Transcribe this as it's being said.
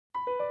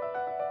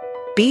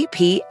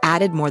BP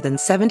added more than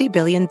 $70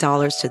 billion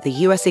to the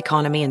U.S.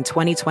 economy in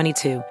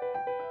 2022.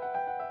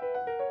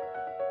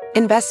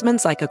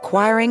 Investments like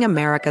acquiring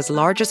America's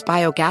largest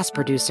biogas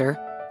producer,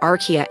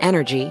 Archaea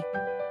Energy,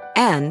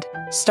 and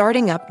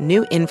starting up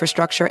new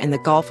infrastructure in the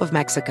Gulf of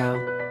Mexico.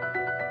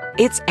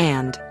 It's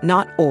and,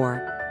 not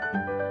or.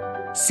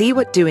 See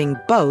what doing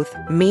both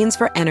means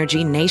for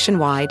energy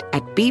nationwide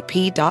at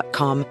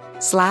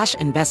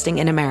bp.com/investing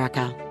in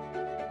America.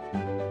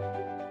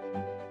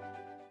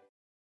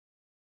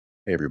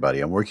 Hey everybody,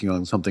 I'm working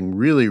on something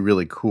really,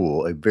 really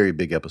cool, a very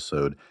big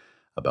episode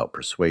about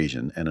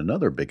persuasion, and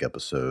another big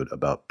episode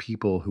about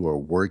people who are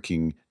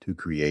working to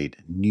create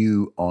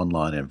new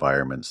online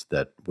environments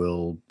that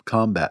will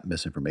combat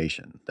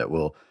misinformation, that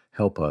will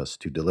help us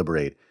to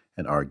deliberate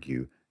and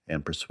argue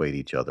and persuade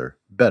each other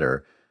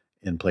better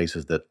in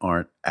places that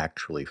aren't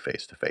actually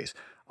face-to-face.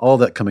 All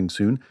that coming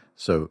soon.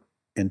 So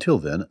until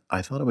then,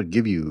 I thought I would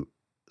give you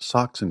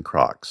Socks and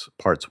Crocs,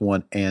 parts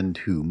 1 and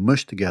 2,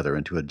 mushed together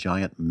into a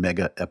giant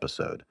mega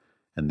episode.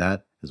 And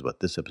that is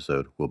what this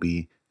episode will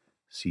be.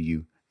 See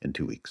you in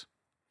 2 weeks.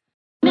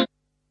 Came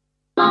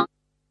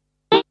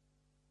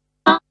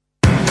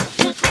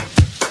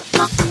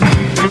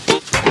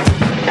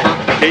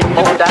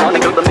on down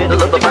into the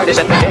middle of the party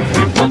center.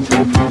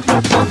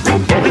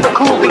 Into the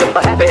cool of the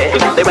happy,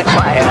 they went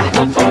quiet.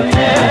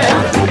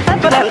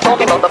 But I'm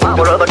talking about the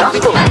power of the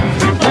gospel.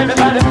 Into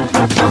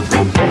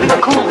the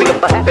cool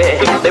of the happy,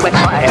 they went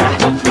quiet.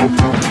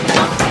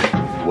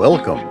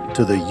 Welcome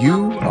to the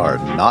You Are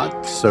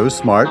Not So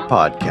Smart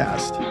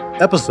podcast,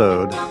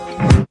 episode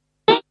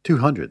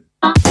 200.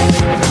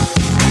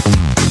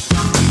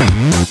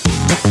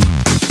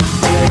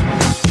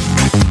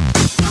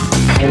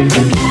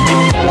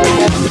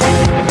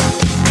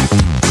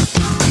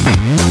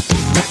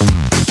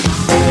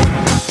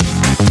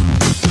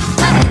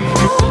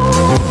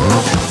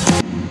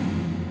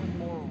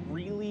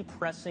 Really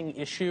pressing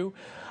issue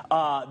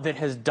that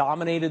has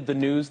dominated the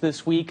news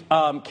this week.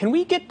 Can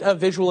we get a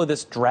visual of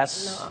this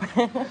dress?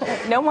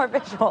 No more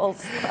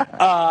visuals.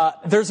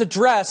 There's a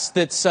dress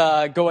that's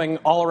going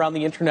all around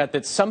the internet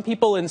that some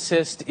people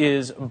insist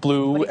is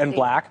blue and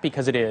black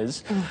because it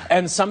is,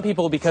 and some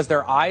people, because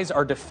their eyes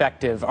are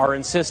defective, are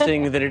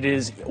insisting that it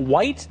is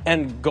white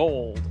and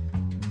gold.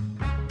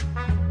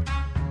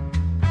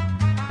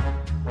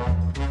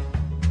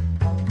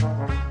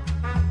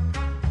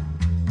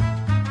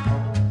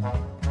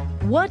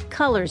 What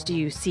colors do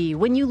you see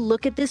when you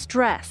look at this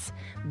dress?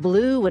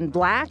 Blue and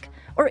black?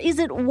 Or is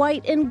it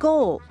white and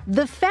gold?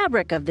 The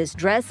fabric of this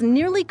dress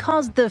nearly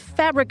caused the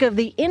fabric of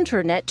the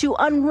internet to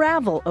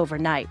unravel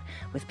overnight,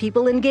 with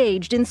people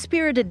engaged in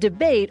spirited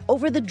debate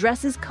over the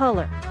dress's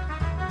color.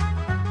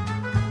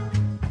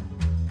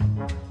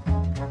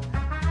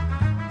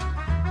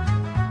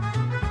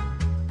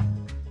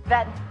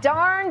 That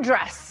darn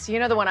dress, you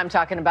know the one I'm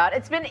talking about.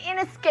 It's been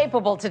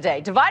inescapable today,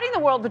 dividing the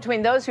world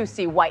between those who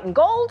see white and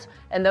gold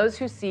and those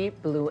who see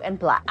blue and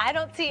black. I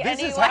don't see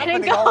This any is white and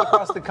happening gold. all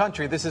across the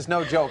country. This is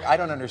no joke. I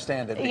don't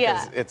understand it because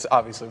Yeah. it's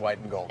obviously white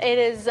and gold. It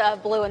is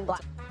blue and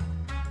black.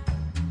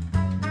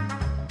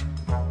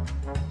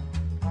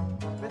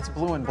 If it's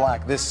blue and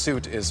black, this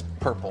suit is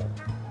purple.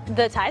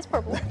 The tie's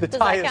purple. The Does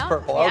tie that is count?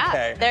 purple. Yeah,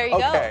 Okay. there you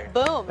Okay.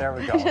 go. Boom. There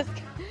we go.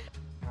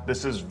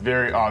 This is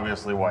very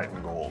obviously white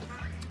and gold.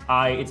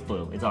 It's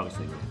blue. It's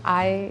obviously blue.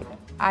 I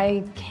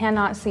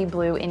cannot see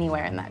blue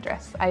anywhere in that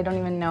dress. I don't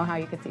even know how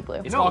you could see blue.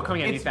 It's all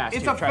coming at me fast.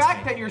 It's too, a trust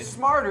fact me. that you're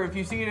smarter if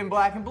you see it in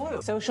black and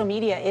blue. Social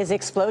media is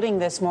exploding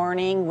this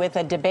morning with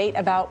a debate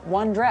about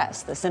one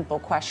dress. The simple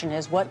question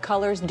is, what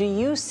colors do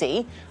you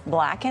see?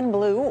 Black and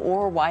blue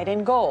or white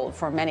and gold?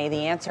 For many,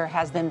 the answer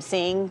has them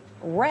seeing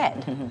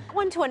red.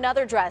 One to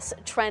another dress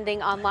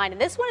trending online,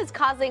 and this one is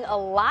causing a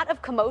lot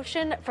of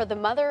commotion for the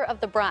mother of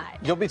the bride.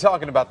 You'll be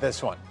talking about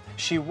this one.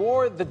 She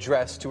wore the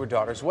dress to her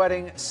daughter's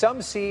wedding.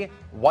 Some see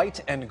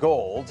white and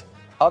gold.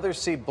 Others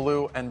see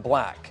blue and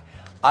black.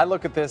 I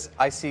look at this,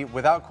 I see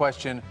without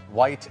question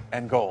white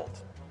and gold.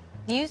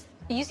 You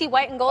see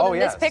white and gold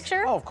in yes. this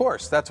picture? Oh, of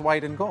course, that's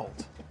white and gold.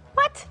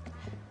 What?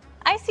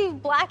 I see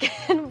black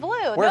and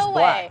blue. Where's no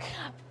black? way.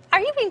 Are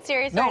you being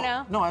serious right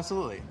now? No,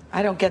 absolutely.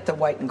 I don't get the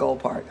white and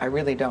gold part. I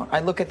really don't. I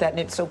look at that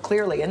knit so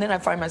clearly, and then I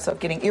find myself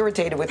getting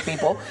irritated with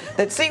people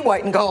that see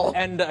white and gold.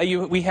 And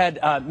we had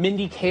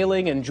Mindy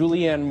Kaling and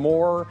Julianne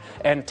Moore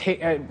and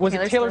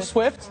Taylor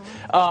Swift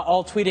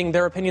all tweeting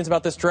their opinions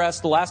about this dress.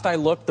 The last I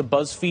looked, the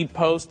BuzzFeed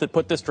post that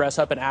put this dress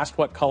up and asked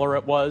what color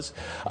it was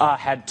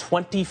had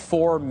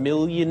 24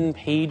 million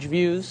page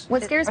views.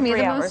 What scares me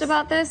the most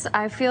about this,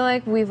 I feel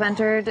like we've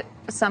entered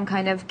some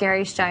kind of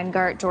Gary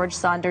Steingart, George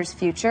Saunders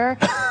future,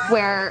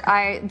 where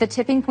the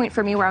tipping point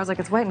for me where I was like,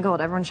 it's white and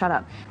gold, everyone shut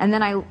up. And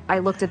then I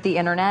looked at the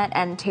internet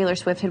and Taylor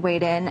Swift had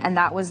weighed in, and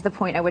that was the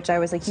point at which I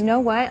was like, you know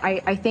what?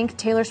 I think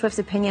Taylor Swift's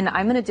opinion,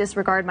 I'm going to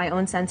disregard my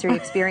own sensory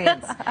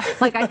experience.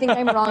 Like, I think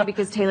I'm wrong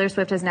because Taylor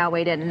Swift has now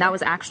weighed in, and that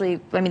was actually,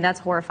 I mean,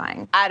 that's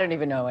horrifying. I don't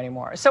even know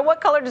anymore. So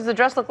what color does the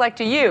dress look like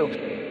to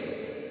you?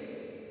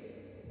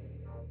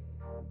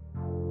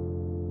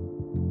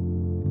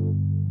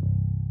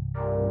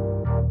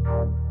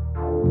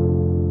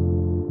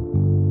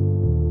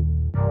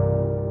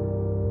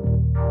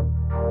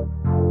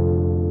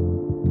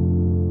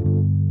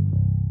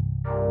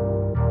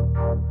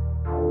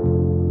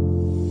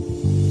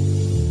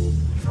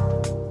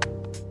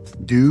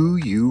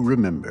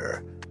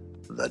 remember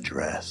the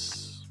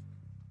dress?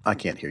 I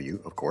can't hear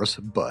you, of course,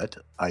 but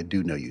I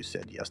do know you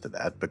said yes to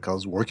that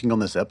because working on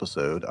this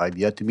episode, I've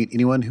yet to meet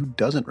anyone who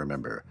doesn't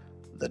remember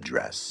the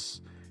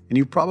dress. And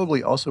you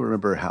probably also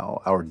remember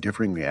how our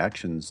differing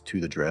reactions to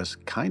the dress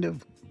kind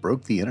of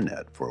broke the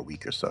internet for a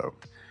week or so.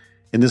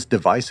 In this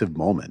divisive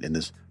moment, in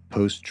this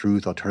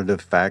post-truth,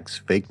 alternative facts,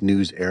 fake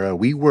news era,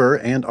 we were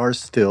and are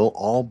still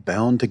all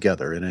bound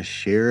together in a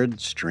shared,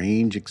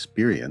 strange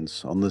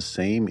experience on the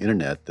same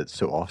internet that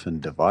so often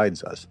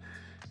divides us.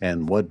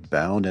 And what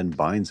bound and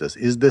binds us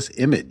is this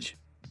image,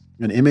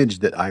 an image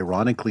that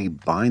ironically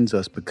binds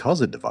us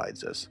because it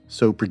divides us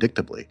so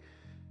predictably.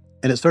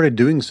 And it started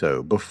doing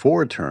so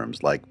before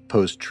terms like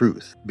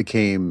post-truth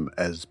became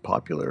as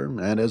popular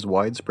and as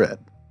widespread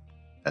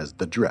as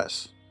the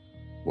dress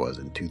was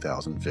in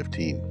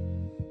 2015.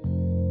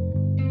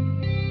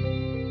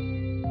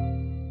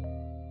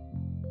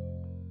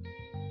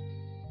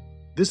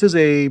 This is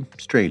a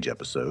strange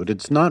episode.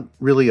 It's not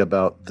really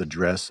about the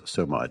dress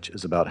so much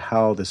as about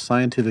how the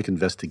scientific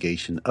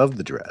investigation of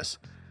the dress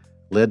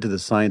led to the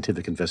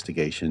scientific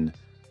investigation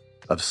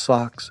of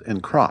socks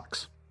and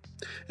Crocs,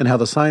 and how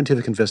the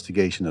scientific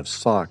investigation of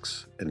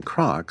socks and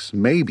Crocs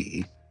may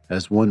be,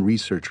 as one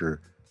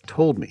researcher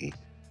told me,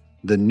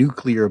 the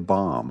nuclear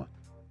bomb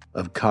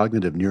of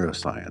cognitive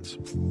neuroscience.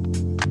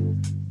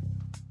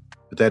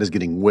 But that is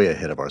getting way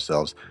ahead of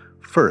ourselves.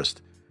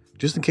 First,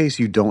 just in case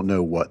you don't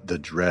know what the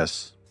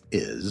dress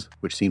is,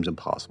 which seems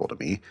impossible to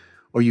me,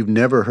 or you've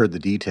never heard the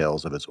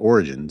details of its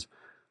origins,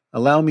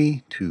 allow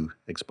me to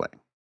explain.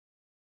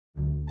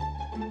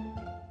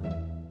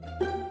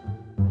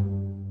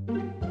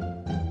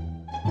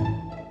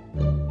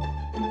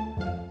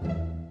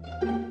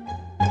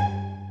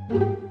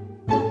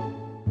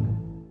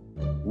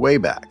 Way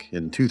back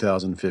in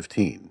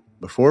 2015,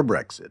 before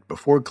Brexit,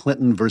 before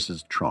Clinton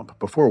versus Trump,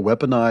 before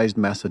weaponized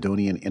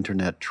Macedonian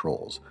internet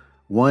trolls,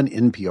 one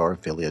NPR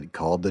affiliate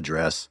called the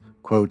dress,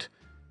 quote,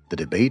 the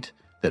debate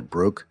that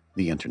broke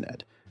the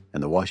internet,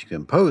 and the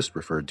Washington Post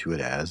referred to it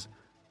as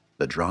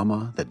the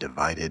drama that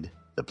divided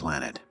the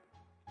planet.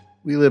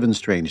 We live in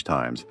strange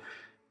times,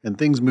 and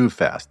things move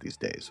fast these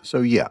days. So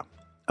yeah,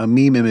 a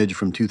meme image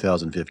from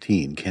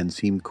 2015 can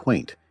seem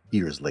quaint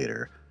years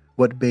later.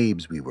 What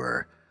babes we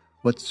were,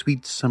 what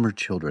sweet summer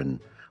children.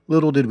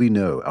 Little did we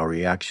know our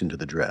reaction to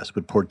the dress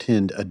would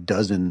portend a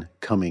dozen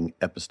coming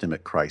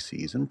epistemic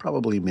crises and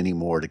probably many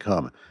more to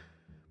come.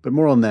 But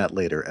more on that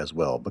later as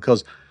well,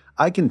 because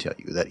I can tell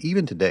you that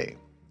even today,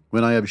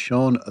 when I have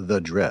shown the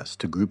dress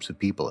to groups of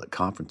people at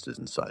conferences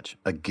and such,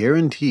 a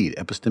guaranteed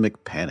epistemic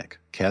panic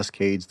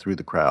cascades through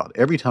the crowd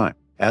every time.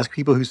 Ask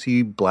people who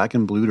see black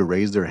and blue to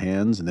raise their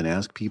hands, and then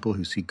ask people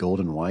who see gold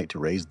and white to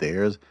raise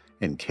theirs,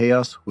 and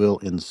chaos will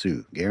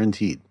ensue,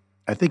 guaranteed.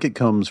 I think it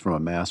comes from a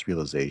mass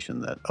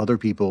realization that other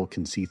people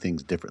can see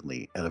things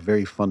differently at a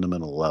very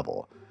fundamental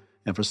level.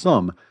 And for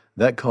some,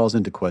 that calls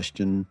into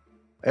question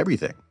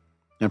everything.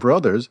 And for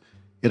others,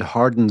 it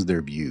hardens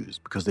their views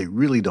because they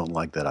really don't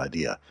like that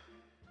idea.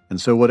 And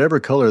so whatever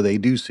color they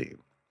do see,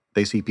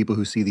 they see people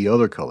who see the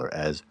other color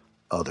as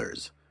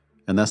others.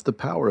 And that's the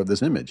power of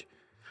this image.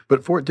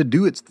 But for it to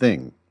do its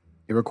thing,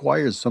 it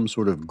requires some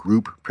sort of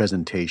group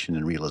presentation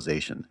and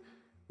realization,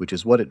 which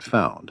is what it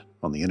found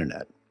on the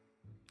internet.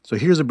 So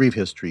here's a brief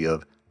history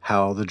of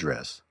how the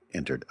dress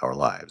entered our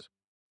lives.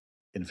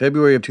 In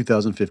February of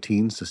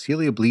 2015,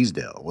 Cecilia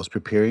Bleasdale was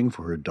preparing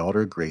for her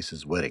daughter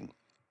Grace's wedding.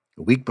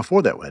 A week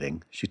before that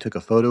wedding, she took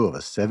a photo of a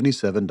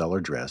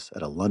 $77 dress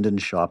at a London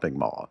shopping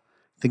mall.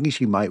 Thinking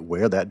she might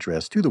wear that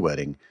dress to the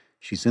wedding,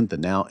 she sent the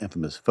now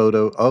infamous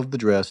photo of the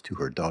dress to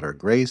her daughter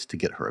Grace to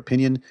get her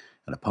opinion,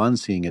 and upon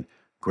seeing it,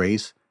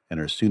 Grace and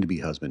her soon-to-be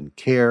husband,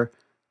 Care,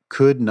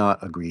 could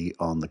not agree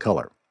on the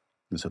color.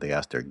 And so they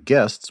asked their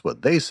guests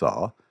what they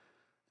saw,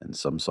 and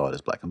some saw it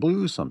as black and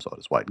blue, some saw it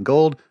as white and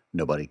gold.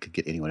 Nobody could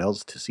get anyone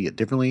else to see it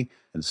differently,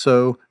 and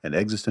so an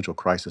existential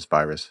crisis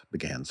virus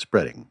began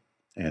spreading.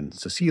 And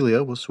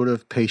Cecilia was sort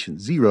of patient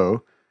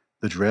zero.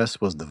 The dress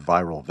was the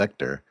viral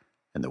vector,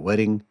 and the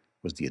wedding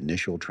was the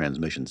initial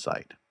transmission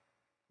site.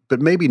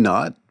 But maybe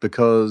not,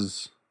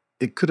 because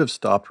it could have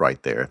stopped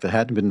right there if it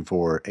hadn't been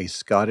for a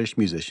Scottish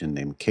musician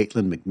named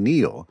Caitlin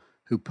McNeil,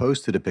 who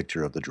posted a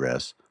picture of the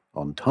dress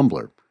on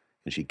Tumblr,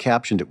 and she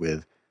captioned it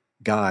with,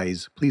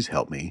 "Guys, please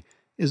help me.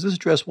 Is this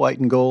dress white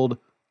and gold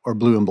or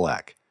blue and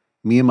black?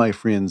 Me and my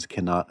friends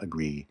cannot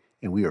agree,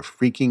 and we are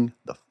freaking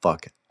the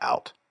fuck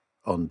out."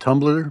 On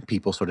Tumblr,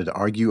 people started to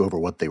argue over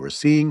what they were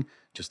seeing,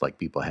 just like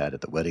people had at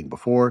the wedding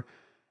before,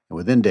 and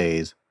within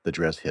days, the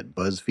dress hit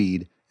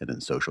BuzzFeed and then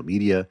social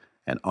media,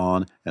 and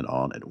on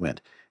it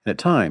went. And at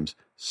times,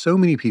 so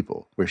many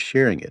people were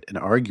sharing it and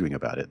arguing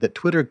about it that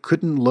Twitter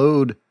couldn't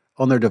load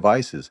on their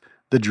devices.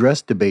 The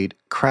dress debate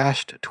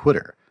crashed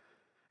Twitter,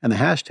 and the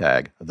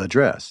hashtag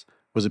 #TheDress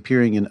was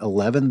appearing in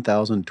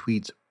 11,000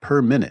 tweets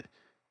per minute.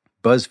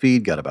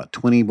 BuzzFeed got about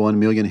 21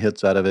 million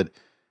hits out of it,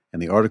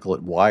 and the article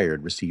at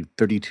Wired received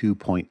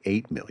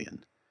 32.8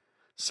 million.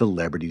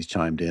 Celebrities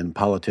chimed in,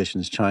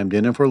 politicians chimed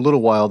in, and for a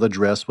little while the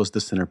dress was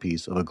the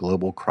centerpiece of a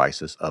global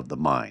crisis of the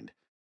mind.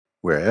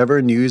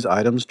 Wherever news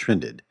items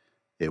trended,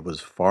 it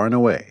was far and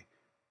away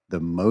the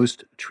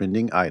most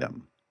trending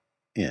item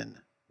in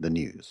the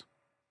news.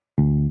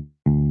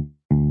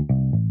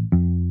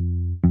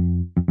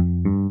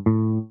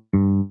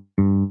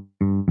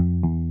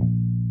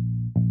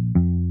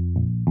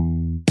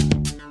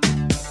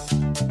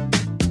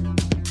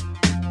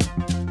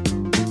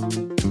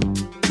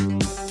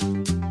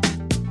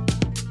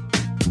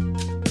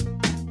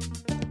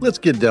 Let's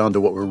get down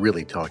to what we're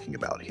really talking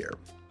about here.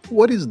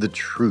 What is the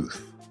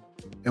truth?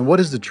 And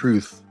what is the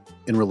truth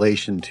in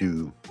relation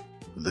to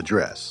the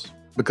dress?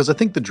 Because I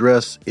think the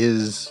dress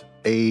is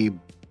a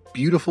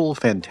beautiful,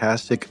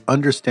 fantastic,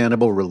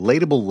 understandable,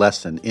 relatable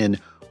lesson in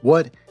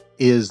what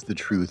is the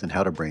truth and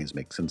how do brains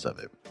make sense of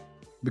it.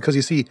 Because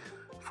you see,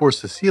 for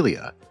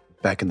Cecilia,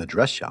 back in the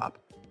dress shop,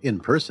 in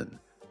person,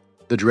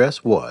 the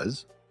dress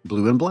was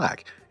blue and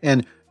black.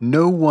 And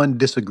no one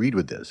disagreed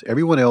with this.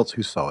 Everyone else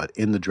who saw it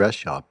in the dress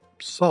shop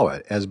saw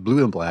it as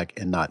blue and black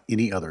and not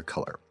any other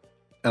color.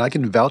 And I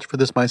can vouch for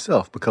this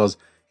myself because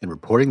in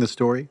reporting the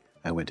story,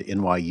 I went to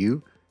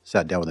NYU,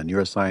 sat down with a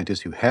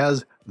neuroscientist who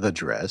has the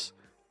dress,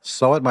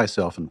 saw it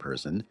myself in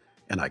person,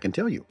 and I can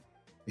tell you,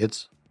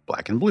 it's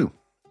black and blue.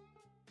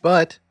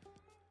 But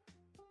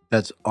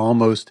that's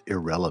almost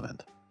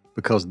irrelevant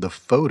because the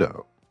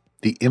photo,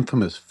 the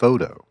infamous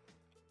photo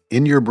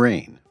in your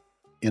brain,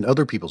 in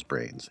other people's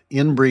brains,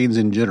 in brains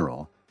in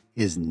general,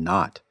 is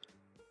not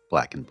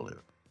black and blue.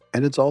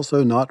 And it's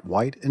also not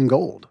white and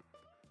gold.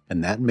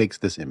 And that makes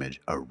this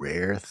image a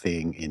rare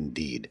thing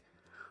indeed.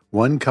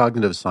 One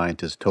cognitive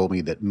scientist told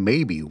me that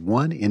maybe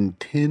 1 in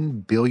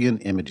 10 billion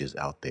images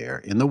out there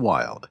in the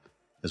wild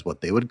is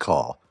what they would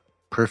call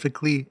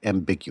perfectly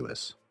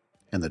ambiguous.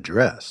 And the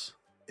dress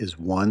is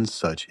one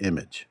such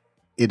image.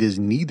 It is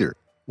neither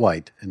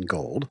white and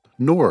gold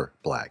nor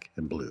black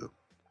and blue.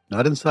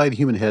 Not inside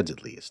human heads,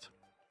 at least.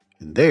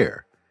 And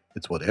there,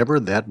 it's whatever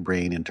that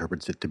brain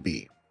interprets it to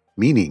be.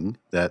 Meaning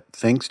that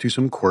thanks to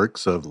some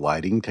quirks of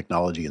lighting,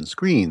 technology, and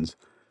screens,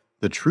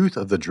 the truth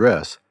of the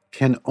dress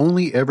can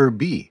only ever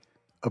be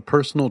a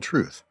personal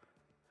truth.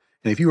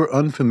 And if you are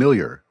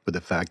unfamiliar with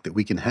the fact that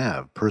we can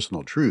have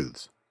personal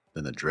truths,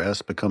 then the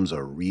dress becomes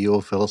a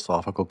real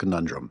philosophical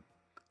conundrum.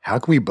 How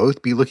can we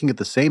both be looking at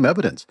the same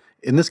evidence,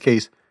 in this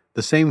case,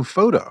 the same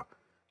photo,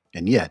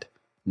 and yet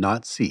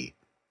not see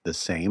the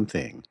same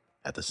thing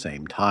at the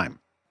same time?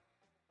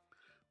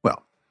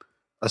 Well,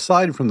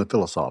 aside from the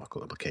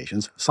philosophical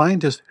implications,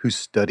 scientists who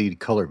studied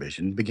color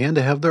vision began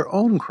to have their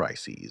own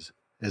crises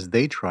as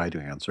they tried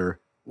to answer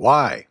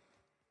why.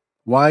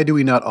 Why do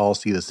we not all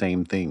see the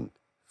same thing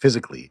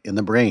physically in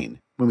the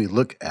brain when we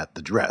look at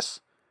the dress?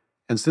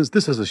 And since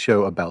this is a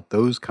show about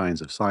those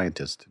kinds of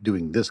scientists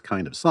doing this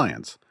kind of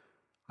science,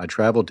 I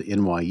traveled to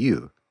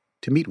NYU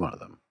to meet one of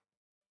them.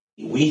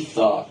 We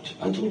thought,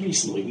 until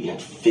recently, we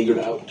had figured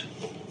out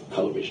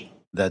color vision.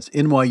 That's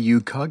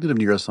NYU cognitive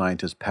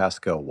neuroscientist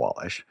Pascal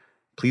Wallisch.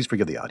 Please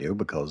forgive the audio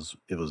because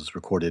it was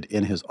recorded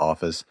in his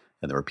office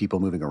and there were people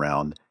moving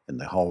around in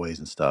the hallways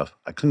and stuff.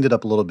 I cleaned it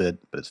up a little bit,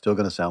 but it's still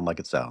going to sound like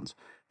it sounds.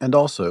 And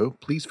also,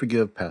 please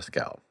forgive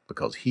Pascal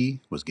because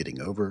he was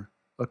getting over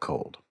a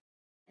cold.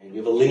 And we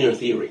have a linear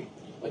theory.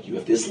 Like you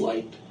have this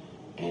light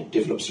and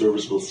different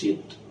observers will see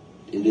it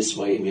in this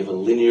way. And we have a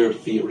linear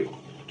theory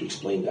to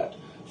explain that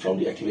from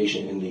the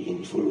activation in the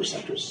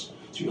photoreceptors.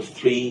 So you have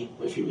three,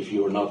 if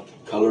you are not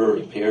color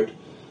impaired,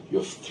 you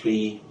have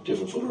 3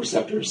 different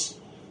photoreceptors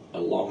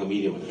along a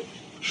medium with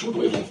a short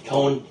wavelength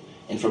cone,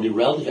 and from the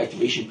relative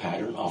activation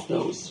pattern of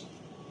those,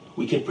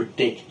 we can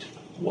predict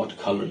what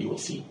color you will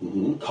see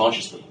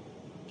consciously.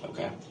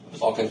 Okay,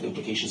 there's all kinds of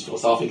implications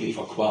philosophically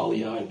for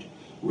qualia and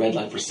red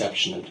light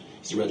perception, and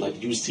is the red light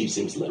that you see,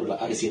 same as the red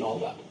light I see, and all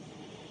that.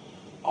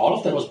 All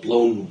of that was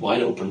blown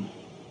wide open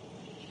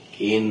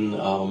in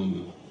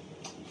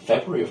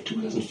February of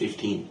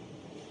 2015.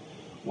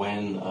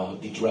 When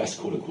the dress,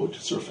 quote unquote,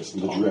 surfaced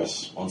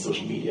on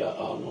social media,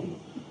 on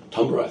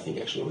Tumblr, I think,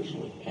 actually,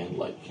 originally, and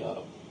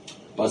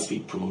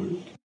BuzzFeed promoted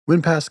it.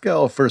 When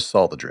Pascal first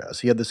saw the dress,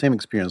 he had the same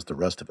experience the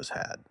rest of us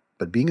had.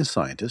 But being a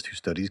scientist who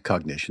studies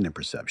cognition and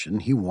perception,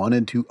 he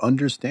wanted to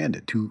understand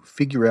it, to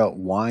figure out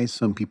why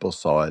some people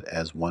saw it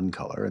as one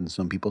color and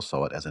some people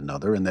saw it as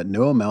another, and that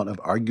no amount of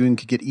arguing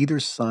could get either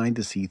side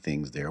to see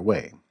things their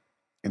way.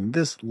 And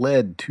this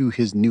led to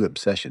his new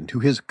obsession, to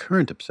his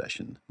current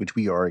obsession, which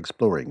we are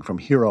exploring from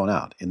here on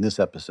out in this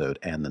episode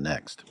and the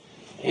next.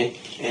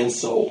 And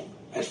so,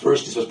 at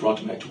first, this was brought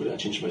to my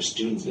attention by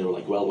students, and they were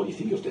like, well, what do you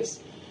think of this?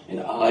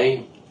 And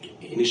I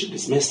initially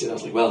dismissed it. I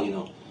was like,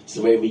 well, it's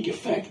a very weak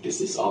effect.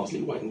 This is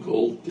obviously white and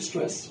gold, this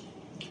dress.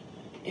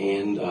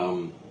 And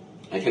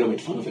I kind of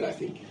made fun of it, I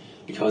think,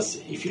 because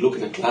if you look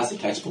at a classic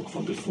textbook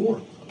from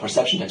before, a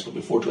perception textbook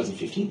before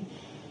 2015,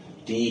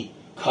 the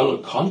color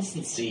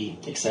constancy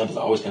examples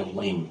are always kind of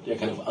lame. They're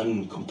kind of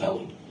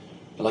uncompelling.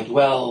 They're like,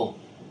 well,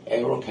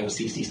 everyone kind of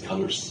sees these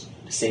colors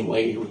the same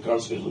way,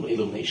 regardless of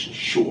illumination,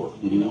 sure,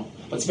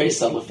 but it's very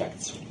subtle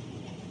effects.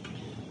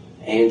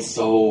 And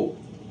so,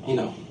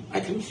 I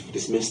kind of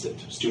dismissed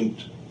it. A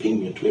student pinged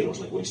me on Twitter. I was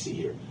like, what do you see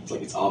here? It's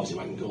like, it's obviously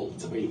white and gold.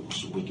 It's a very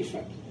weak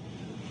effect.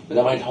 But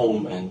I went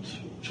home and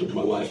Showed it to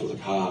my wife. I was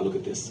like, look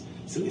at this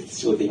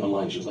silly thing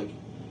online. She was like,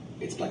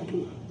 it's black and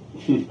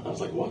blue. I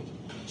was like, what?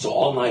 So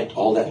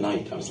all that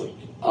night, I was like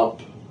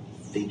up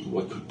thinking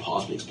what could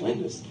possibly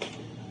explain this.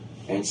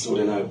 And so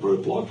then I wrote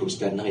a blog post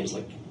that night. It's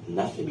like,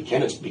 nothing. We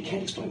can't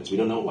explain this. We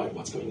don't know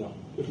what's going on.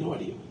 We have no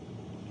idea.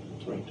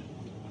 Right?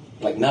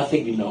 Like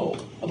nothing we know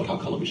about how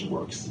color vision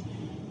works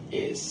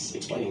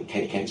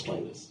can't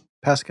explain this.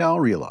 Pascal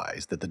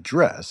realized that the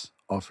dress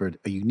offered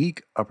a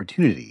unique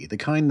opportunity, the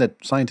kind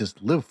that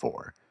scientists live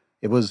for.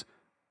 It was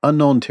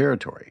unknown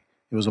territory.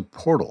 It was a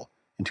portal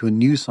into a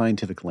new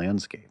scientific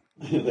landscape.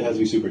 That has to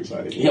be super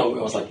exciting. Yeah, I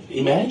was like,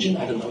 imagine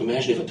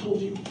if I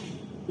told you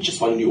we just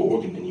found a new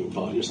organ in your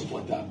body or something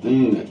like that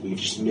we've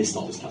just missed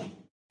all this time.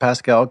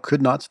 Pascal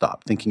could not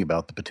stop thinking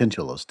about the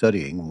potential of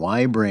studying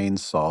why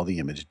brains saw the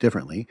image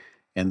differently,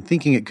 and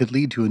thinking it could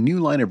lead to a new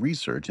line of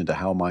research into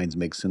how minds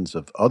make sense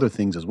of other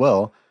things as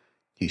well.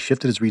 He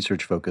shifted his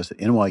research focus at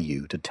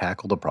NYU to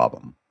tackle the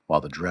problem, while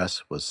the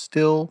dress was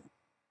still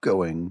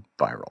going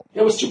viral.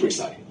 It was super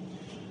exciting.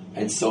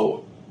 And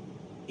so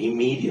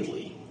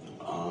immediately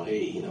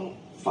I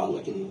filed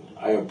like an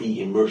IRB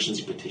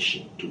emergency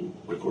petition to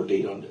record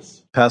data on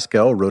this.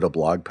 Pascal wrote a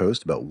blog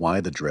post about why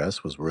the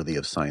dress was worthy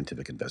of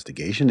scientific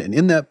investigation, and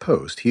in that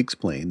post he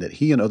explained that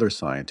he and other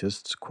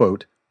scientists,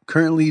 quote,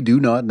 currently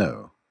do not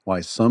know why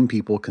some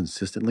people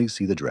consistently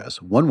see the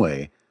dress one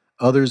way,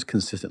 others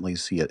consistently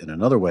see it in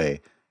another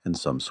way, and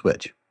some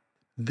switch.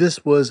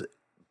 This was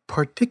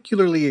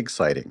particularly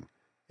exciting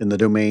in the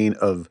domain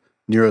of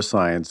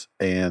neuroscience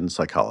and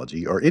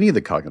psychology, or any of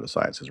the cognitive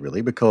sciences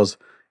really, because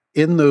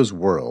in those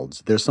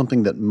worlds, there's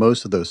something that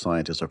most of those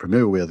scientists are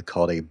familiar with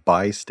called a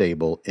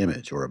bistable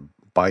image, or a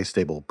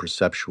bistable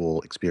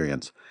perceptual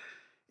experience.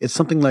 It's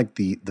something like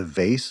the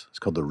vase. It's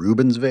called the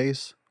Rubens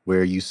vase,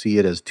 where you see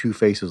it as two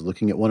faces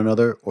looking at one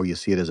another, or you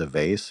see it as a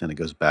vase and it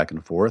goes back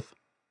and forth.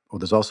 Or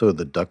there's also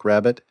the duck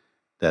rabbit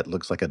that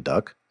looks like a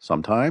duck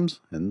sometimes,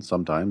 and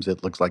sometimes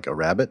it looks like a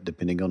rabbit,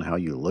 depending on how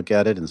you look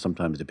at it, and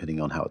sometimes depending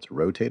on how it's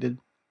rotated.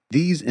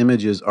 These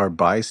images are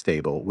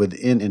bistable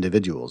within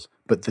individuals,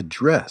 but the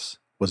dress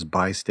was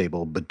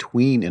bistable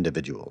between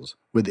individuals,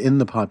 within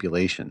the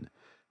population.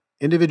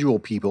 Individual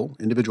people,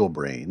 individual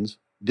brains,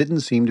 didn't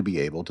seem to be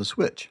able to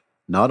switch,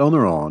 not on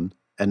their own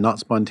and not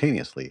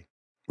spontaneously,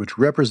 which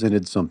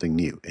represented something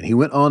new. And he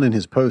went on in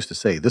his post to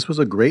say this was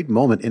a great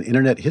moment in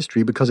internet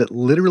history because it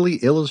literally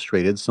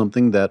illustrated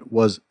something that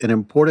was an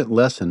important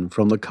lesson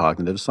from the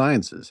cognitive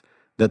sciences,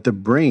 that the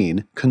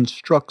brain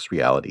constructs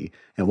reality,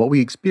 and what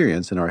we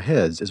experience in our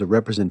heads is a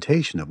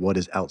representation of what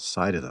is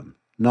outside of them,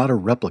 not a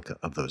replica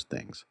of those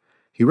things.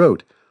 He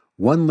wrote,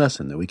 one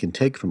lesson that we can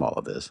take from all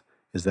of this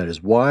is that it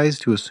is wise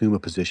to assume a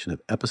position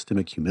of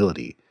epistemic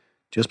humility.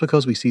 Just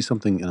because we see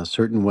something in a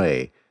certain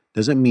way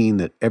doesn't mean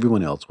that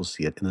everyone else will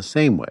see it in the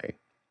same way.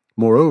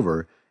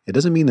 Moreover, it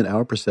doesn't mean that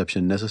our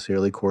perception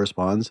necessarily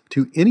corresponds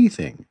to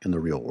anything in the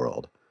real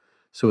world.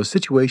 So a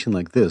situation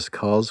like this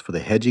calls for the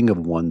hedging of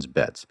one's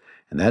bets,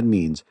 and that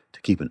means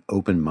to keep an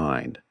open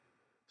mind.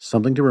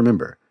 Something to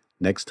remember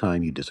next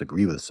time you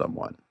disagree with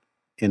someone.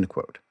 End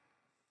quote.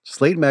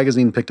 Slate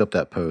magazine picked up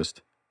that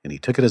post, and he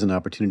took it as an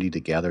opportunity to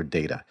gather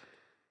data.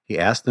 He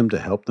asked them to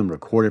help them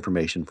record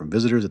information from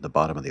visitors at the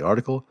bottom of the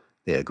article.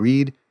 They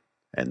agreed,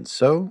 and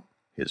so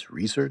his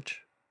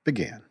research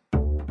began.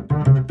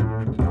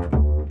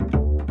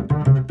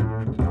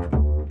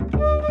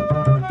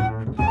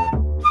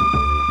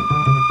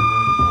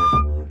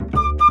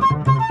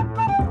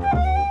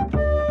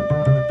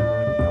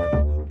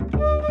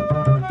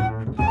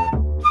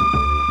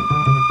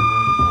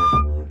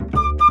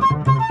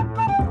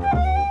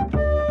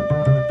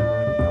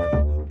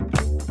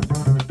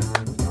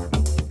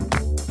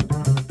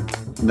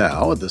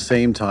 Now, at the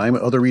same time,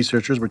 other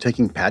researchers were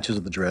taking patches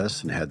of the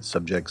dress and had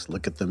subjects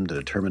look at them to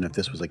determine if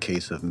this was a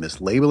case of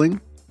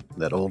mislabeling,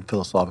 that old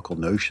philosophical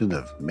notion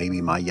of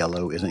maybe my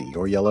yellow isn't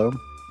your yellow.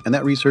 And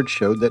that research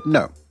showed that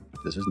no,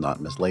 this is not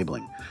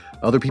mislabeling.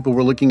 Other people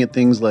were looking at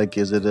things like,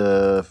 is it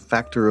a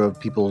factor of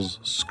people's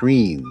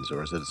screens,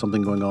 or is it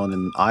something going on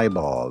in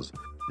eyeballs?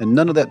 And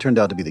none of that turned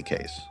out to be the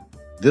case.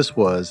 This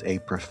was a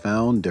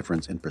profound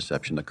difference in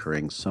perception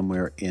occurring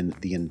somewhere in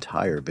the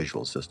entire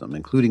visual system,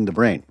 including the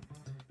brain.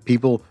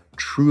 People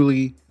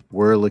truly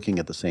were looking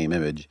at the same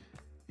image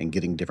and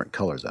getting different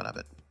colors out of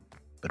it.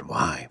 But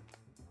why?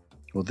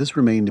 Well, this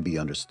remained to be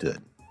understood.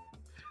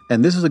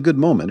 And this is a good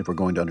moment, if we're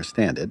going to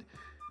understand it,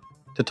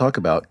 to talk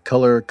about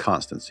color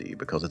constancy,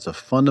 because it's a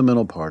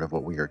fundamental part of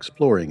what we are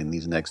exploring in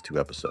these next two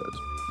episodes.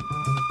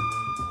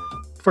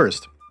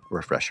 First, a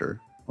refresher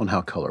on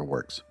how color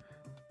works.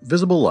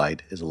 Visible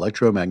light is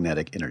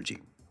electromagnetic energy,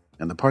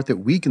 and the part that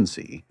we can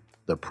see,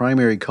 the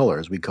primary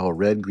colors we call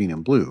red, green,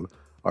 and blue,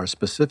 are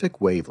specific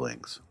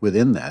wavelengths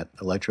within that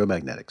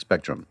electromagnetic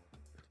spectrum.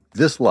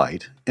 This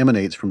light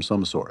emanates from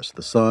some source,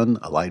 the sun,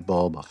 a light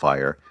bulb, a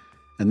fire,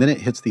 and then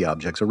it hits the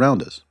objects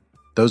around us.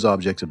 Those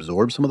objects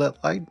absorb some of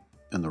that light,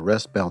 and the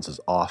rest bounces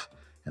off,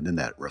 and then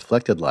that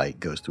reflected light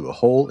goes through a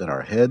hole in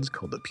our heads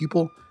called the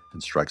pupil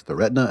and strikes the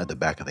retina at the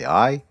back of the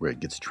eye, where it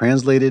gets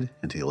translated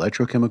into the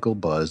electrochemical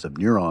buzz of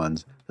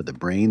neurons that the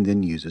brain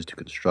then uses to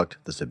construct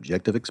the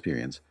subjective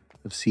experience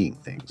of seeing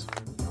things.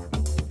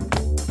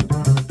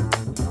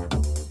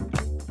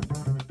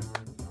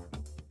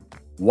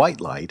 White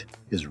light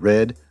is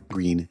red,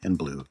 green, and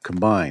blue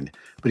combined.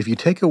 But if you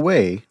take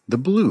away the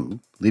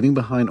blue, leaving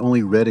behind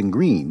only red and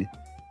green,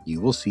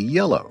 you will see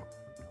yellow.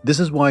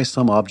 This is why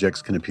some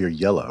objects can appear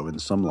yellow in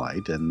some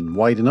light and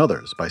white in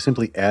others, by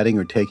simply adding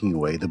or taking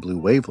away the blue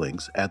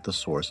wavelengths at the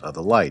source of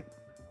the light.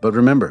 But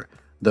remember,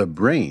 the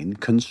brain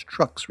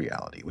constructs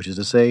reality, which is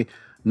to say,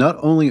 not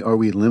only are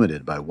we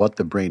limited by what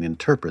the brain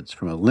interprets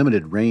from a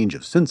limited range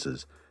of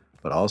senses,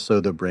 but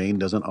also the brain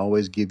doesn't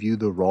always give you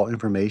the raw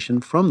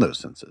information from those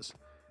senses.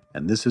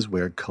 And this is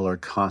where color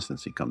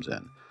constancy comes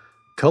in.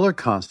 Color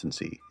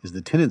constancy is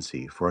the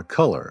tendency for a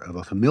color of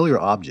a familiar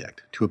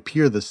object to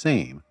appear the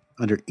same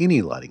under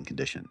any lighting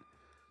condition.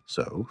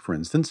 So, for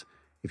instance,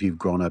 if you've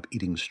grown up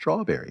eating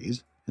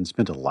strawberries and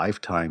spent a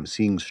lifetime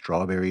seeing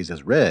strawberries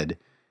as red,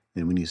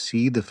 then when you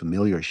see the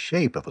familiar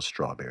shape of a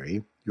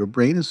strawberry, your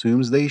brain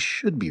assumes they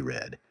should be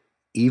red,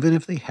 even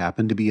if they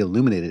happen to be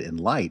illuminated in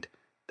light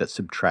that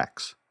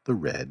subtracts the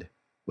red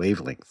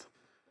wavelength.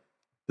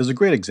 There's a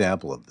great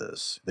example of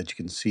this that you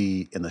can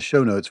see in the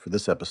show notes for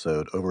this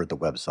episode over at the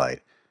website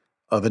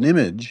of an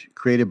image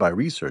created by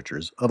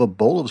researchers of a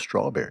bowl of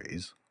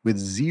strawberries with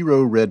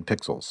 0 red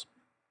pixels.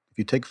 If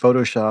you take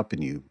Photoshop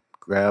and you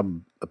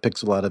grab a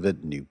pixel out of it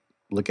and you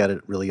look at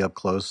it really up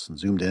close and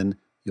zoomed in,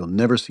 you'll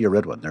never see a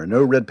red one. There are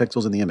no red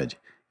pixels in the image.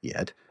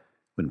 Yet,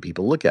 when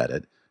people look at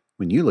it,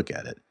 when you look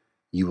at it,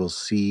 you will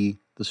see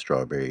the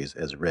strawberries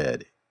as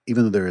red,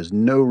 even though there is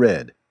no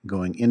red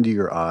going into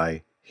your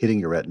eye, hitting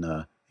your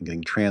retina, and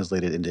getting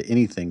translated into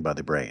anything by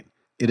the brain.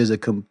 It is a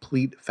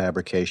complete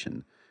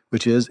fabrication,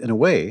 which is, in a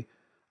way,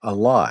 a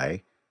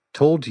lie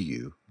told to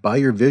you by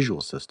your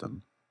visual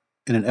system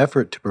in an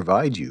effort to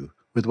provide you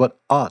with what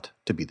ought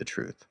to be the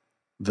truth.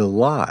 The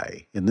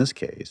lie, in this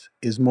case,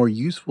 is more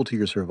useful to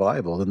your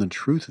survival than the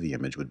truth of the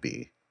image would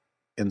be.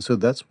 And so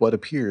that's what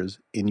appears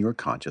in your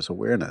conscious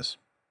awareness.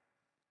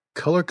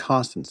 Color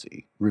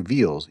constancy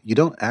reveals you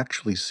don't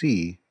actually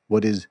see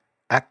what is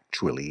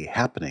actually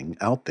happening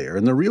out there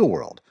in the real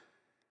world.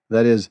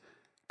 That is,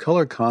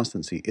 color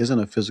constancy isn't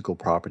a physical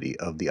property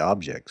of the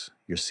objects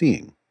you're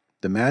seeing.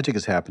 The magic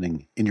is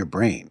happening in your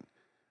brain.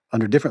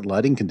 Under different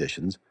lighting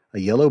conditions, a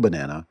yellow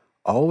banana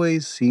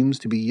always seems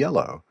to be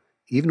yellow,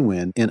 even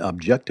when, in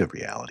objective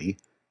reality,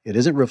 it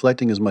isn't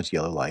reflecting as much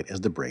yellow light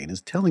as the brain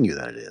is telling you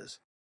that it is.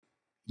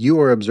 You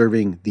are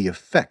observing the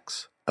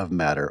effects of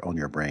matter on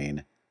your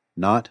brain,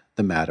 not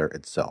the matter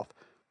itself.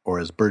 Or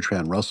as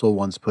Bertrand Russell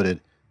once put it,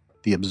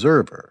 the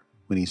observer,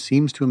 when he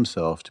seems to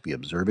himself to be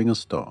observing a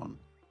stone,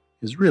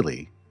 is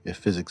really, if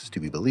physics is to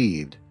be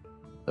believed,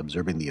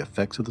 observing the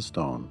effects of the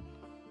stone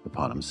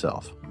upon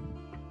himself.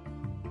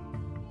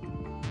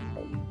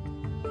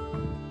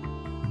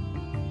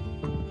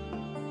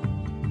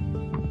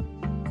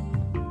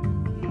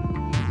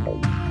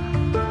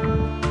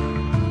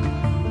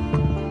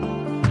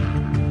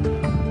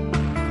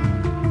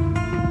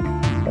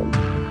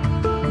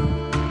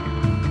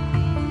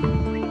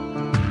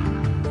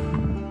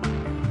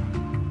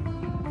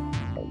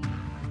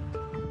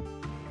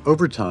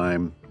 Over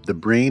time, the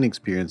brain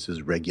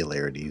experiences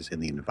regularities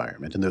in the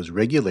environment, and those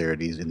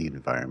regularities in the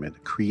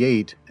environment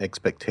create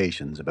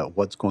expectations about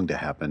what's going to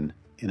happen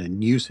in a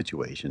new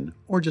situation,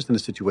 or just in a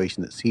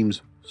situation that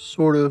seems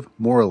sort of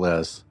more or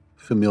less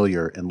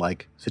familiar and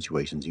like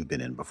situations you've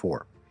been in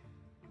before.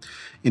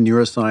 In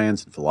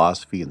neuroscience and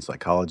philosophy and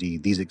psychology,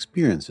 these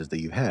experiences that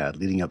you've had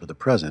leading up to the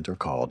present are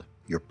called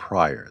your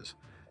priors.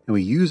 And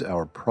we use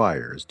our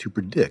priors to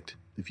predict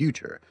the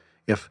future.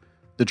 If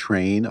the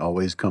train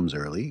always comes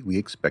early, we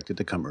expect it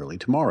to come early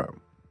tomorrow.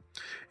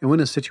 And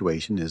when a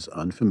situation is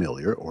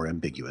unfamiliar or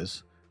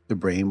ambiguous, the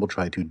brain will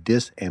try to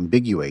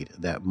disambiguate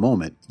that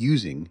moment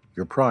using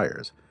your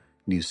priors.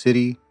 New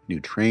city, new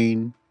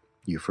train,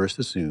 you first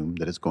assume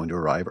that it's going to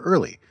arrive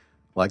early,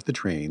 like the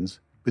trains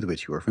with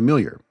which you are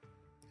familiar,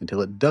 until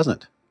it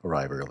doesn't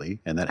arrive early,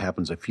 and that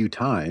happens a few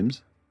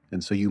times,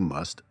 and so you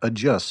must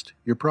adjust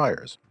your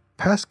priors.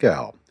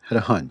 Pascal had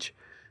a hunch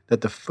that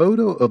the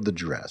photo of the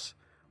dress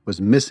was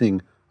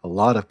missing a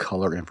lot of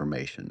color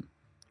information,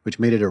 which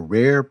made it a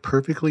rare,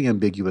 perfectly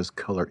ambiguous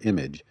color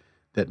image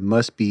that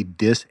must be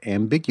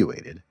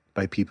disambiguated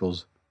by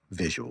people's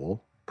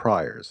visual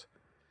priors.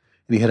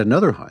 And he had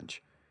another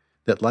hunch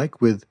that,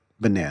 like with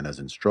bananas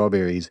and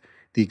strawberries,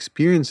 the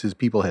experiences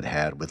people had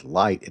had with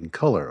light and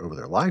color over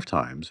their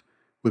lifetimes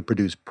would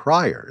produce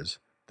priors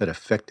that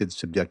affected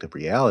subjective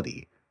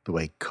reality the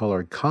way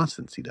color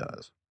constancy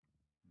does.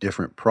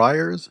 Different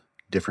priors,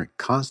 different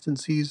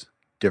constancies,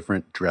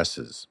 different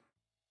dresses.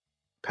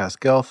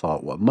 Pascal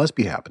thought what must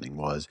be happening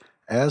was,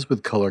 as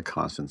with color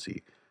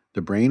constancy,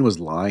 the brain was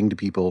lying to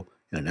people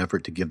in an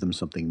effort to give them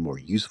something more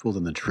useful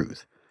than the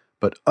truth.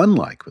 But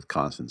unlike with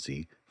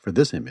constancy, for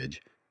this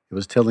image, it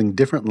was telling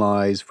different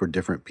lies for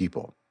different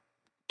people.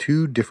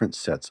 2 different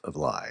sets of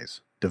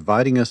lies,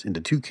 dividing us into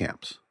 2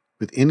 camps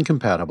with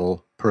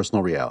incompatible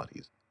personal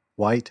realities: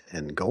 white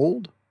and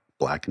gold,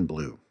 black and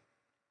blue.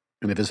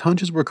 And if his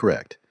hunches were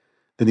correct,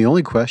 then the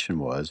only question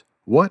was,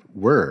 what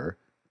were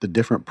the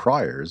different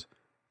priors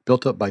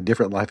built up by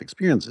different life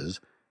experiences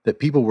that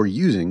people were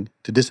using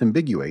to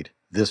disambiguate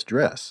this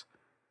dress?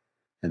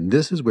 And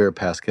this is where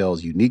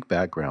Pascal's unique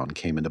background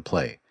came into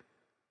play.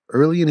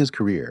 Early in his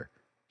career,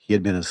 he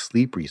had been a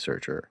sleep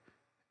researcher,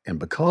 and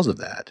because of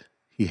that,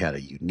 he had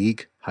a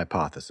unique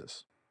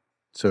hypothesis.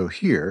 So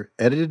here,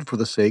 edited for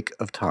the sake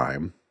of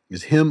time,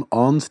 is him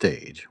on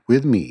stage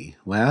with me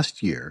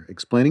last year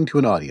explaining to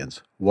an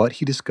audience what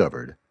he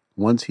discovered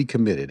once he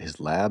committed his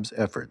lab's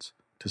efforts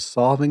to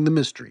solving the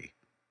mystery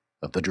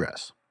of the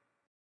dress.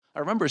 I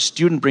remember a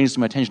student brings to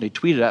my attention, they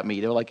tweeted at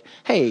me, they were like,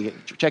 hey,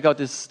 check out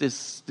this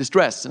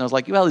dress. And I was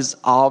like, well, it's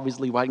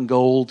obviously white and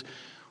gold.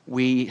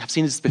 We have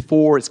seen this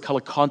before, it's color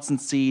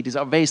constancy, these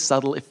are very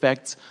subtle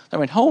effects. I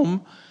went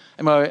home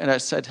and I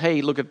said,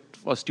 hey, look at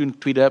what a student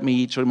tweeted at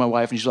me, showed my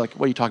wife, and she's like,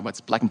 what are you talking about?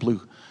 It's black and blue.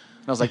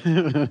 And I was like,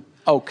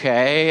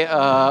 okay,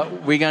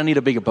 we're going to need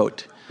a bigger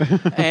boat.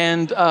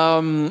 And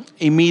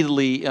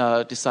immediately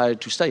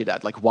decided to study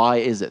that. Like, why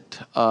is it?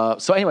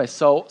 So anyway,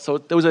 so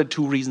those are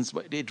two reasons.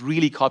 It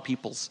really caught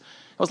people's.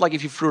 It was like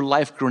if you threw a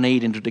live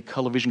grenade into the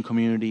color vision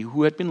community,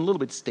 who had been a little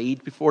bit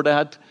staid before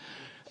that.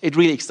 It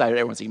really excited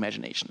everyone's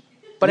imagination.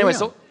 But anyway,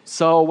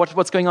 so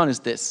what's going on is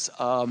this.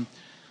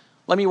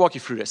 Let me walk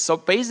you through this. So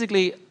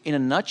basically, in a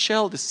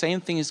nutshell, the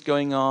same thing is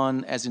going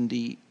on as in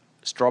the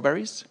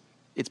strawberries.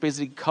 It's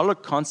basically color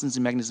constancy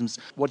mechanisms.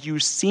 What you're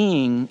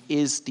seeing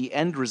is the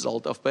end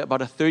result of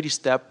about a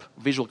 30-step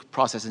visual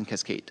processing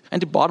cascade.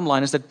 And the bottom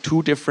line is that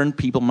two different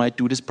people might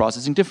do this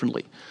processing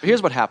differently.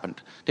 Here's what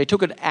happened. They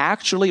took an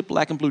actually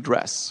black and blue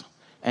dress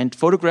and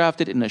photographed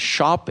it in a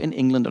shop in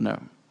England on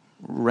a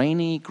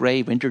rainy,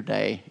 gray winter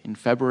day in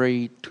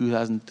February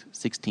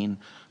 2016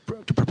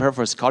 to prepare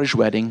for a Scottish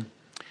wedding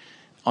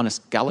on a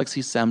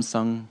Galaxy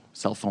Samsung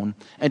cell phone,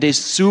 and they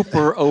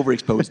super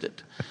overexposed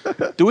it.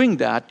 Doing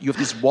that, you have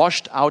this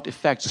washed out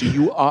effect, so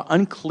you are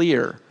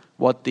unclear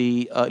what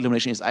the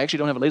illumination is. I actually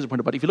don't have a laser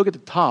pointer, but if you look at the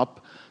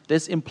top,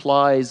 this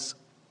implies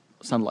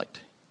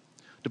sunlight.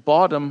 The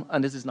bottom,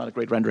 and this is not a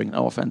great rendering,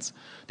 no offense,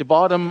 the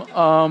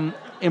bottom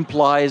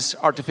implies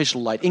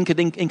artificial light,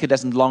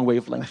 incandescent long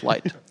wavelength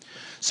light.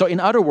 So in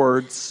other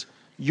words,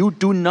 you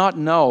do not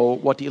know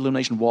what the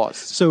illumination was.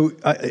 So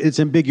it's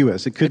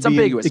ambiguous. It could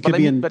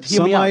be in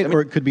sunlight,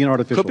 or it could be in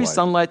artificial light. Could be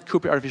sunlight,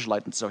 could be artificial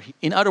light. And so,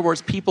 in other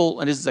words, people,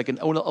 and this is like an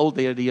old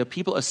idea,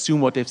 people assume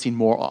what they've seen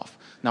more of.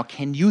 Now,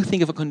 can you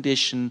think of a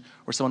condition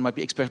where someone might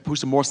be exposed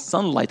to more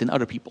sunlight than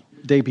other people?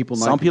 Day people,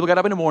 night. Some people get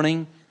up in the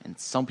morning, and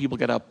some people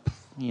get up,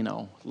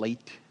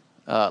 late,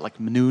 like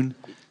noon.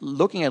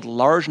 Looking at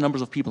large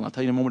numbers of people, and I'll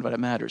tell you in a moment why that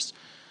matters.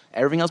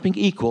 Everything else being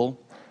equal,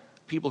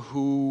 people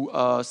who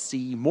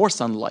see more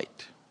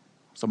sunlight,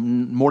 so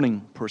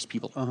morning person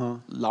people,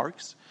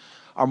 larks,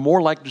 are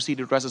more likely to see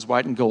the dress as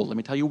white and gold. Let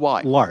me tell you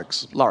why.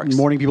 Larks.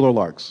 Morning people are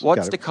larks.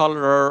 What's the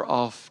color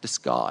of the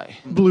sky?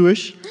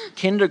 Bluish.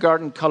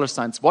 Kindergarten color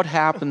science. What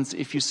happens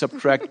if you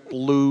subtract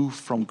blue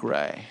from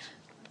gray?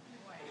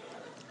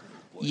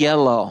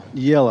 Yellow.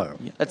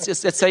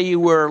 Let's say you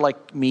were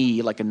like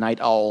me, like a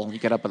night owl. You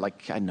get up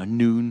at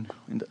noon,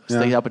 and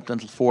stay up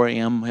until 4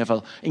 a.m. Have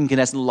an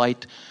incandescent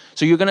light.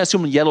 So you're going to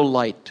assume yellow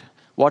light.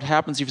 What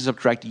happens if you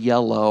subtract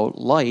yellow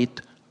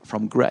light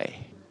from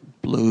gray?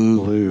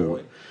 Blue.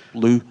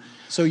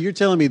 So you're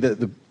telling me that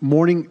the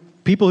morning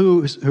people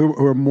who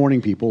are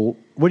morning people,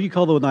 what do you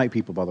call the night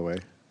people, by the way?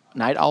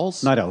 Night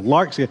owls? Night owls.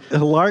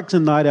 Larks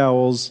and night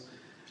owls,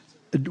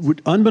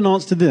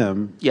 unbeknownst to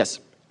them, yes,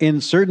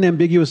 in certain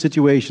ambiguous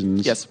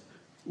situations, yes,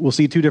 we'll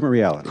see two different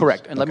realities.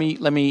 Correct. And let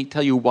me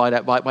tell you why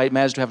it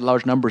matters to have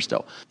large numbers,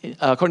 though.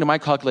 According to my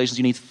calculations,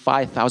 you need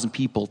 5,000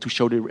 people to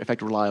show the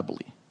effect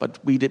reliably. But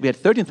we had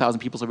 13,000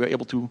 people, so we were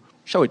able to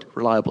show it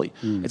reliably.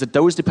 It's a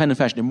dose-dependent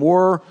fashion. The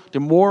more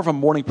of a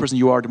morning person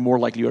you are, the more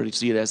likely you are to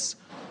see it as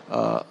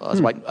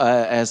white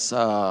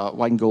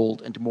and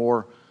gold, and the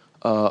more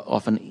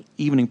of an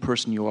evening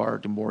person you are,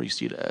 the more you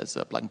see it as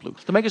black and blue.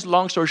 To make a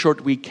long story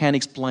short, we can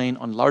explain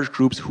on large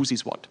groups who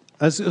sees what.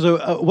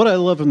 So what I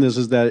love from this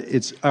is that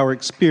it's our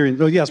experience.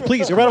 Oh yes,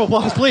 please, a round of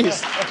applause,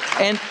 please.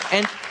 And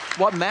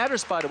what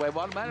matters, by the way,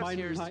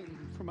 here is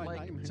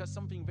just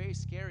something very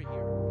scary here.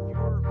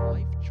 Your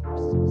life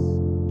choices.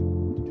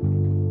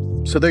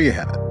 So there you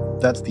have it.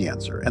 That's the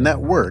answer. And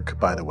that work,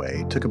 by the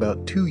way, took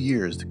about 2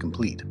 years to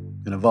complete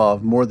and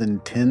involved more than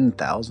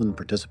 10,000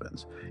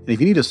 participants. And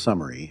if you need a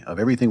summary of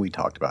everything we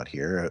talked about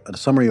here, a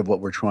summary of what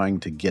we're trying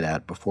to get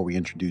at before we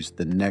introduce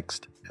the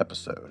next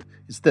episode,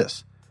 it's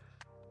this.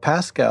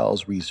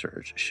 Pascal's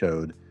research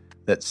showed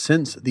that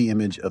since the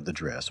image of the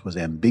dress was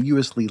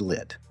ambiguously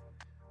lit,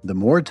 the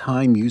more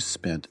time you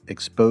spent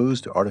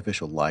exposed to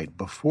artificial light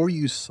before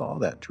you saw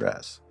that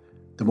dress,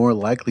 the more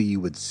likely you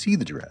would see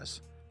the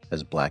dress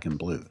as black and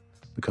blue,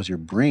 because your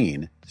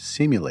brain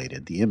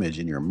simulated the image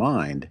in your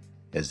mind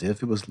as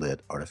if it was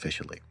lit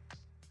artificially.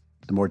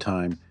 The more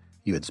time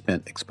you had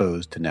spent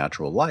exposed to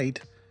natural light,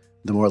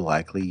 the more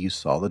likely you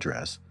saw the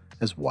dress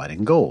as white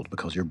and gold,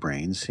 because your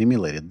brain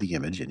simulated the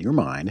image in your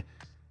mind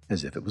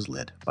as if it was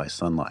lit by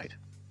sunlight.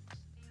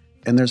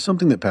 And there's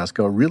something that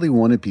Pascal really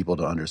wanted people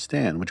to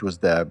understand, which was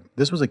that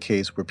this was a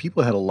case where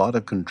people had a lot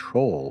of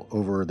control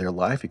over their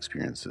life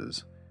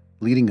experiences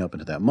leading up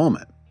into that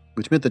moment,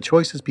 which meant the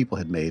choices people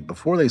had made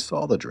before they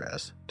saw the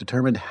dress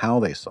determined how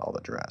they saw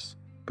the dress,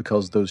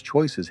 because those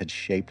choices had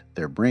shaped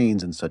their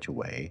brains in such a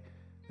way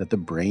that the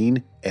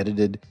brain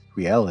edited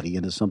reality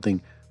into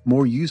something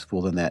more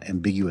useful than that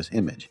ambiguous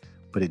image,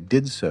 but it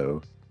did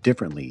so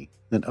differently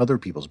than other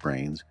people's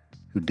brains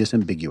who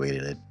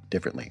disambiguated it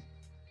differently.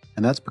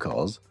 And that's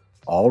because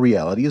all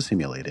reality is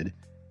simulated,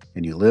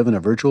 and you live in a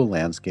virtual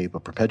landscape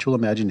of perpetual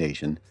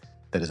imagination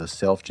that is a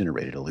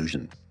self-generated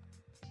illusion.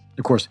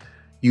 Of course,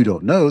 you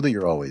don't know that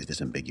you're always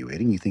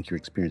disambiguating. You think you're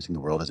experiencing the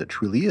world as it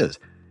truly is.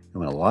 And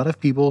when a lot of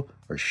people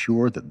are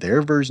sure that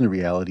their version of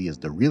reality is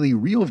the really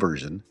real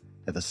version,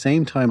 at the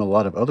same time a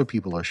lot of other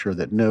people are sure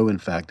that no, in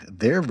fact,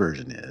 their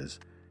version is,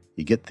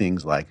 you get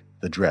things like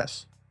the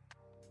dress.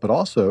 But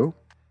also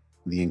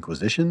the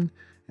Inquisition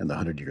and the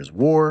 100 Years'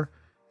 War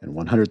and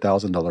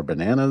 $100,000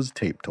 bananas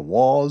taped to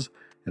walls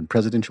and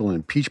presidential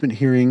impeachment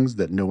hearings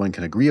that no one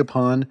can agree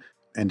upon,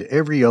 and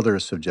every other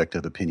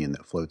subjective opinion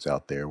that floats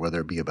out there, whether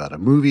it be about a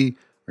movie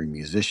or a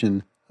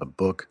musician, a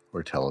book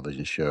or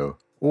television show,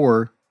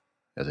 or,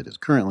 as it is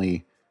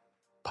currently,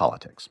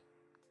 politics.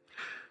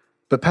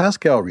 But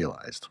Pascal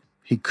realized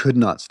he could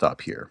not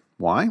stop here.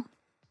 Why?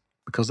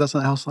 Because that's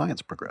not how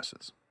science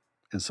progresses.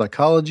 And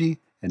psychology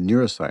and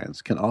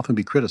neuroscience can often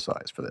be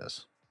criticized for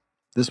this.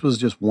 This was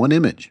just one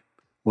image,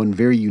 one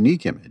very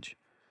unique image.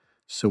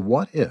 So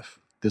what if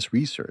this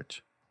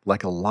research,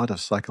 like a lot of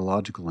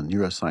psychological and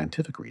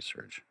neuroscientific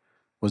research,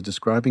 was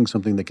describing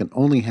something that can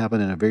only happen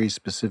in a very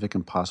specific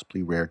and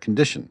possibly rare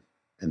condition?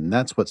 And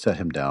that's what set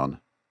him down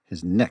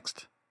his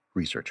next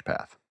research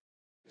path.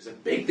 There's a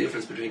big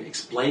difference between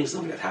explaining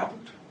something that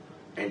happened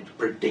and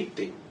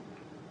predicting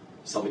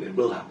something that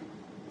will happen.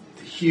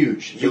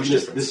 Huge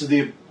difference. This is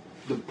the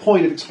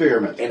point of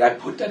experiment. And I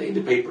put that in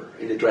the paper,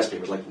 in the dress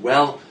paper. Like,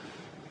 well,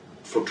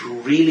 to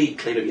really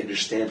claim that we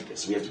understand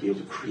this, we have to be able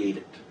to create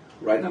it.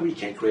 Right now we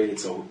can't create it,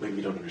 so maybe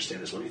we don't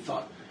understand this what we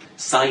thought.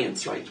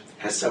 Science, right,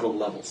 has several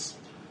levels.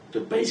 The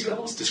basic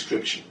level is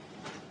description.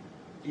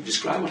 You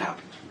describe what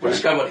happened. Or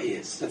describe what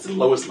is. That's the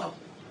lowest level.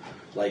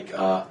 Like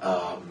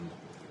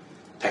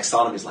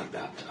taxonomy is like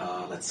that.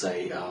 Let's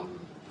say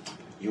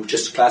you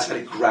just classify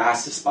the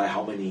grasses by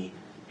how many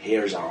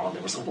hairs are on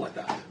them or something like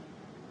that.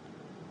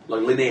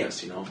 Like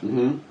Linnaeus,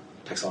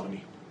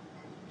 taxonomy.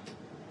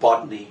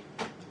 Botany.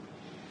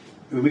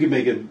 We could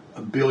make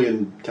a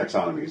billion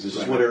taxonomies. This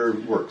is whatever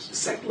works. The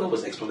second level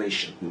is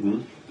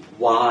explanation.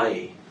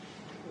 Why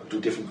do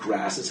different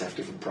grasses have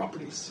different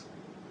properties?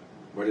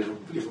 Where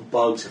different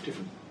bugs have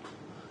different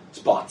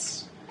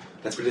spots?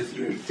 That's where the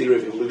theory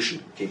of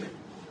evolution came in.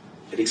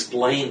 It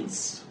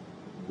explains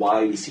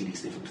why we see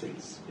these different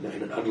things in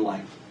an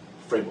underlying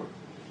framework.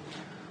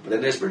 But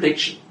then there's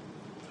prediction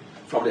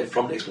from the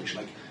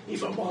explanation. Like,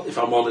 if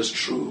our model is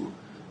true,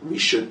 we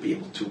should be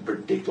able to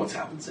predict what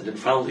happens. And then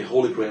finally, the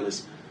holy grail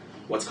is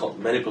what's called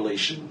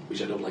manipulation,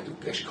 which I don't like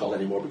to actually call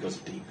anymore because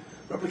of the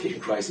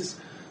replication crisis,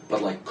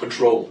 but like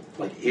control.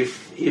 Like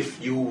if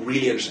you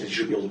really understand, you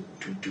should be able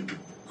to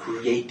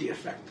create the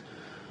effect.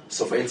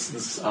 So for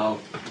instance, a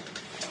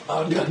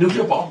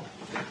nuclear bomb.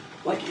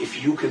 Like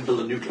if you can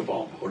build a nuclear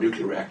bomb or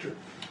nuclear reactor,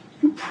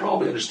 you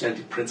probably understand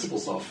the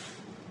principles of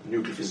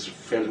nuclear physics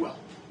fairly well,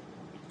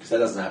 because that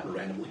doesn't happen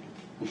randomly.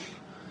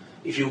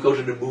 If you go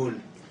to the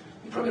moon,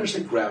 you probably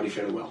understand gravity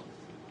fairly well.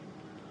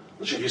 I'm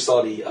not sure if you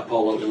saw the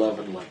Apollo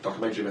 11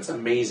 documentary, but it's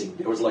amazing.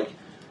 There was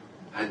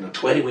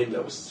 20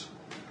 windows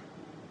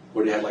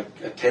where they had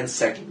a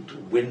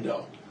 10-second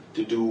window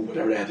to do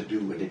whatever they had to do,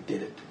 and they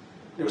did it.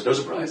 There was no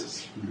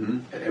surprises.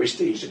 At every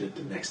stage they did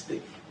the next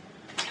thing.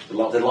 They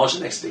launched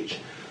the next stage.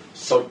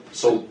 So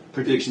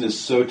prediction is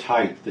so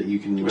tight that you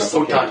can it was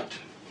so tight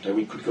that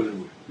we could go to the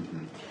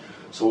moon.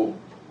 So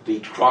the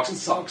Crocs and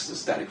Socks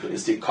is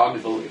the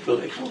cognitive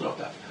equivalent of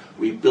that.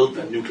 We built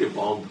a nuclear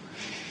bomb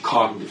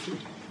cognitively.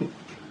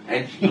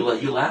 And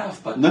you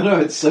laugh, but... No,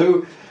 it's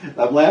so...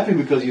 I'm laughing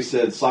because you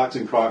said Socks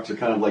and Crocs are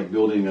kind of like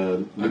building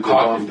a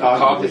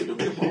cognitive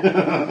nuclear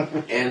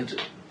bomb. And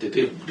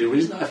the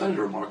reason I find it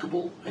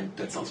remarkable, and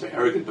that sounds very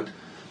arrogant, but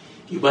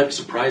you might be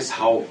surprised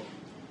how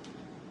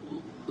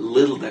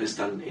little that is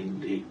done in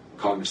the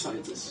cognitive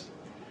sciences.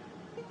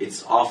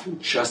 It's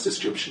often just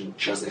description,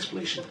 just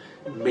explanation,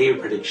 maybe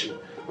prediction,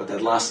 but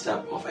that last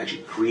step of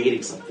actually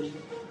creating something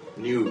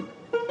new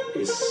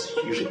is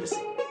usually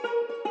missing.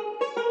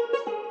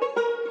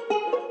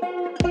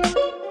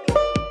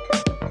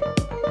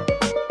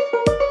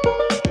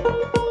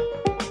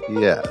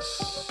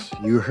 Yes,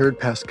 you heard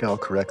Pascal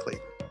correctly.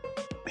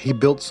 He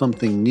built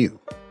something new.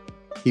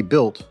 He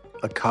built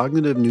a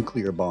cognitive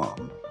nuclear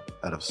bomb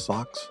out of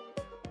socks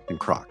and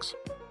Crocs.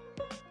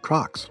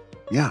 Crocs,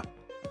 yeah.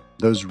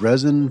 Those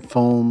resin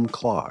foam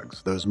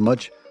clogs, those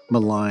much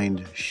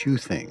maligned shoe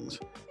things.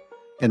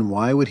 And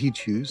why would he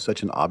choose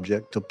such an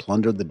object to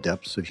plunder the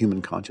depths of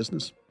human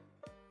consciousness?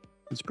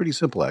 It's pretty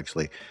simple,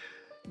 actually.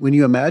 When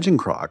you imagine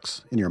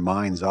Crocs in your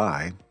mind's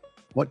eye,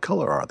 what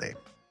color are they?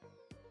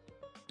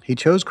 He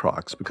chose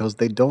Crocs because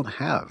they don't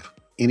have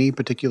any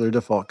particular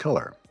default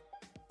color.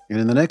 And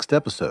in the next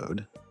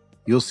episode,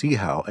 you'll see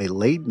how a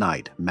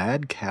late-night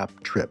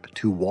madcap trip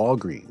to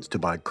Walgreens to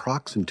buy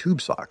Crocs and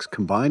tube socks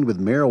combined with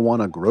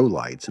marijuana grow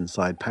lights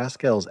inside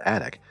Pascal's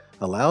attic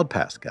allowed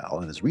Pascal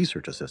and his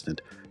research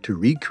assistant to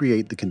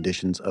recreate the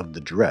conditions of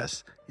the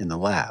dress in the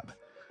lab,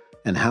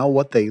 and how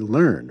what they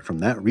learned from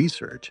that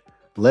research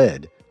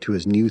led to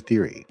his new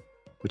theory,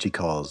 which he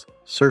calls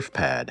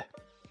SURFPAD,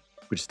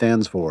 which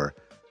stands for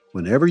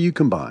whenever you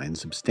combine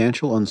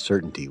substantial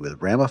uncertainty with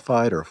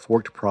ramified or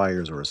forked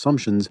priors or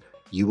assumptions,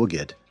 you will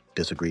get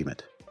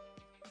disagreement.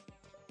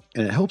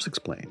 And it helps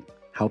explain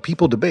how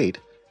people debate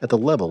at the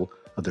level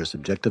of their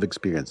subjective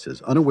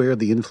experiences, unaware of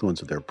the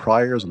influence of their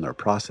priors on their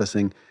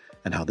processing,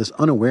 and how this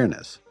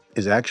unawareness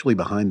is actually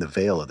behind the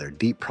veil of their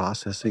deep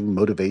processing,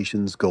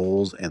 motivations,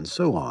 goals, and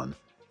so on,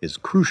 is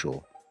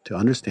crucial to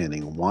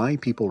understanding why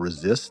people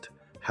resist,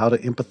 how to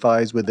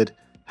empathize with it,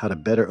 how to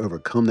better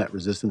overcome that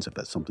resistance if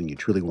that's something you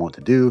truly want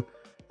to do,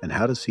 and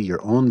how to see your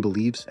own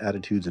beliefs,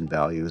 attitudes, and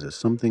values as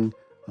something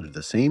under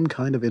the same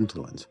kind of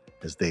influence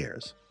as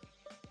theirs.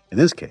 In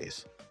this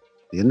case,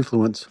 the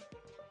influence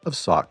of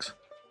socks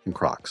and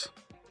Crocs,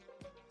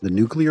 the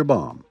nuclear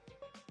bomb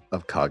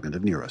of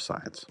cognitive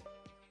neuroscience.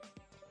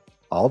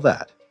 All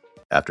that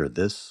after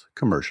this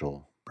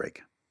commercial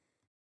break.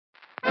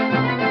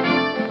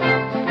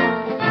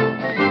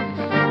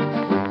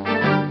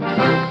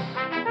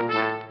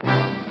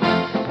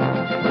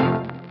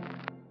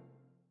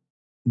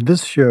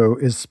 This show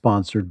is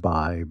sponsored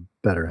by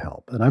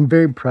BetterHelp, and I'm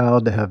very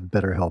proud to have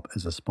BetterHelp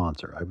as a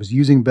sponsor. I was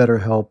using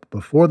BetterHelp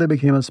before they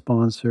became a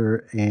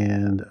sponsor,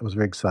 and I was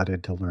very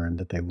excited to learn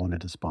that they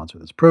wanted to sponsor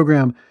this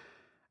program.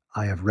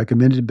 I have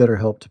recommended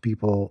BetterHelp to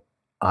people.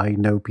 I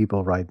know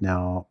people right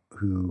now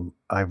who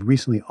I've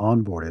recently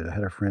onboarded. I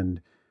had a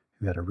friend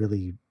who had a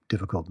really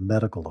difficult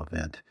medical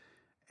event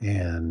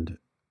and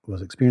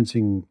was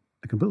experiencing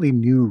a completely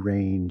new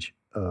range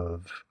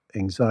of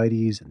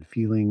anxieties and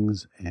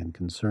feelings and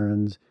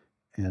concerns.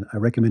 And I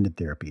recommended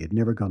therapy. I'd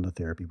never gone to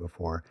therapy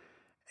before,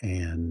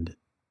 and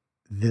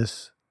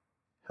this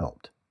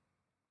helped.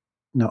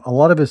 Now, a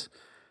lot of us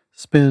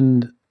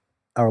spend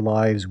our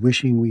lives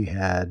wishing we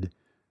had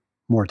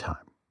more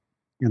time.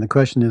 And the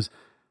question is,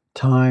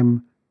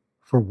 time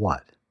for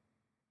what?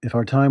 If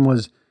our time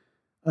was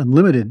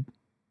unlimited,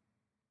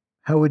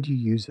 how would you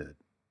use it?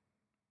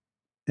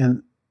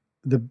 And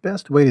the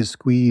best way to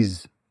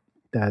squeeze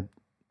that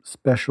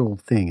special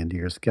thing into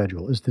your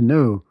schedule is to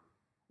know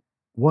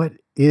what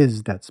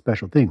is that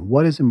special thing?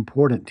 What is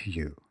important to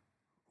you?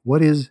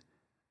 What is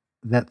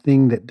that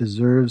thing that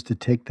deserves to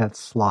take that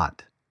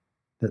slot,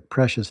 that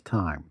precious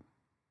time?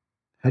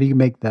 How do you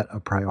make that a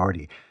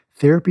priority?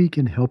 Therapy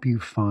can help you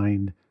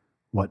find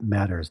what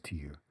matters to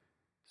you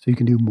so you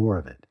can do more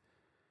of it.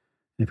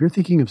 And if you're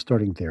thinking of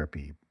starting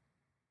therapy,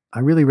 I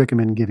really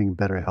recommend giving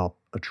BetterHelp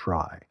a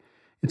try.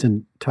 It's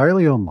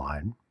entirely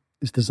online.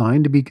 It's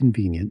designed to be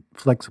convenient,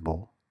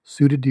 flexible,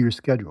 suited to your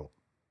schedule.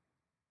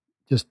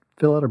 Just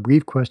fill out a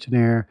brief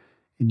questionnaire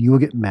and you will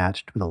get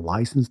matched with a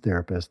licensed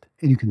therapist,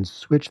 and you can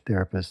switch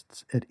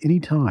therapists at any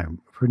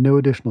time for no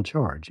additional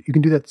charge. You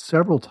can do that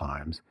several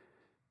times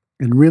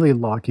and really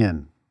lock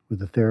in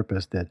with a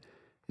therapist that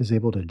is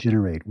able to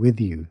generate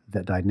with you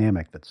that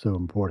dynamic that's so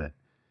important.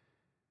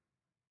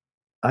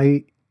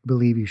 I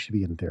believe you should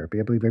be in therapy.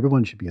 I believe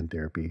everyone should be in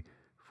therapy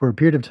for a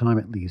period of time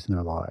at least in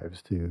their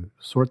lives to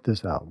sort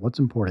this out. What's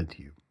important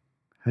to you?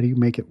 How do you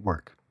make it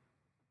work?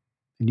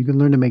 And you can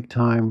learn to make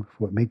time for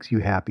what makes you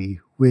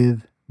happy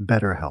with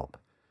BetterHelp.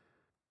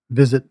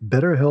 Visit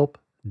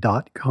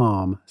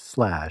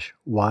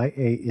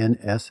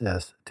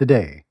betterhelp.com/YANSS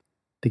today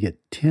to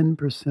get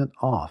 10%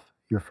 off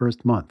your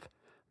first month.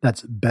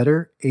 That's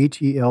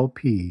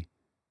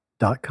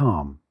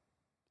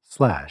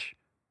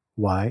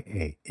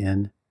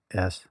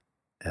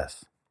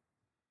betterhelp.com/YANSS.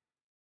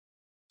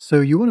 So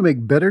you want to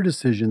make better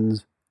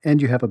decisions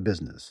and you have a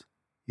business.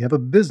 You have a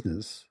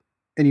business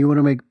and you want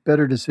to make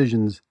better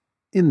decisions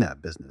in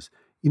that business.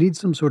 You need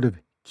some sort of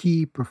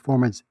key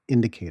performance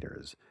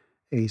indicators,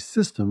 a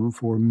system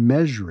for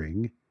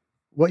measuring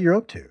what you're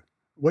up to,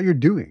 what you're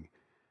doing,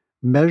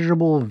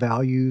 measurable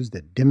values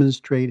that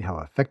demonstrate how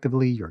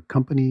effectively your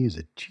company is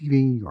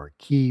achieving your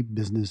key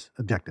business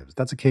objectives.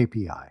 That's a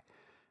KPI.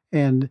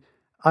 And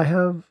I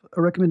have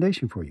a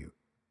recommendation for you.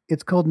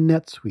 It's called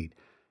NetSuite.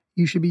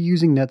 You should be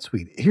using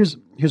NetSuite. Here's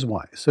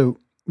why. So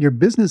your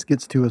business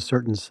gets to a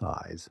certain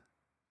size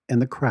and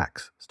the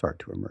cracks start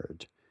to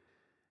emerge.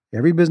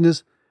 Every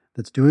business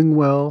that's doing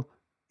well,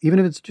 even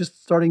if it's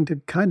just starting to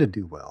kind of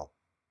do well,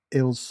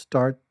 it'll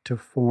start to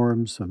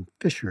form some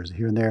fissures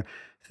here and there.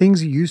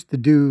 Things you used to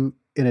do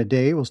in a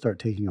day will start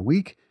taking a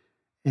week,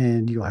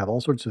 and you'll have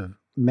all sorts of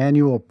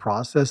manual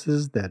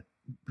processes that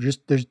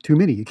there's too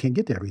many. You can't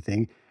get to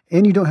everything,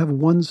 and you don't have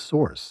one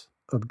source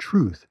of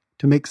truth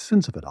to make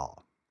sense of it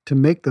all, to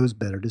make those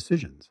better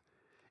decisions.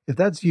 If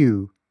that's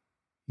you,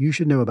 you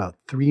should know about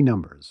 3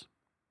 numbers.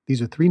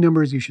 These are 3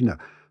 numbers you should know.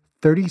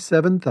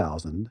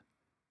 37,000,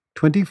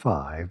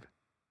 25,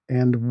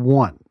 and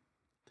 1.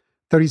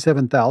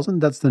 37,000,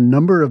 that's the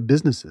number of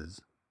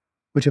businesses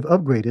which have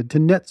upgraded to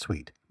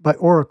NetSuite by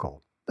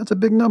Oracle. That's a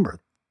big number.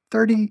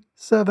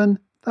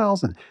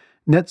 37,000.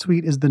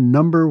 NetSuite is the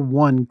number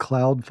one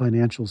cloud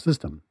financial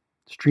system,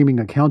 streaming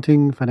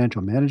accounting,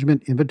 financial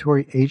management,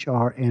 inventory,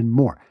 HR, and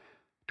more.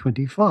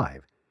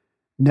 25.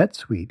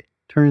 NetSuite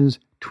turns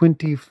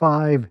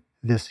 25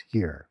 this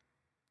year.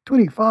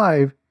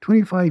 25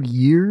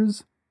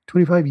 years?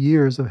 25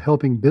 years of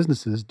helping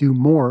businesses do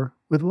more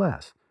with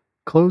less,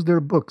 close their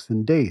books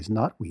in days,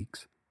 not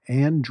weeks,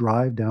 and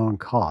drive down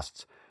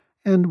costs.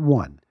 And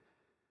one,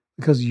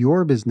 because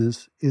your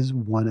business is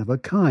one of a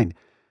kind.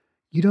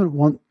 You don't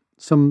want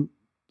some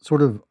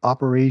sort of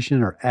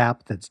operation or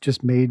app that's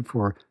just made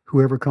for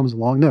whoever comes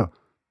along. No,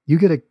 you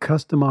get a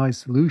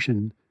customized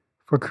solution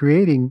for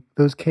creating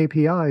those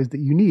KPIs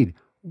that you need.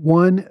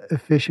 One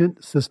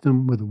efficient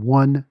system with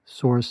one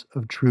source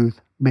of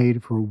truth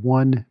made for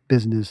one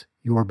business,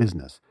 your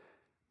business.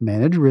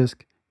 Manage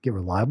risk, get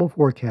reliable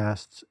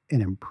forecasts,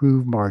 and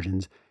improve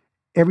margins.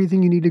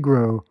 Everything you need to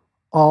grow,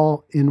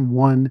 all in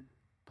one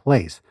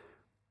place.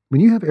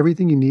 When you have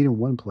everything you need in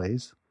one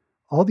place,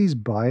 all these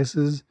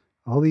biases,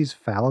 all these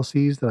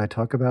fallacies that I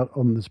talk about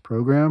on this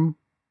program,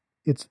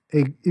 it's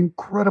an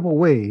incredible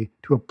way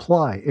to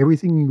apply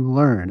everything you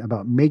learn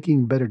about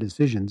making better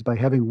decisions by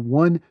having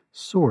one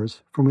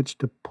source from which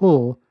to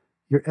pull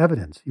your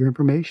evidence, your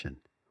information.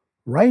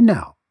 Right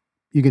now,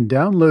 you can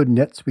download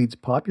NetSuite's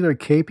popular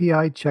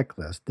KPI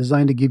checklist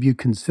designed to give you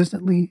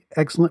consistently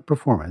excellent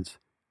performance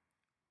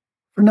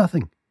for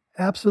nothing,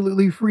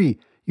 absolutely free.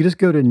 You just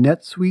go to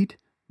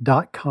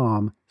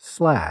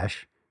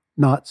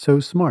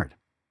netsuite.com/notsosmart.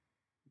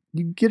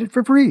 You get it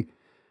for free.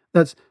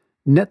 That's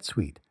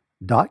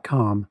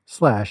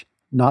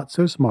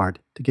netsuite.com/notsosmart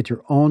to get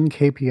your own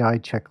KPI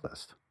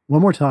checklist.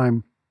 One more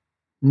time,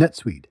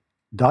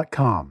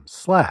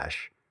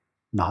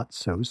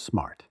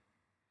 netsuite.com/notsosmart.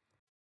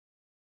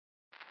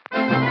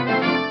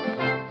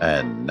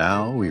 And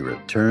now we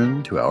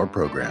return to our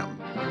program.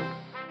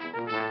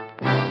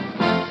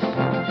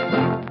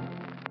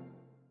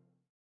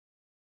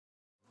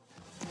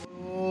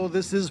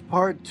 This is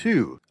part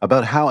 2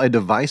 about how a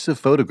divisive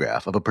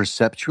photograph of a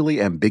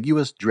perceptually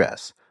ambiguous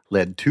dress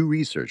led 2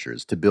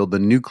 researchers to build the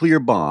nuclear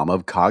bomb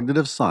of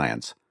cognitive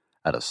science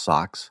out of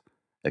socks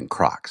and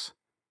Crocs.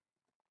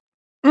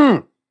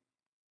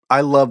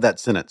 I love that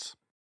sentence.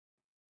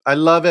 I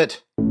love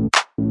it.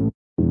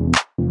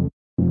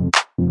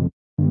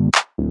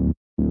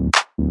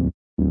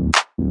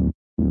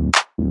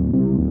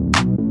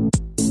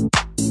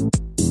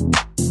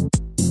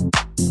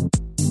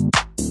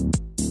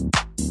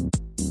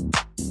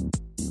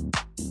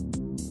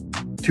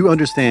 To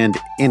understand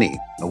any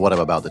of what I'm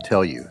about to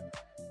tell you,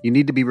 you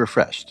need to be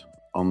refreshed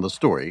on the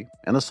story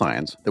and the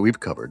science that we've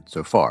covered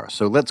so far.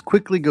 So let's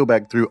quickly go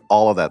back through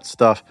all of that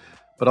stuff,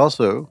 but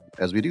also,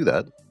 as we do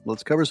that,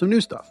 let's cover some new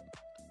stuff.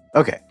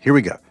 Okay, here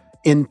we go.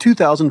 In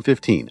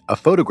 2015, a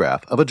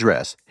photograph of a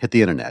dress hit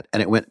the internet,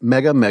 and it went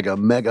mega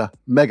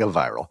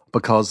viral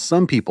because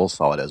some people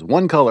saw it as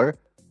one color,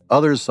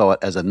 others saw it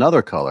as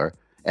another color,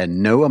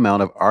 and no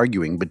amount of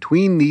arguing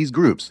between these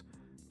groups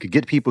could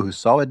get people who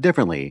saw it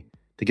differently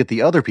to get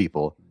the other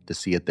people to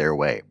see it their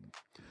way.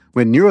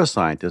 When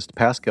neuroscientist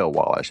Pascal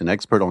Wallish, an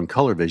expert on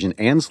color vision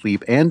and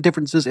sleep and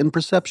differences in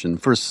perception,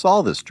 first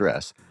saw this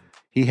dress,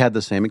 he had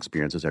the same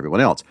experience as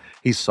everyone else.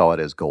 He saw it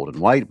as gold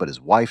and white, but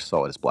his wife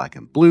saw it as black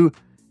and blue,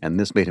 and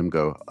this made him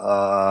go,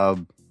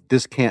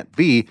 this can't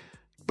be,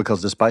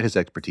 because despite his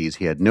expertise,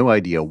 he had no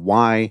idea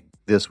why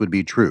this would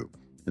be true.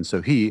 And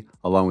so he,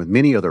 along with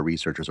many other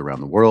researchers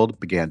around the world,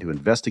 began to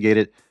investigate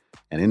it,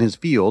 and in his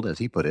field, as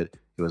he put it,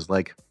 it was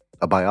like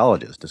a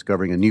biologist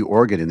discovering a new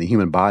organ in the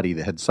human body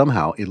that had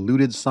somehow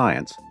eluded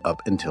science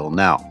up until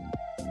now.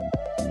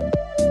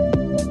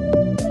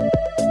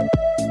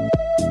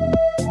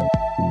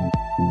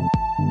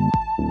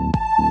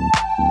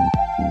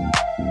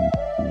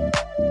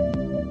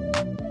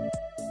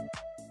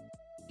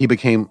 He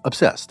became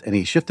obsessed, and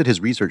he shifted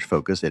his research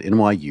focus at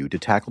NYU to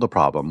tackle the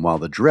problem while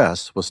the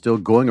dress was still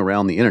going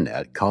around the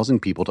internet, causing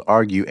people to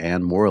argue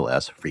and more or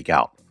less freak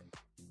out.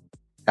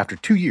 After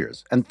 2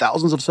 years and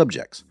thousands of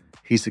subjects,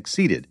 he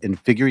succeeded in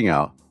figuring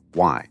out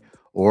why.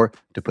 Or,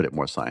 to put it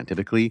more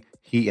scientifically,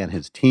 he and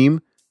his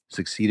team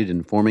succeeded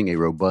in forming a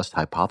robust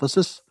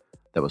hypothesis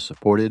that was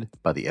supported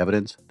by the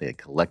evidence they had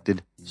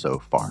collected so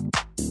far.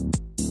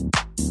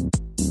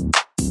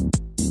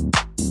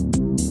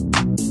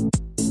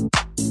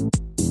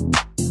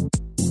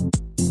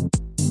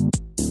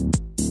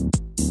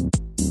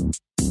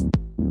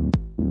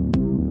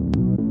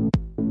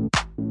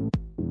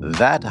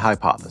 That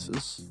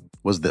hypothesis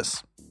was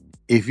this.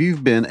 If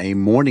you've been a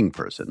morning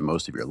person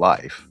most of your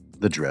life,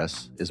 the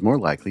dress is more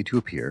likely to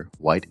appear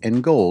white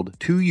and gold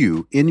to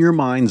you in your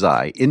mind's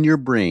eye, in your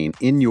brain,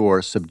 in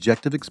your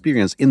subjective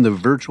experience, in the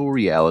virtual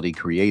reality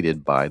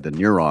created by the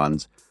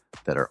neurons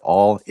that are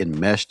all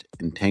enmeshed,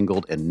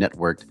 entangled, and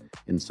networked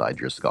inside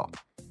your skull.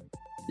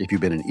 If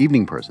you've been an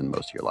evening person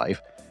most of your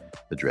life,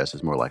 the dress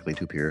is more likely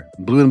to appear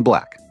blue and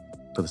black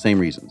for the same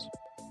reasons.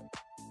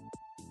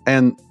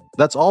 And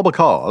That's all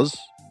because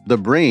the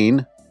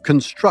brain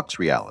constructs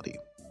reality.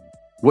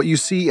 What you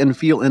see and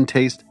feel and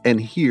taste and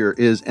hear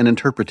is an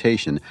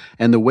interpretation,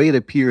 and the way it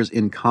appears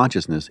in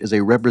consciousness is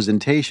a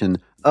representation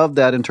of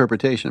that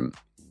interpretation.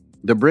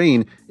 The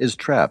brain is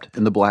trapped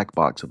in the black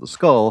box of the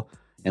skull,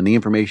 and the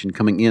information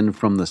coming in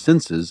from the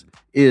senses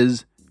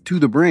is, to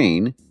the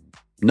brain,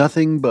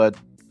 nothing but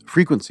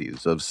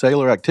frequencies of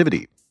cellular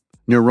activity,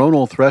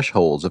 neuronal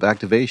thresholds of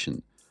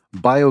activation,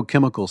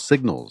 biochemical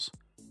signals,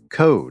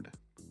 code.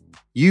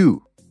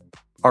 You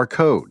are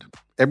code.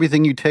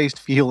 Everything you taste,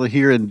 feel,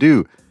 hear, and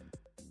do,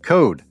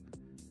 code,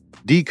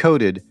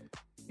 decoded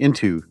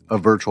into a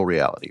virtual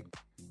reality.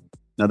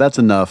 Now that's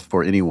enough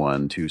for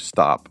anyone to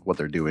stop what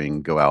they're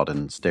doing, go out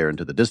and stare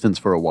into the distance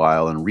for a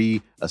while and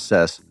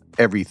reassess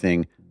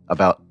everything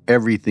about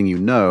everything you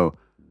know.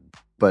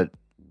 But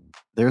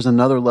there's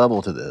another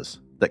level to this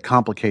that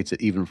complicates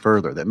it even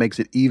further, that makes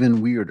it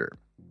even weirder.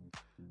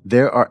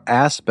 There are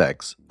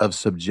aspects of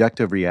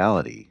subjective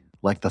reality,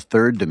 like the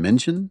third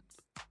dimension,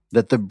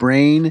 that the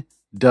brain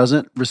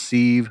doesn't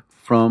receive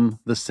from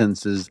the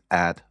senses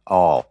at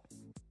all.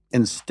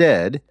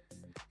 Instead,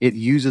 it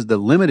uses the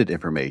limited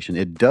information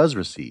it does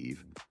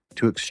receive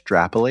to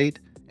extrapolate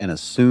and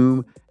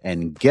assume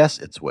and guess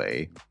its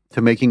way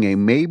to making a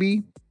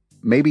maybe,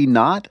 maybe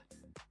not,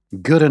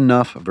 good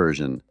enough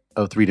version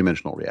of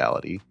three-dimensional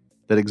reality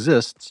that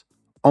exists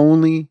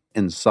only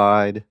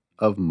inside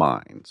of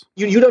minds.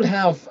 You don't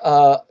have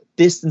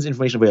distance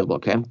information available,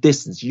 okay?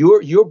 Distance.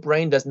 Your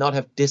brain does not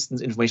have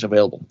distance information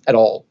available at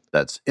all.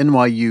 That's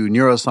NYU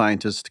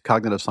neuroscientist,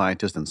 cognitive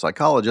scientist, and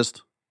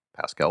psychologist,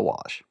 Pascal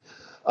Walsh.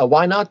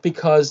 Why not?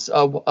 Because,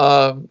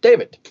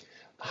 David,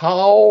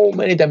 how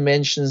many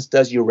dimensions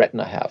does your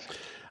retina have?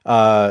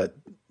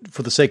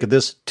 For the sake of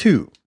this,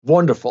 2.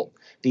 Wonderful.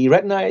 The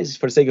retina is,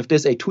 for the sake of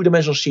this, a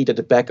two-dimensional sheet at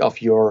the back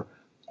of your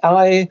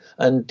eye,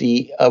 and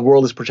the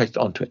world is projected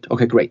onto it.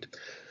 Okay, great.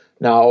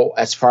 Now,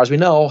 as far as we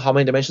know, how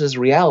many dimensions does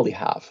reality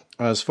have?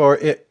 As far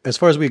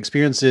as we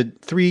experience it,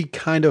 3,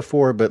 kind of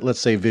 4, but let's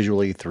say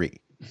visually 3.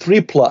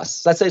 3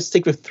 plus. Let's say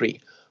stick with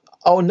 3.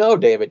 Oh no,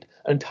 David.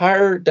 An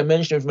entire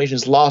dimension of information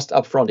is lost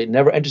up front. It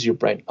never enters your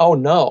brain. Oh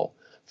no.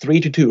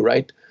 3 to 2,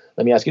 right?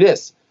 Let me ask you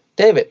this.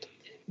 David,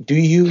 do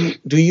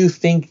you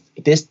think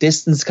this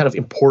distance is kind of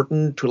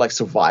important to like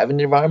survive in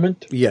the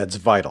environment? Yeah, it's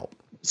vital.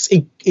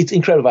 It's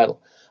incredibly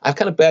vital. I have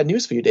kind of bad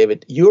news for you,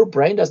 David. Your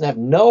brain doesn't have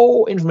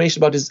no information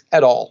about this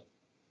at all.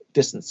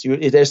 Distance.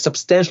 There's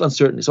substantial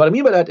uncertainty. So what I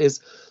mean by that is,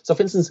 so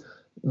for instance,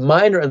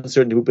 minor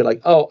uncertainty would be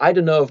like, oh, I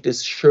don't know if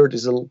this shirt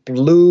is a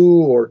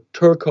blue or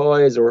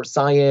turquoise or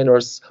cyan or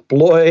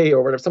bloy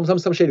or whatever,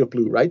 some shade of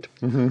blue, right?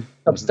 Mm-hmm.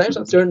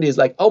 Substantial uncertainty is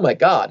like, oh my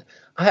God,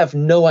 I have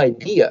no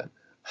idea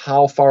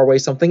how far away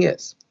something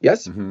is.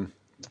 Yes? Mm-hmm.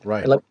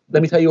 Right. And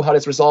let me tell you how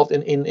that's resolved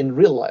in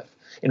real life.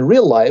 In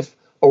real life,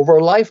 over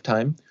a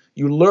lifetime,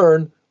 you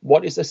learn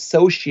what is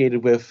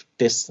associated with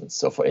distance.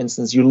 So, for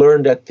instance, you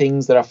learn that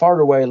things that are far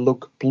away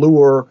look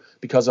bluer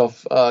because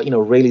of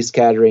Rayleigh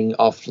scattering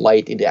of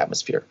light in the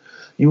atmosphere.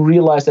 You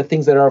realize that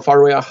things that are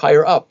far away are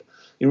higher up.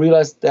 You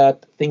realize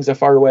that things that are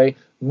far away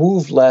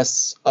move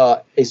less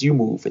as you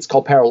move. It's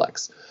called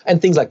parallax,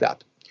 and things like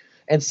that.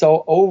 And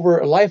so, over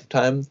a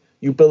lifetime,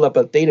 you build up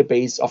a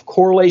database of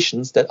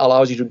correlations that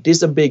allows you to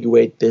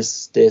disambiguate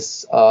this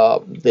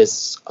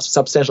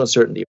substantial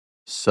uncertainty.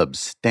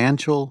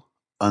 Substantial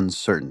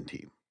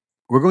uncertainty.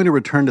 We're going to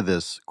return to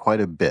this quite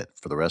a bit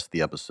for the rest of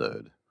the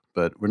episode,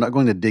 but we're not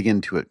going to dig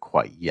into it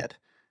quite yet,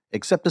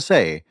 except to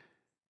say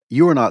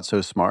you are not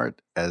so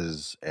smart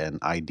as an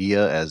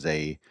idea, as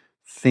a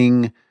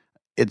thing.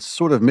 Its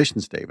sort of mission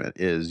statement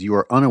is you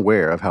are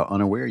unaware of how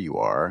unaware you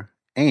are,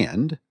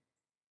 and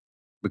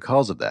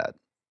because of that,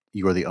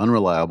 you are the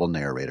unreliable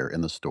narrator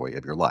in the story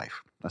of your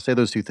life. I say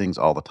those two things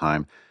all the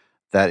time.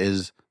 That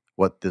is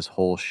what this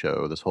whole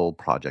show, this whole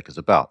project is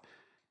about.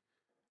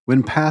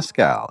 When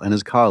Pascal and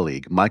his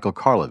colleague, Michael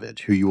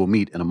Karlovich, who you will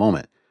meet in a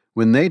moment,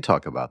 when they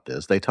talk about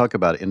this, they talk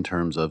about it in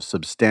terms of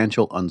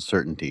substantial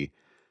uncertainty.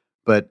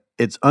 But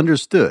it's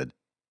understood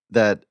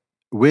that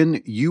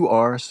when you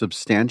are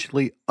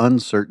substantially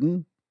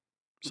uncertain,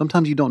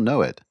 sometimes you don't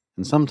know it.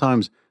 And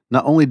sometimes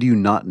not only do you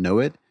not know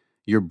it,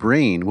 your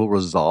brain will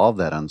resolve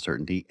that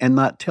uncertainty and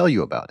not tell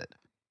you about it.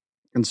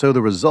 And so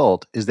the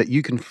result is that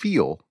you can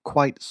feel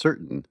quite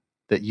certain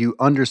that you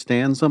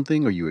understand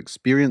something or you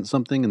experience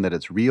something and that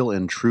it's real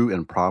and true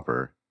and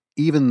proper,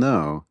 even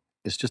though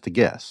it's just a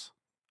guess.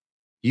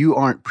 You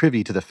aren't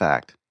privy to the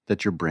fact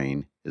that your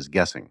brain is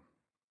guessing.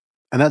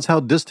 And that's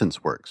how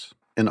distance works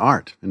in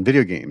art, in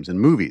video games, in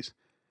movies.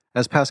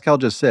 As Pascal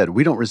just said,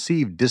 we don't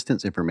receive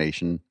distance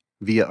information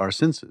via our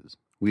senses.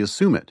 We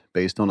assume it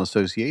based on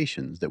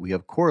associations that we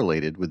have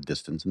correlated with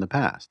distance in the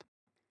past.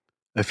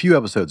 A few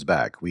episodes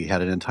back, we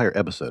had an entire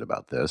episode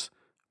about this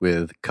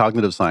with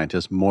cognitive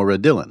scientist Maura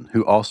Dillon,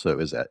 who also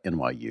is at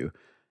NYU,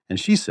 and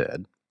she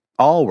said,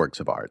 all works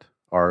of art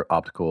are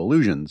optical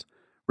illusions,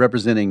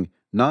 representing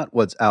not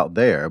what's out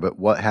there, but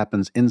what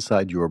happens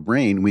inside your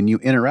brain when you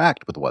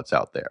interact with what's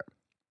out there.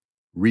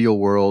 Real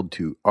world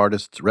to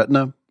artist's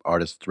retina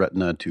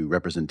to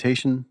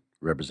representation,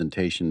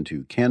 representation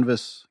to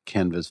canvas,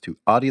 canvas to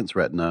audience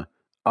retina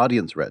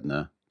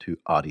to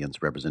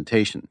audience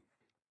representation.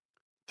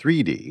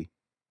 3D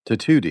to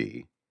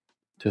 2D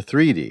to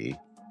 3D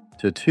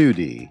to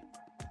 2D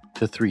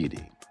to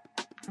 3D.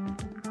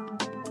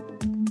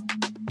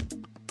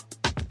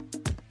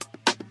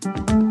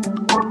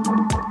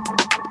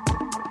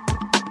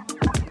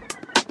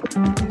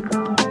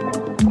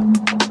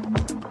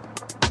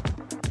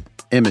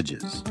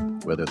 Images,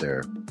 whether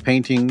they're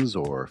paintings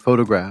or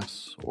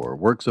photographs or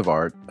works of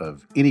art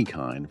of any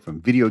kind,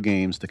 from video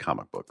games to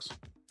comic books,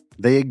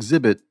 they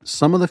exhibit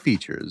some of the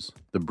features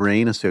the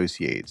brain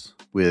associates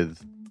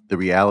with the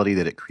reality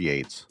that it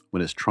creates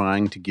when it's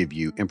trying to give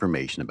you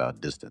information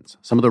about distance,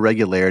 some of the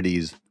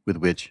regularities with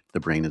which the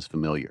brain is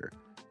familiar.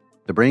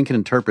 The brain can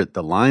interpret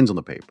the lines on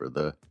the paper,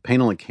 the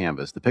paint on the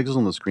canvas, the pixels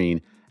on the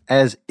screen,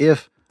 as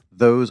if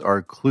those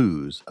are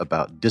clues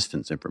about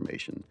distance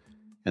information.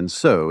 And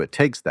so it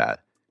takes that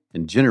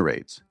and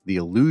generates the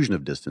illusion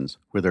of distance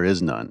where there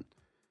is none.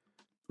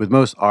 With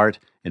most art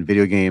and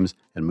video games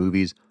and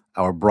movies,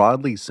 our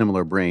broadly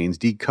similar brains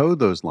decode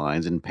those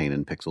lines in paint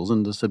and pixels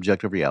into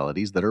subjective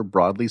realities that are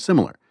broadly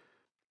similar.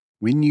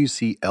 When you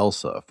see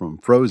Elsa from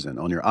Frozen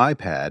on your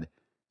iPad,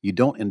 you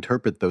don't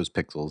interpret those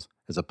pixels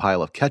as a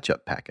pile of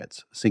ketchup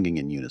packets singing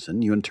in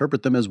unison. You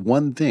interpret them as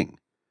one thing,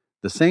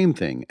 the same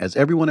thing as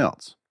everyone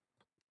else.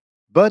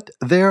 But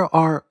there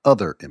are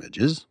other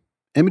images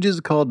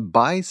called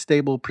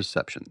bistable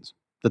perceptions,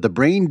 that the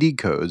brain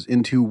decodes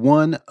into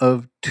one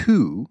of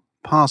two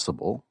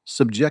possible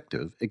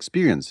subjective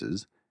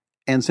experiences.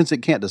 And since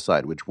it can't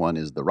decide which one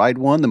is the right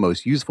one, the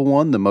most useful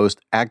one, the most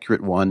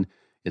accurate one,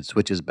 it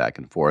switches back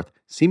and forth,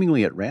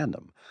 seemingly at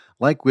random,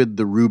 like with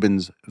the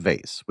Rubens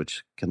vase,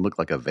 which can look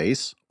like a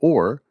vase,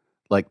 or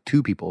like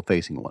two people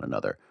facing one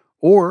another,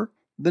 or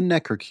the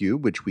Necker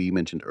cube, which we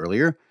mentioned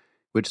earlier,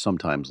 which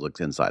sometimes looks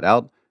inside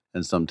out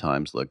and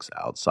sometimes looks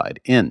outside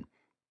in.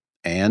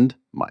 And,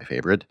 my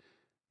favorite,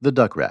 the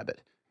duck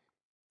rabbit,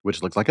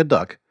 which looks like a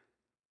duck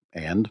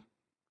and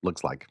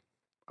looks like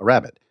a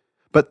rabbit.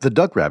 But the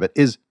duck rabbit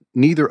is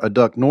neither a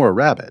duck nor a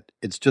rabbit.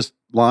 It's just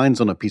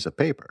lines on a piece of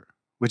paper,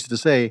 which is to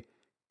say,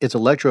 it's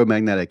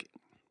electromagnetic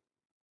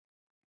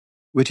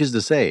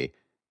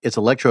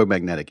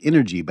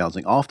energy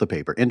bouncing off the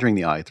paper, entering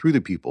the eye through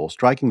the pupil,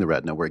 striking the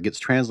retina, where it gets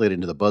translated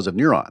into the buzz of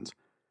neurons.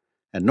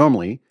 And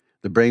normally,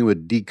 the brain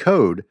would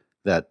decode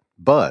that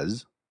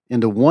buzz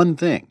into one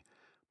thing.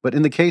 But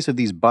in the case of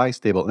these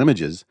bistable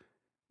images,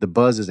 the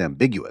buzz is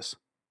ambiguous.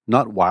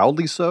 Not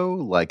wildly so,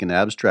 like an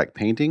abstract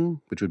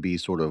painting, which would be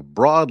sort of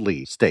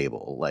broadly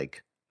stable,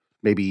 like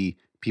maybe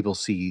people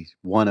see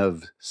one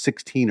of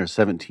 16 or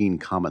 17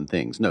 common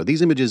things. No,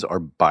 these images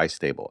are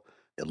bistable.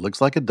 It looks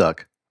like a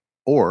duck,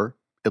 or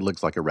it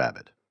looks like a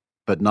rabbit,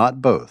 but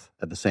not both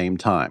at the same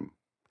time.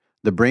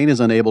 The brain is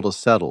unable to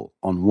settle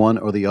on one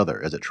or the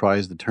other as it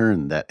tries to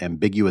turn that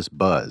ambiguous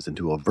buzz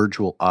into a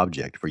virtual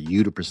object for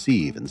you to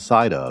perceive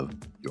inside of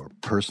your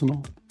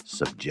personal,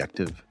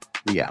 subjective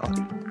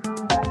reality.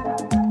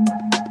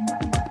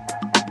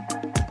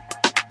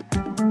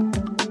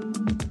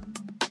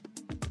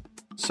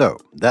 So,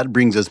 that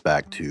brings us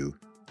back to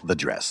the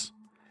dress.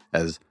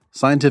 As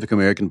Scientific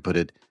American put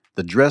it,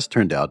 the dress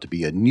turned out to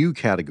be a new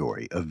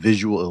category of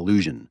visual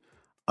illusion.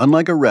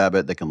 Unlike a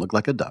rabbit that can look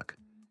like a duck,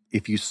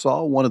 if you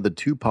saw one of the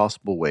two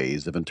possible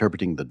ways of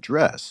interpreting the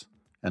dress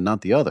and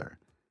not the other,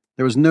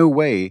 there was no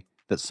way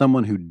that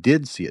someone who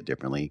did see it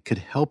differently could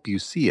help you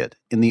see it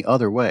in the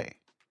other way.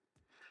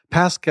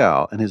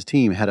 Pascal and his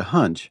team had a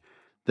hunch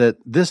that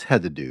this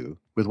had to do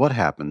with what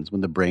happens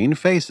when the brain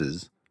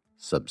faces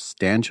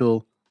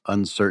substantial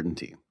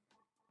uncertainty.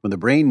 When the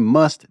brain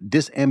must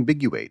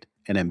disambiguate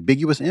an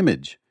ambiguous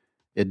image,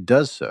 it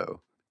does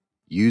so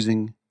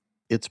using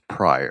its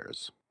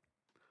priors.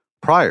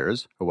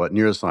 Priors are what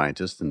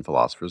neuroscientists and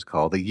philosophers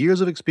call the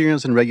years of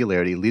experience and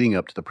regularity leading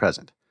up to the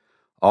present.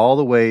 All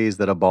the ways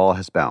that a ball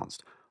has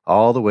bounced,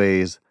 all the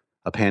ways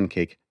a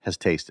pancake has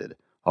tasted,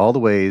 all the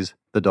ways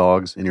the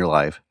dogs in your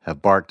life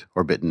have barked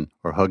or bitten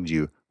or hugged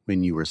you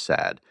when you were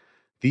sad.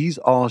 These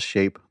all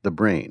shape the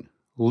brain,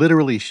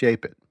 literally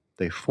shape it.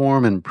 They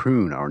form and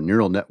prune our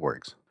neural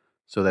networks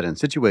so that in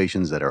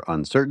situations that are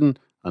uncertain,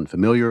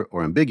 unfamiliar,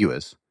 or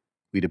ambiguous,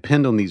 we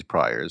depend on these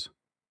priors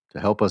to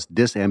help us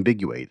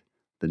disambiguate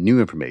the new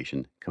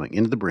information coming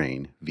into the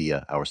brain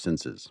via our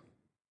senses.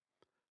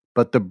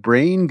 But the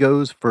brain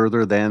goes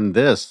further than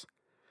this.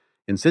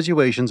 In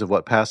situations of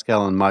what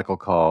Pascal and Michael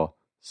call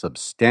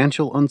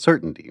substantial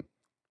uncertainty,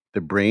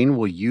 the brain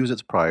will use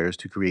its priors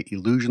to create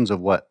illusions of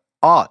what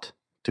ought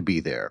to be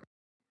there.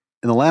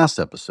 In the last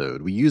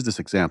episode, we used this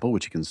example,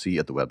 which you can see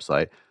at the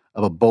website,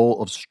 of a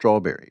bowl of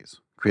strawberries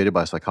created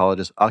by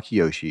psychologist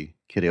Akiyoshi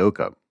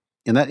Kitaoka.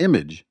 In that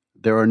image,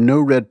 there are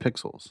no red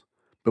pixels,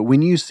 but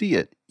when you see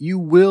it, you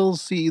will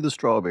see the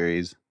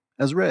strawberries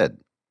as red.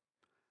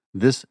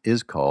 This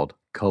is called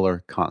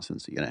color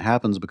constancy, and it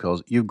happens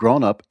because you've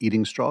grown up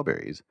eating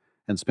strawberries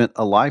and spent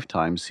a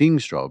lifetime seeing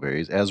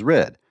strawberries as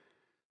red.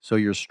 So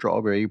your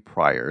strawberry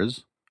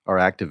priors are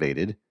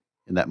activated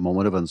in that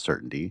moment of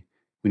uncertainty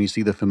when you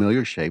see the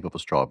familiar shape of a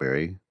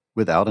strawberry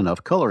without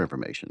enough color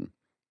information.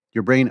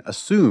 Your brain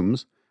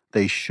assumes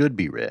they should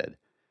be red,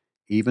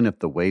 even if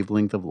the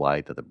wavelength of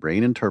light that the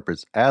brain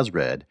interprets as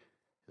red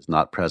is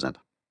not present.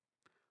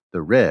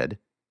 The red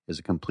is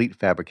a complete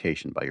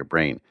fabrication by your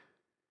brain,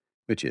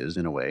 which is,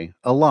 in a way,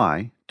 a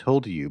lie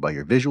told to you by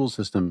your visual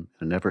system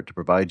in an effort to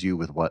provide you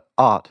with what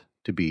ought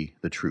to be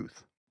the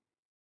truth.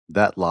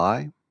 That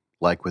lie,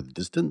 like with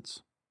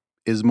distance,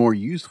 is more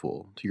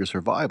useful to your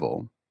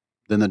survival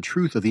than the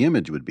truth of the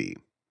image would be.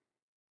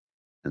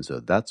 And so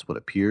that's what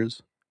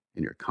appears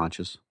in your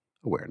conscious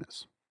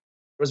awareness.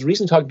 I was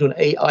recently talking to an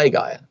AI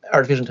guy,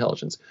 artificial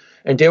intelligence,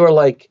 and they were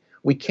like,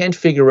 we can't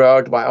figure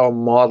out why our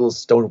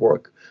models don't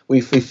work. We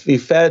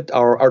fed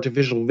our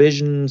artificial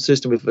vision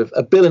system with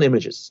 1 billion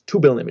images, 2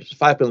 billion images,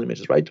 5 billion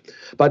images, right?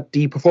 But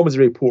the performance is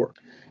very poor.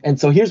 And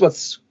so here's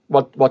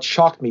what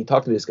shocked me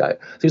talking to this guy.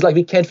 So he's like,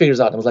 we can't figure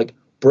this out. And I was like,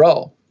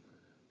 bro,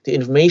 the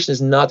information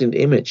is not in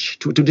the image.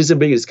 To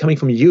disambiguate, it's coming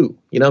from you.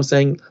 You know what I'm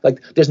saying?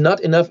 Like, there's not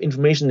enough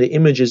information in the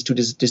images to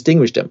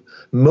distinguish them.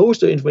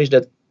 Most of the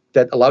information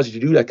that allows you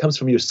to do that comes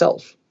from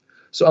yourself.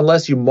 So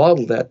unless you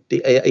model that,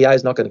 the AI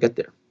is not going to get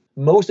there.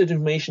 Most of the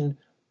information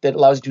that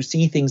allows you to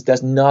see things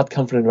does not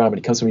come from the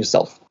environment. It comes from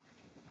yourself,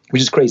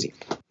 which is crazy.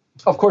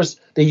 Of course,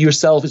 the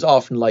yourself is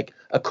often like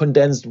a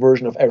condensed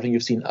version of everything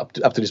you've seen up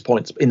to this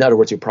point. In other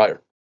words, your prior.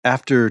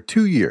 After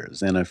 2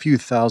 years and a few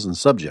thousand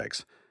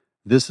subjects,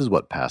 this is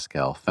what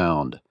Pascal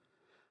found.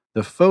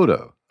 The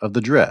photo of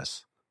the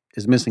dress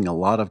is missing a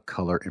lot of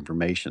color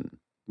information,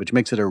 which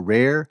makes it a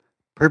rare,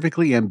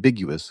 perfectly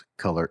ambiguous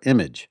color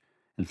image.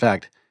 In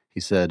fact, he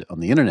said on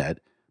the internet,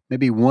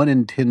 maybe 1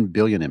 in 10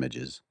 billion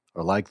images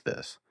are like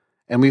this.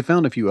 And we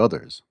found a few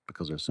others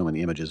because there's so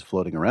many images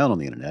floating around on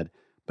the internet,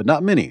 but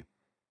not many.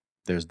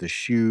 There's the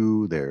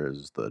shoe,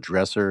 there's the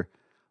dresser,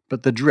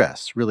 but the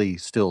dress really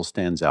still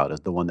stands out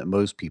as the one that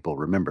most people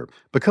remember.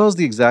 Because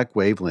the exact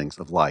wavelengths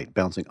of light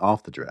bouncing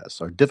off the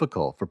dress are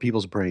difficult for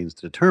people's brains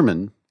to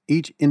determine,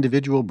 each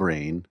individual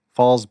brain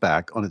falls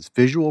back on its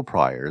visual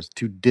priors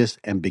to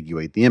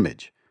disambiguate the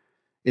image.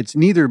 It's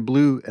neither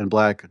blue and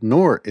black,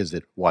 nor is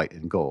it white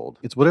and gold.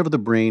 It's whatever the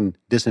brain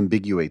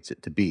disambiguates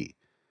it to be.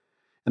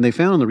 And they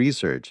found in the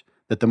research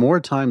that the more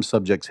time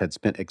subjects had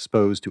spent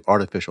exposed to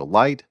artificial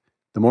light,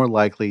 the more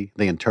likely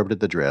they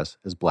interpreted the dress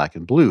as black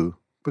and blue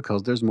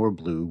because there's more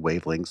blue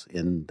wavelengths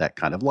in that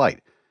kind of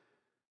light.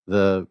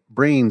 The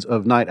brains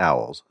of night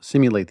owls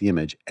simulate the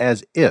image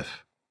as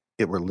if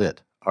it were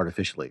lit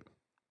artificially.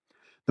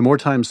 The more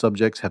time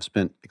subjects have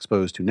spent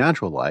exposed to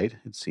natural light,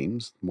 it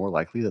seems more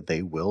likely that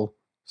they will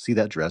see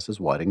that dress as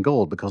white and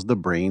gold because the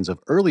brains of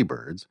early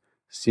birds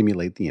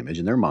simulate the image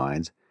in their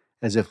minds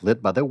as if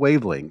lit by the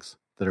wavelengths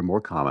that are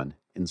more common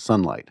in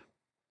sunlight.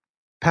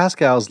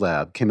 Pascal's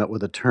lab came up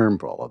with a term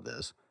for all of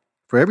this,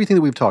 for everything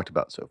that we've talked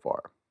about so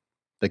far.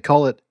 They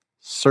call it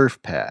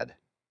SURFPAD,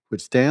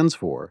 which stands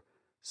for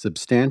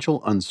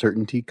Substantial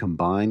Uncertainty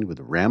Combined with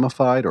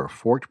Ramified or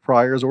Forked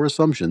Priors or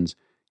Assumptions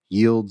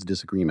Yields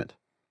Disagreement.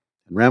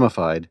 And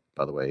ramified,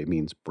 by the way,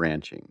 means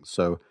branching.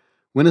 So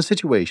when a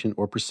situation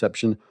or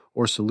perception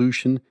or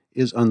solution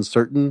is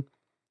uncertain,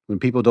 when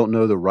people don't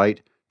know the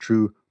right,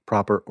 true,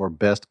 proper, or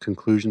best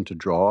conclusion to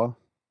draw,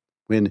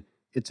 when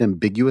it's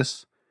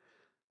ambiguous,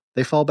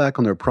 they fall back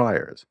on their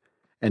priors,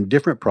 and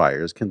different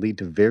priors can lead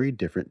to very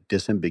different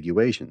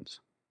disambiguations.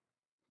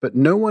 But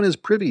no one is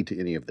privy to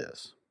any of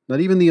this, not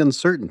even the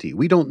uncertainty.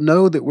 We don't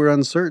know that we're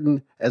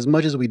uncertain as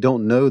much as we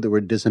don't know that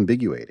we're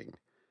disambiguating.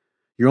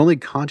 You're only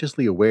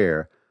consciously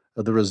aware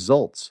of the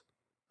results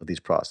of these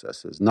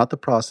processes, not the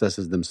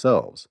processes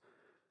themselves.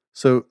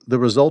 So the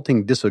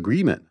resulting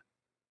disagreement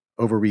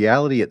over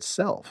reality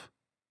itself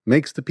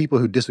makes the people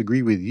who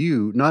disagree with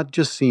you not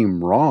just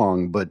seem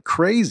wrong, but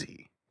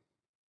crazy.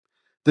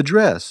 The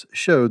dress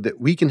showed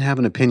that we can have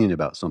an opinion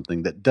about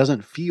something that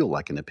doesn't feel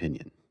like an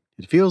opinion.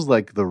 It feels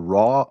like the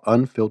raw,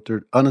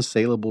 unfiltered,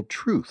 unassailable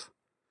truth.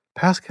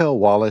 Pascal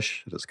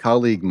Wallisch and his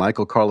colleague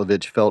Michael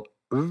Karlovich felt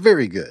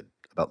very good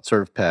about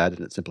SURFPAD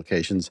and its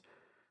implications.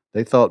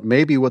 They thought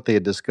maybe what they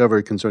had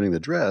discovered concerning the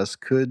dress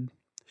could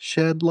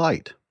shed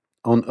light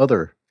on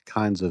other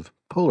kinds of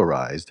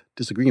polarized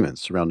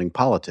disagreements surrounding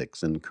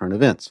politics and current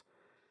events.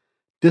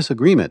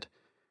 Disagreement,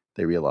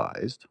 they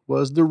realized,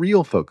 was the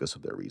real focus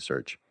of their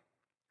research.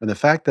 And the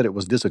fact that it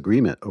was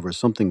disagreement over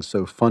something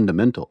so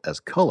fundamental as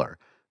color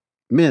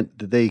meant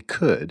that they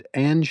could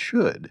and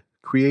should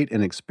create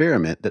an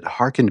experiment that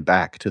harkened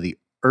back to the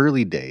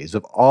early days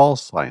of all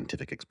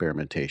scientific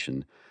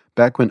experimentation,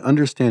 back when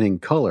understanding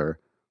color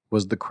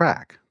was the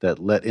crack that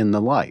let in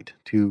the light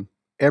to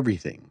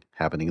everything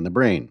happening in the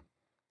brain.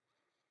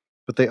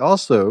 But they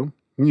also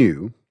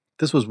knew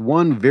this was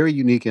one very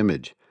unique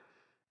image,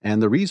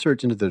 and the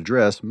research into the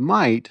dress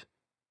might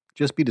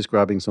just be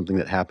describing something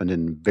that happened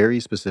in very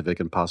specific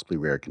and possibly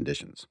rare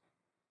conditions.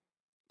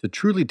 To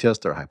truly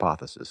test their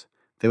hypothesis,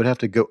 they would have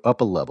to go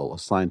up a level of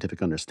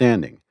scientific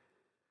understanding,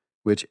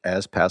 which,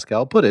 as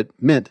Pascal put it,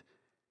 meant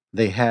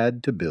they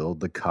had to build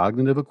the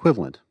cognitive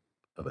equivalent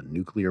of a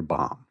nuclear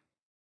bomb.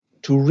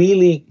 To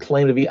really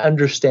claim that we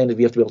understand it,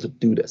 we have to be able to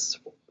do this.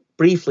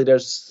 Briefly,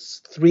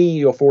 there's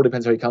 3 or 4,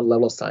 depends how you count,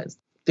 level of science.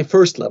 the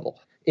first level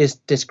is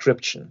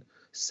description.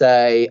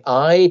 Say,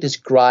 I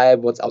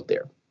describe what's out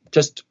there.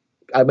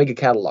 I make a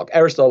catalog.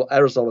 Aristotle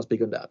was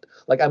big on that.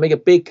 Like, I make a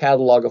big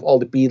catalog of all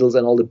the beetles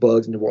and all the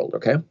bugs in the world,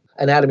 okay?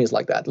 Anatomy is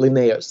like that.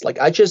 Linnaeus. Like,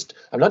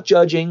 I'm not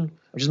judging.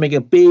 I'm just making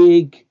a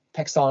big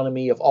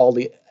taxonomy of all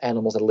the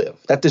animals that live.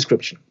 That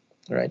description,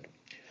 all right?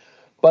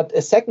 But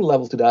a second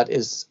level to that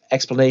is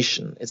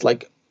explanation. It's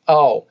like,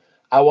 oh,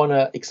 I want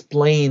to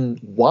explain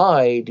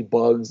why the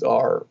bugs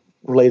are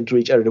related to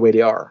each other the way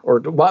they are, or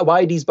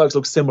why these bugs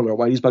look similar,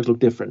 why these bugs look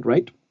different,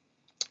 right?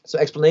 So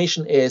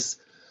explanation is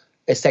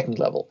a second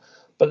level.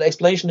 But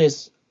explanation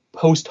is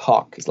post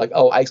hoc. It's like,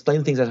 oh, I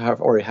explain things that have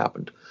already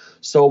happened.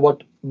 So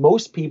what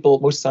most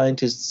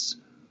scientists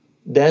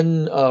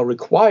then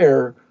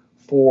require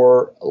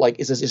for like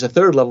is a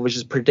third level, which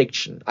is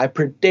prediction. I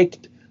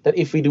predict that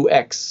if we do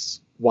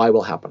X, Y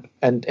will happen.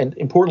 And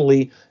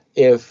importantly,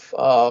 if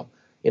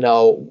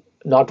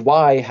not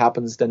Y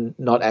happens, then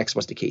not X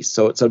was the case.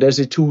 So there's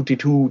the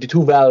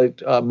two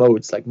valid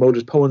modes, like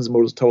modus ponens,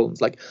 modus tollens.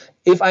 Like,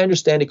 if I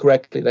understand it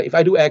correctly, that if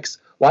I do X,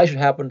 Y should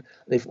happen.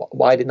 And if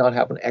Y did not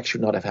happen, X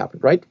should not have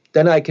happened, right?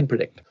 Then I can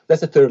predict.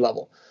 That's the third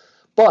level.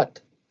 But,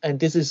 and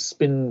this has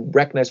been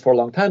recognized for a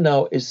long time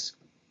now, is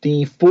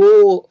the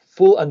full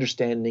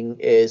understanding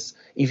is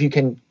if you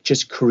can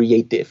just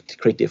create the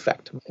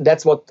effect.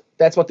 That's what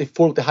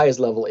the highest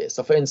level is.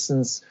 So, for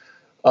instance,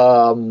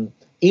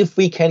 if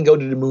we can go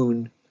to the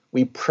moon,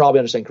 we probably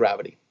understand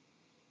gravity.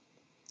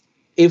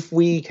 If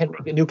we can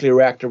make a nuclear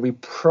reactor, we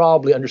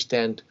probably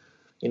understand,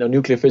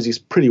 nuclear physics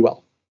pretty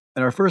well.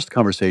 In our first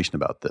conversation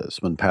about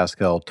this, when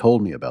Pascal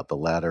told me about the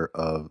ladder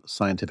of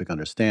scientific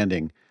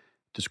understanding,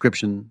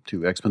 description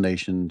to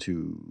explanation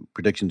to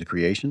prediction to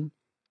creation,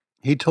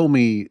 he told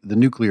me the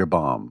nuclear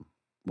bomb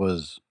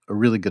was a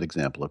really good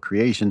example of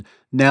creation.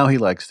 Now he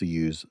likes to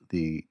use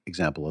the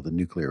example of the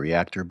nuclear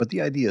reactor, but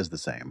the idea is the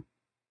same.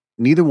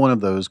 Neither one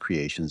of those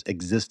creations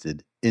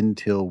existed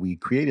until we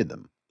created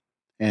them.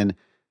 And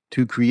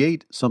to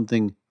create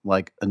something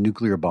like a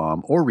nuclear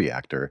bomb or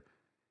reactor,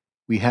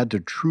 we had to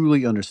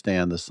truly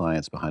understand the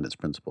science behind its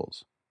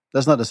principles.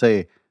 That's not to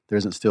say there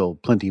isn't still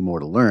plenty more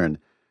to learn,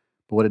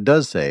 but what it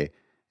does say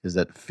is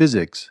that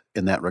physics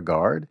in that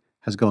regard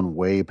has gone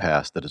way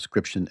past the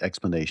description,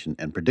 explanation,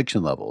 and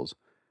prediction levels,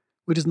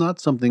 which is not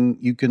something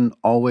you can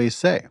always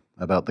say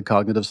about the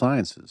cognitive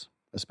sciences,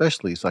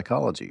 especially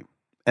psychology.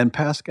 And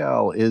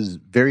Pascal is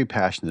very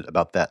passionate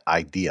about that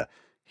idea.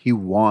 He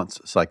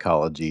wants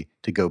psychology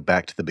to go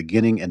back to the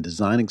beginning and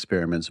design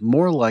experiments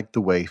more like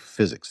the way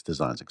physics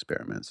designs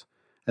experiments.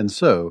 And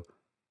so,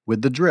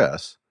 with the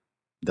dress,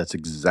 that's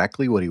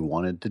exactly what he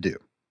wanted to do.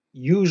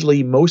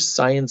 Usually most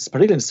science,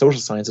 particularly in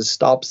social sciences,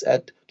 stops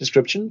at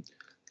description,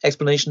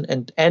 explanation,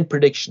 and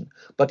prediction.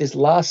 But this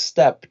last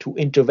step to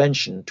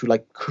intervention, to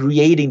like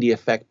creating the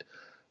effect,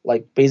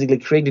 like basically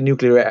creating the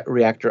nuclear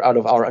reactor out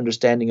of our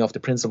understanding of the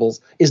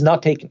principles, is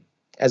not taken.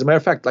 As a matter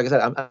of fact, like I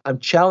said, I'm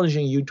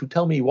challenging you to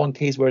tell me one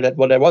case where that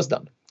was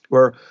done,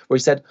 where we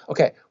said,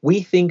 okay,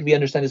 we think we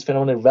understand this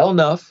phenomenon well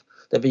enough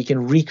that we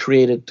can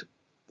recreate it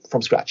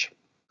from scratch.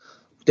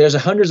 There's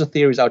hundreds of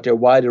theories out there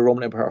why the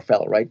Roman Empire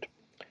fell, right?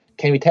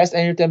 Can we test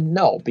any of them?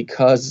 No,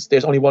 because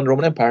there's only one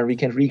Roman Empire and we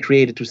can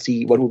recreate it to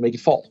see what would make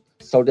it fall.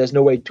 So there's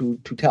no way to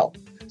tell.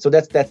 So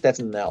that's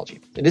an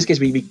analogy. In this case,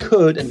 we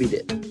could and we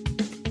did.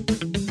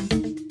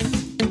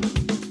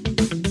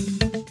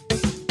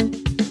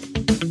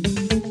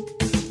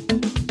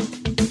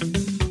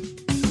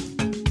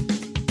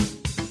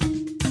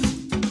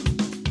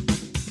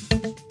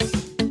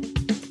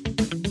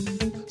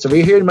 So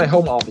we're here in my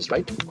home office,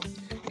 right?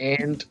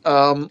 And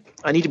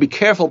I need to be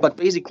careful, but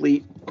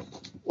basically,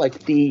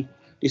 like do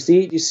you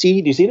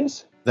see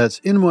this? That's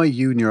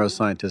NYU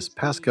neuroscientist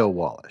Pascal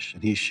Wallisch,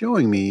 and he's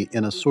showing me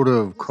in a sort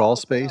of crawl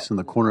space in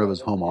the corner of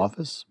his home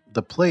office,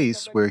 the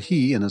place where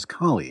he and his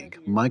colleague,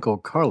 Michael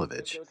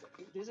Karlovich,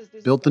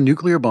 built the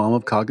nuclear bomb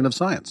of cognitive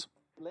science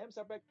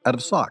out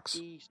of socks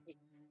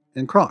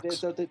and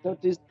Crocs.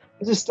 This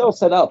is still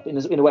set up in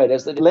a way.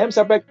 There's the lamps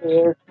are back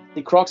there,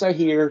 the Crocs are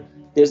here.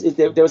 This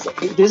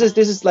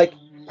is like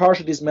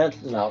partially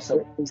dismantled now.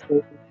 So it's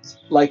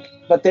like,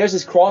 but there's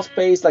this crawl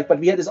space. Like, but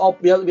we had this all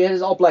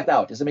blacked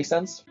out. Does that make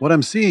sense? What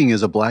I'm seeing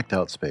is a blacked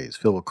out space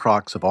filled with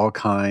Crocs of all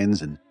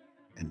kinds and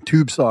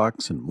tube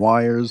socks and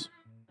wires.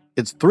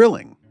 It's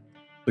thrilling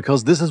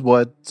because this is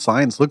what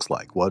science looks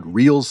like, what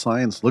real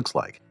science looks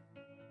like.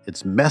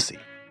 It's messy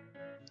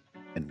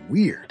and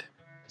weird.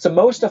 So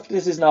most of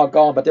this is now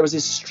gone, but there was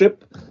this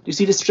strip. Do you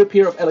see the strip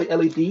here of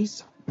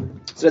LEDs?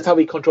 So that's how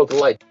we control the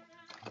light.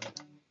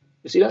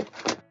 You see that?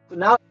 So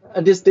now,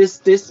 and this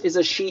is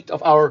a sheet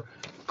of our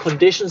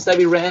conditions that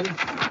we ran,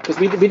 because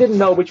we didn't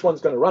know which one's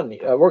going to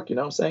work, you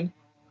know what I'm saying?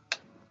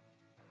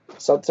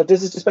 So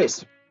this is the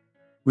space.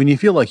 When you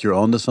feel like you're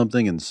onto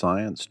something in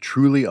science,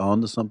 truly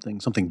onto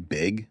something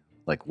big,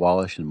 like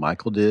Wallisch and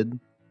Michael did,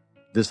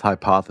 this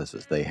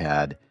hypothesis they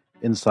had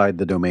inside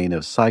the domain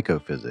of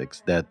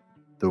psychophysics that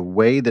the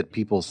way that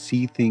people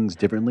see things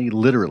differently,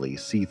 literally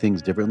see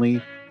things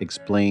differently,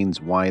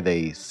 explains why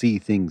they see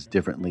things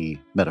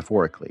differently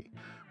metaphorically.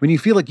 When you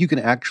feel like you can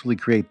actually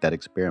create that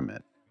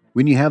experiment,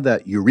 when you have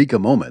that eureka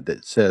moment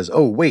that says,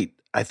 oh, wait,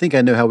 I think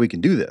I know how we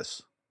can do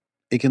this,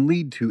 it can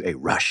lead to a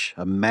rush,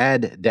 a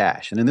mad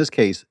dash, and in this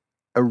case,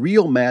 a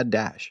real mad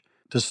dash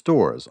to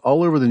stores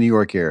all over the New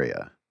York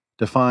area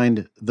to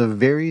find the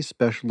very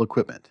special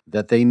equipment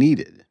that they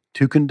needed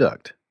to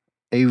conduct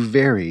a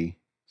very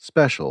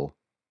special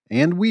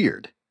and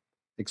weird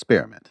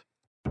experiment.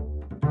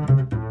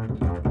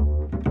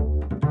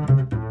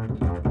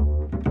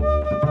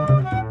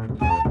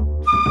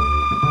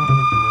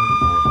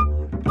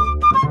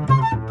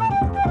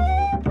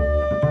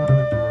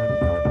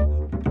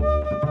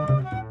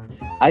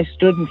 I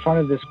stood in front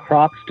of this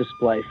Crocs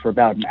display for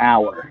about an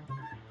hour,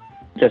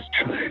 just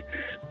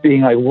being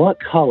like, what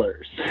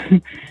colors?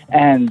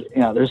 And,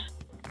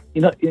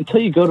 until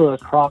you go to a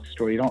Crocs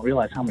store, you don't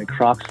realize how many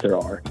Crocs there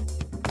are.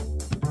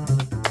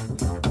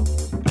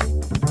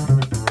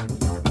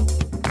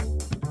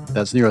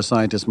 That's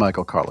neuroscientist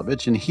Michael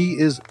Karlovich, and he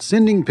is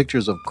sending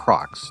pictures of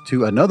Crocs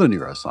to another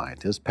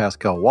neuroscientist,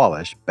 Pascal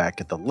Wallisch, back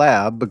at the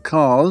lab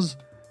because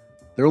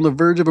they're on the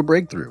verge of a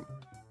breakthrough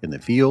in the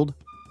field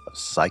of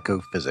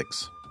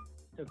psychophysics.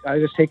 I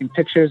was just taking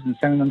pictures and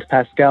sending them to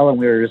Pascal, and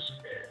we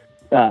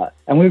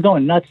were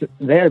going nuts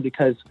there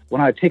because when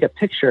I would take a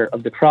picture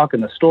of the Croc in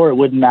the store, it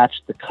wouldn't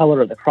match the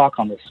color of the Croc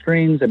on the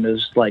screens, and it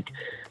was like,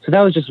 so that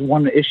was just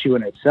one issue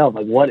in itself.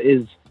 Like, what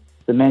is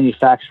the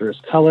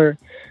manufacturer's color?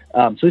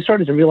 So we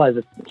started to realize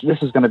that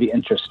this is going to be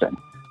interesting.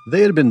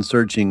 They had been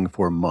searching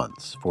for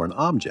months for an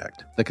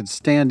object that could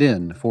stand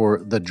in for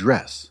the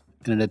dress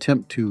in an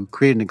attempt to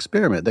create an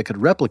experiment that could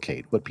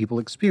replicate what people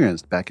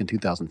experienced back in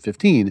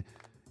 2015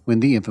 when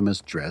the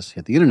infamous dress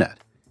hit the internet.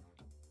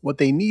 What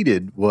they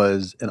needed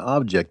was an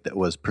object that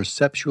was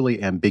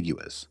perceptually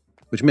ambiguous,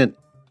 which meant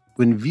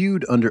when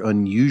viewed under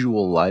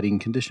unusual lighting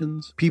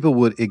conditions, people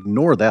would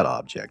ignore that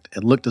object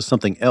and look to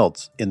something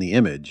else in the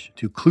image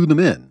to clue them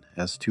in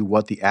as to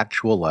what the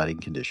actual lighting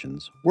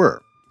conditions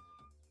were.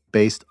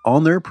 Based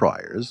on their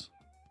priors,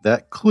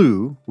 that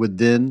clue would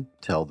then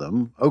tell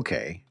them,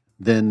 okay,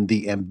 then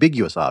the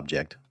ambiguous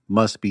object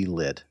must be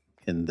lit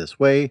in this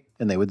way,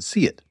 and they would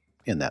see it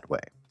in that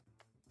way.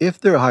 If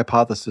their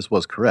hypothesis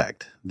was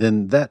correct,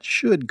 then that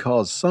should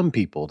cause some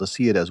people to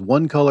see it as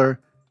one color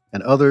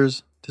and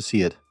others to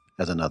see it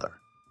as another.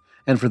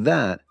 And for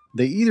that,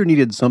 they either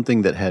needed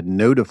something that had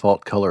no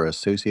default color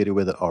associated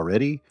with it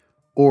already,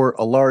 or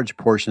a large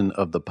portion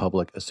of the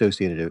public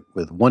associated it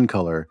with one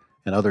color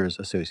and others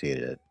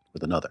associated it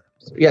with another.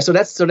 Yeah, so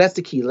that's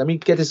the key. Let me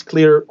get this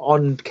clear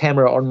on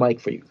camera, on mic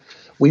for you.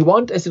 We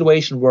want a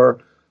situation where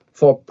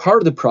for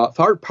part of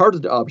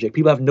the object,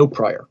 people have no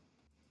prior.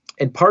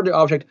 And part of the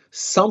object,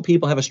 some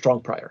people have a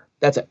strong prior.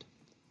 That's it.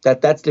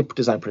 That's the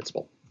design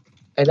principle.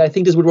 And I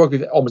think this would work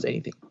with almost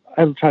anything.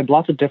 I've tried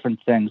lots of different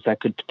things that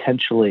could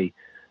potentially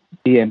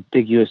be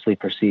ambiguously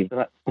perceived.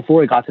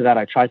 Before I got to that,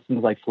 I tried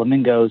things like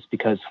flamingos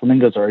because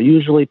flamingos are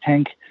usually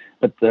pink,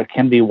 but they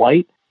can be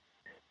white.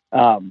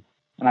 And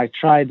I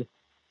tried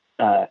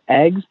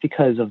eggs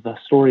because of the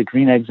story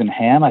Green Eggs and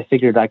Ham. I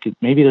figured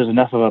maybe there's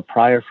enough of a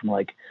prior from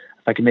if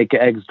I could make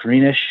eggs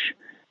greenish,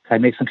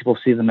 I'd make some people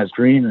see them as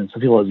green and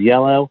some people as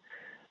yellow.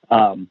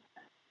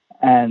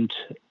 And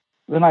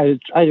then I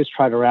just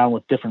tried around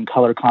with different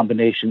color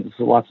combinations,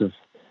 lots of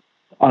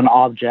on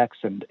objects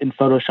and in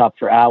Photoshop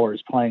for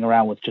hours, playing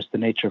around with just the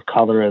nature of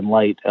color and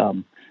light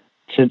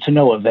to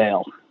no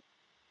avail.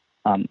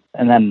 And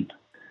then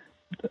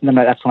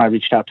that's when I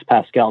reached out to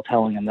Pascal,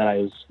 telling him that I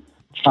was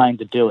trying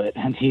to do it,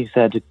 and he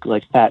said,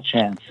 fat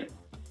chance.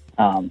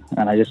 And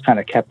I just kind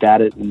of kept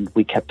at it, and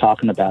we kept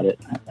talking about it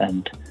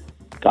and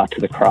got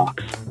to the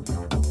Crocs.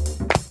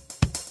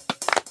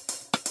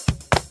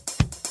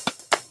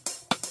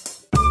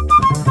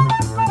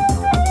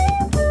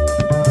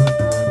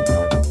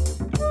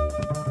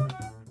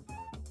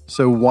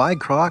 So why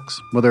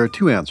Crocs? Well, there are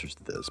two answers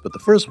to this, but the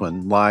first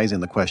one lies in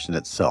the question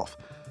itself.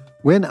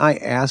 When I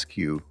ask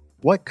you,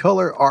 what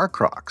color are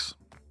Crocs?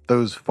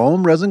 Those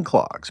foam resin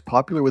clogs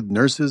popular with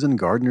nurses and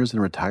gardeners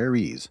and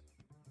retirees.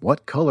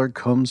 What color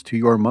comes to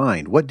your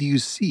mind? What do you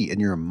see in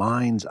your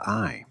mind's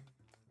eye?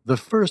 The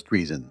first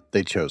reason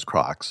they chose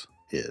Crocs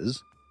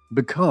is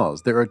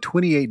because there are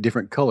 28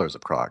 different colors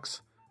of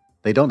Crocs.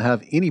 They don't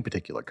have any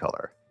particular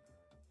color.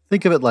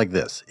 Think of it like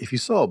this. If you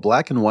saw a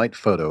black and white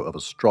photo of a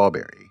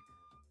strawberry,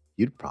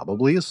 you'd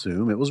probably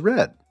assume it was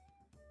red.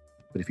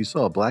 But if you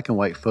saw a black and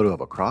white photo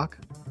of a Croc,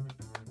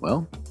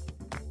 well,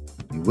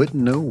 you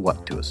wouldn't know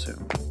what to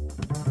assume.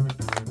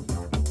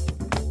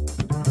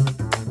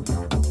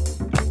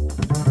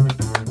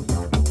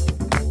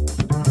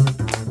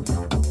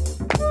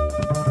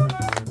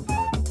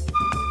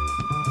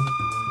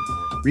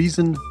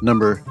 Reason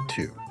number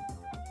 2.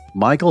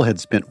 Michael had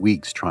spent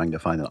weeks trying to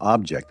find an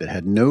object that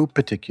had no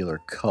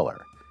particular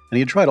color, and he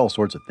had tried all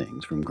sorts of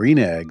things, from green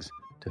eggs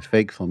to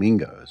fake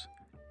flamingos,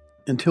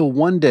 until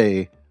one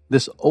day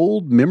this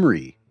old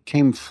memory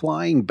came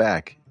flying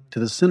back to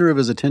the center of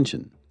his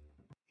attention.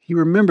 He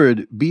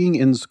remembered being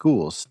in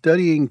school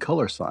studying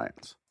color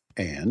science,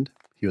 and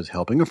he was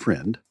helping a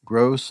friend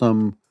grow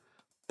some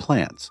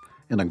plants,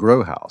 in a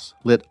grow house,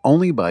 lit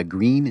only by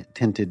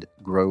green-tinted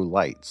grow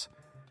lights.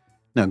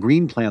 Now,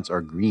 green plants are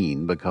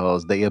green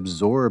because they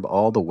absorb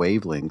all the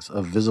wavelengths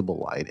of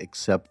visible light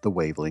except the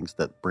wavelengths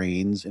that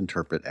brains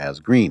interpret as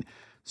green.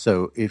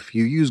 So if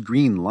you use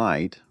green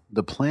light,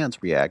 the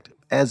plants react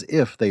as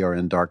if they are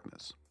in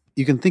darkness.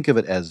 You can think of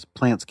it as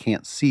plants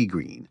can't see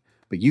green,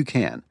 but you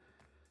can.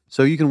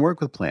 So you can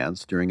work with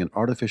plants during an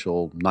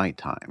artificial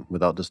nighttime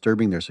without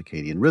disturbing their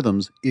circadian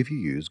rhythms if you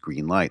use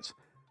green lights.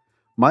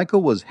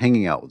 Michael was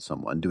hanging out with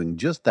someone doing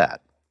just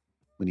that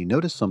when he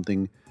noticed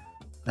something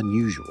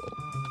unusual.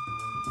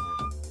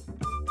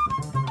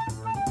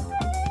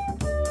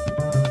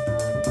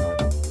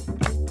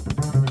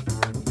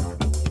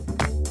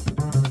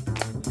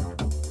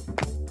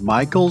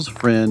 Michael's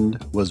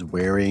friend was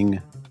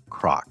wearing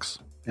Crocs,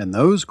 and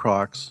those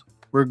Crocs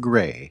were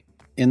gray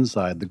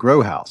inside the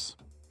grow house.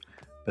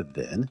 But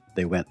then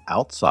they went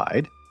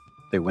outside,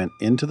 they went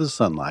into the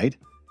sunlight,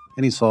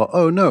 and he saw,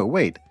 oh no,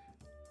 wait,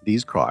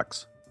 these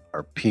Crocs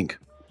are pink.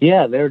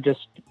 Yeah, they're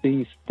just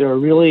they're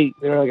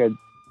like a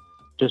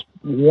just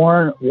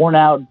worn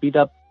out, beat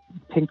up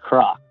pink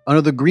Croc.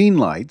 Under the green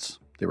lights,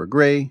 they were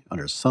gray.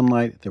 Under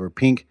sunlight, they were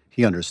pink.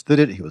 He understood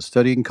it. He was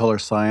studying color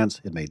science.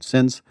 It made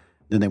sense.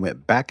 Then they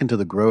went back into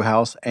the grow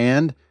house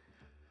and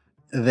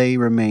they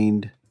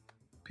remained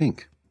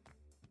pink.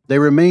 They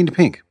remained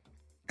pink,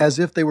 as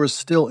if they were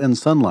still in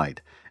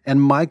sunlight.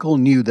 And Michael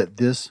knew that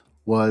this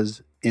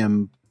was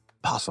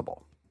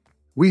impossible.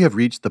 We have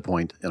reached the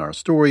point in our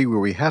story where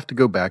we have to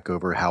go back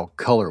over how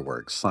color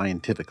works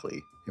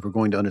scientifically if we're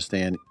going to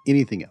understand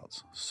anything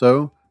else.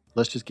 So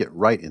let's just get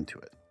right into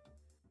it.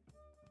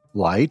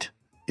 Light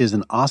is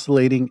an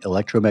oscillating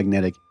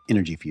electromagnetic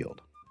energy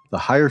field. The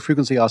higher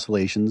frequency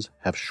oscillations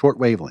have short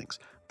wavelengths.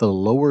 The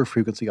lower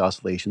frequency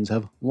oscillations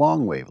have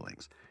long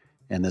wavelengths.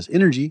 And this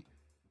energy,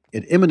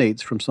 it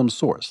emanates from some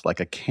source,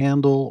 like a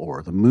candle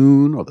or the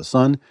moon or the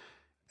sun,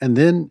 and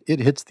then it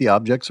hits the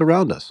objects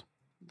around us.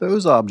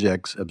 Those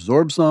objects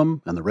absorb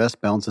some, and the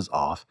rest bounces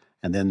off,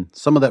 and then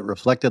some of that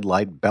reflected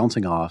light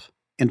bouncing off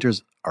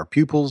enters our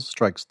pupils,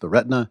 strikes the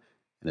retina,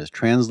 and is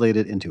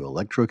translated into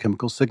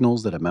electrochemical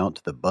signals that amount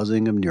to the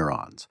buzzing of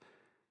neurons.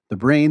 The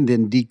brain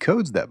then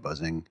decodes that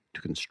buzzing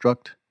to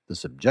construct the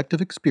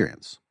subjective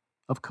experience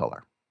of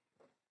color.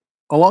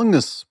 Along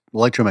this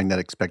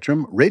electromagnetic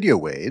spectrum, radio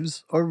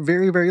waves are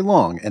very, very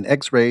long, and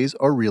X-rays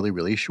are really,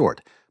 really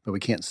short. But we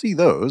can't see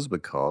those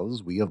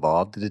because we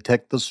evolved to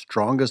detect the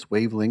strongest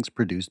wavelengths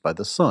produced by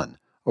the sun,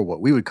 or what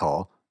we would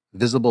call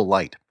visible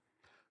light.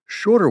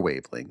 Shorter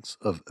wavelengths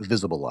of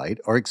visible light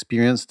are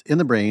experienced in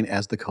the brain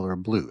as the color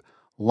blue,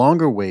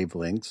 longer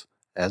wavelengths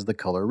as the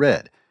color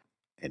red,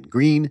 and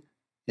green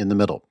in the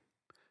middle.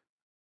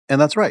 And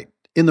that's right,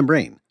 in the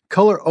brain.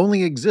 Color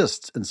only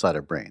exists inside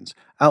of brains.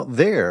 Out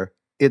there,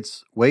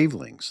 it's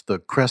wavelengths, the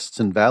crests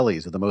and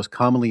valleys of the most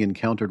commonly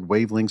encountered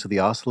wavelengths of the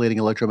oscillating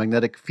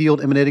electromagnetic field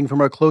emanating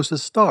from our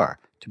closest star,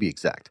 to be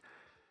exact.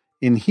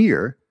 In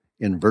here,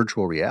 in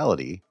virtual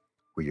reality,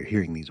 where you're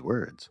hearing these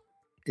words,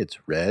 it's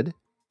red,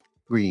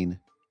 green,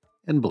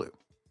 and blue.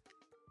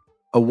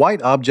 A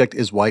white object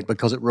is white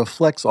because it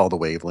reflects all the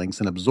wavelengths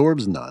and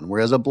absorbs none,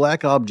 whereas a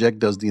black object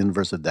does the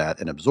inverse of that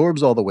and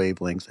absorbs all the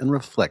wavelengths and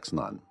reflects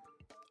none.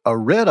 A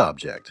red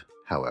object,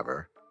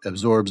 however,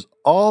 absorbs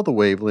all the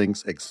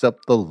wavelengths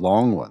except the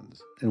long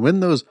ones. And when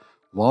those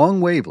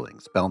long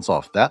wavelengths bounce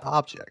off that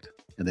object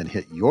and then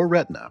hit your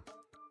retina,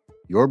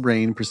 your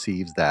brain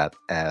perceives that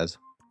as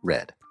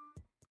red.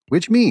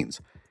 Which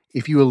means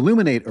if you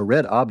illuminate a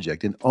red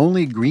object in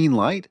only green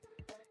light,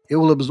 it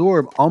will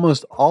absorb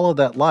almost all of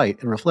that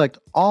light and reflect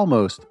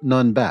almost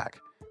none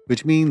back,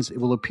 which means it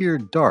will appear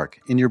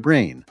dark in your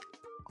brain,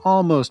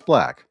 almost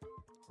black,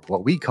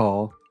 what we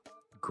call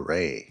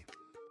gray.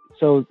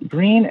 So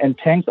green and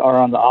pink are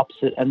on the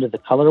opposite end of the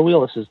color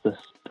wheel. This is the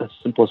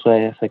simplest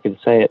way if I can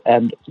say it.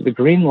 And the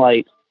green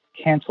light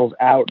cancels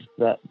out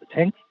the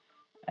pink,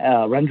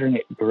 rendering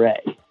it gray.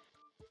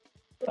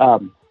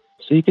 So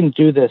you can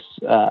do this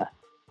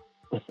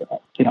with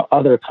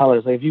other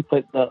colors. Like if you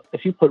put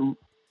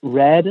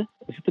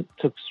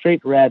took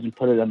straight red and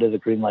put it under the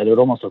green light, it would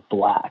almost look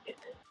black.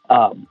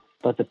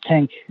 But the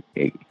pink,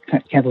 it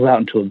cancels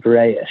out into a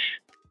grayish.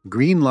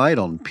 Green light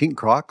on pink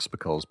Crocs,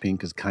 because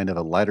pink is kind of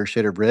a lighter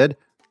shade of red,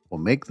 will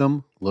make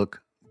them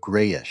look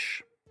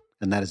grayish.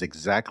 And that is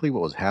exactly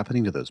what was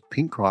happening to those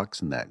pink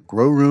Crocs in that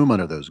grow room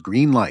under those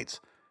green lights.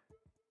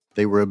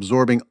 They were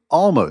absorbing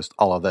almost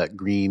all of that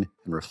green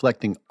and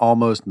reflecting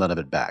almost none of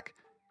it back.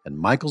 And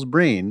Michael's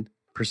brain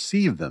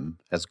perceived them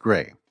as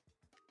gray.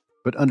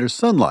 But under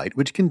sunlight,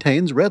 which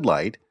contains red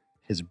light,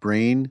 his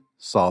brain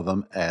saw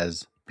them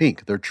as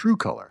pink, their true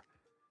color.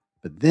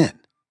 But then,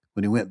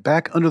 when he went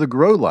back under the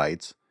grow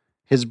lights,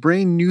 his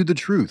brain knew the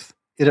truth.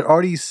 It had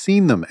already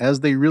seen them as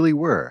they really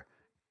were.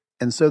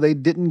 And so they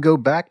didn't go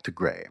back to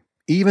gray.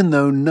 Even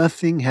though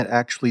nothing had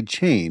actually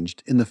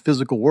changed in the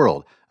physical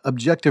world,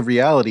 objective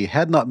reality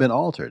had not been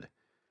altered.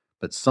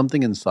 But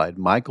something inside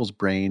Michael's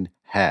brain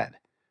had,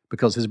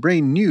 because his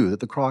brain knew that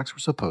the Crocs were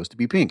supposed to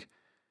be pink.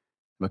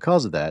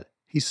 Because of that,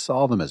 he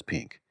saw them as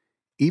pink,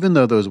 even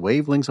though those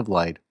wavelengths of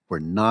light were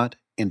not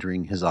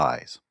entering his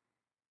eyes.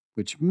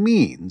 Which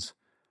means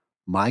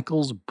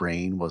Michael's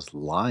brain was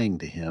lying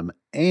to him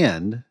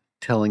and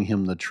telling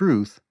him the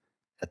truth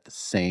at the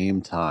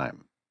same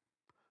time.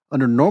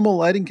 Under normal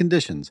lighting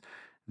conditions,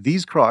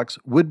 these Crocs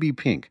would be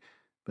pink,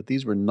 but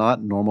these were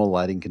not normal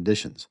lighting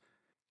conditions.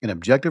 In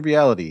objective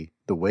reality,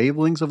 the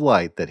wavelengths of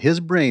light that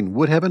his brain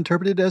would have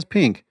interpreted as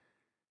pink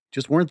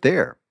just weren't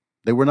there.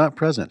 They were not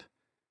present.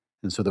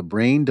 And so the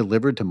brain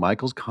delivered to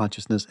Michael's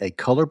consciousness a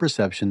color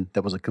perception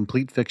that was a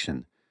complete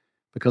fiction,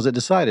 because it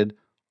decided,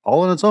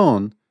 all on its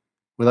own,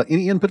 without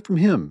any input from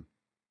him,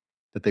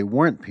 that they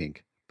weren't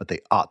pink, but they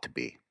ought to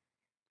be.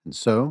 And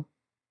so,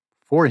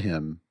 for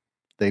him,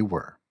 they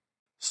were.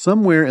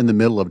 Somewhere in the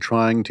middle of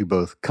trying to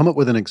both come up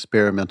with an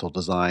experimental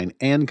design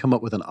and come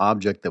up with an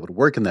object that would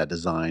work in that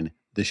design,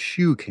 the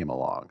shoe came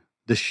along.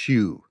 The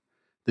shoe.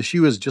 The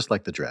shoe is just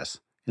like the dress,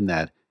 in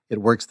that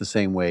it works the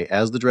same way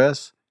as the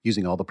dress,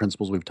 using all the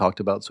principles we've talked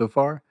about so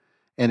far.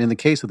 And in the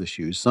case of the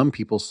shoes, some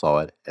people saw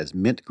it as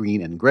mint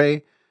green and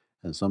gray,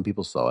 and some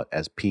people saw it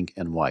as pink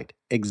and white,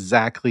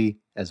 exactly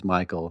as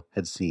Michael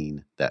had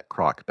seen that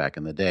Croc back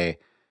in the day.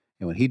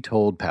 And when he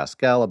told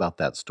Pascal about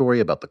that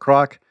story about the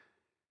Croc,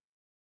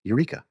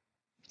 eureka.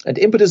 And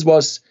the impetus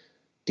was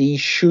the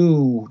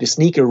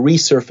sneaker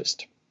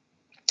resurfaced.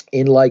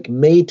 In like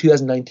May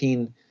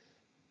 2019,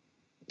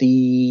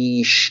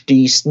 the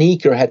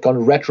sneaker had gone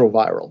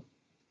retroviral.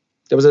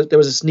 There was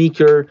a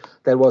sneaker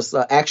that was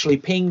actually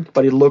pink,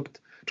 but it looked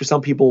to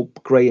some people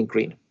gray and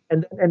green.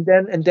 And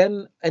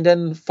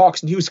then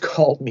Fox News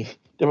called me.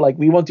 They were like,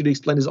 "We want you to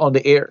explain this on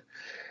the air."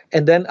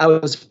 And then I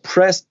was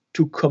pressed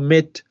to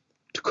commit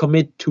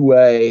to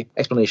a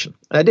explanation,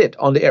 and I did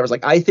on the air. I was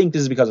like, "I think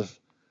this is because of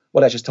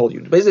what I just told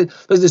you." Basically,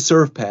 there's this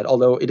surf pad,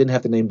 although it didn't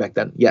have the name back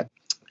then yet.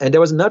 And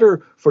there was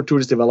another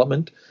fortuitous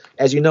development.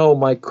 As you know,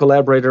 my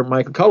collaborator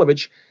Michael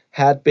Kolovich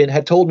had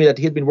told me that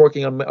he had been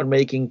working on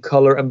making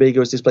color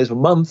ambiguous displays for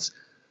months,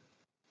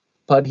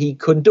 but he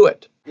couldn't do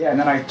it. Yeah, and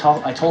then I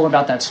told him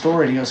about that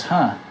story, and he goes,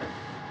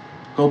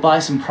 go buy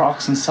some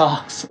Crocs and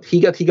socks. He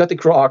got the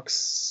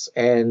Crocs,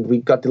 and we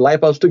got the light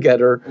bulbs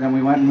together. And then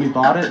we went and we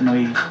bought it, and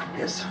we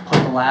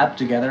put the lab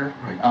together,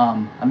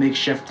 a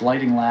makeshift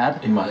lighting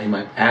lab. In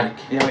my attic.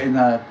 Yeah, in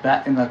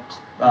the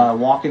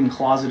walk-in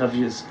closet of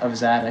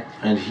his attic.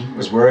 And he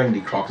was wearing the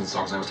Crocs and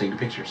socks, and I was taking the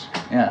pictures.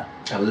 Yeah.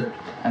 That was it.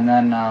 And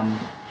then,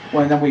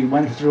 then we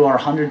went through our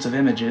hundreds of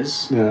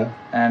images. Yeah.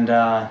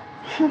 And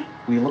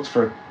we looked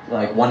for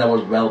one that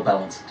was well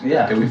balanced.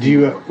 Yeah.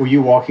 Were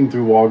you walking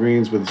through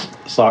Walgreens with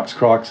socks,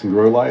 Crocs, and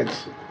grow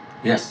lights?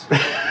 Yes.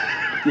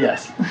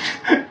 Yes.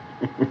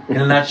 In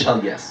a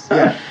nutshell, yes.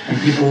 Yeah. And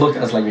people look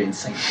at us like we're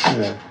insane.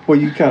 Yeah. Well,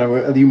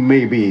 you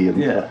may be.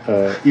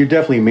 Yeah. You're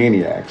definitely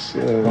maniacs.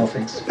 Well,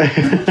 thanks.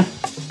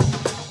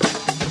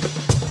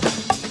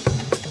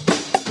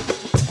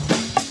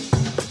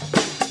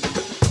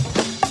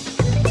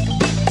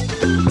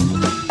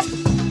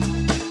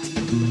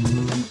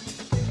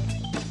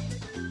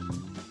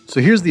 So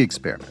here's the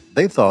experiment.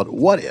 They thought,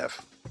 what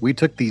if we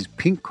took these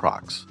pink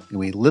Crocs and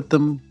we lit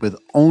them with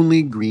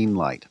only green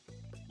light?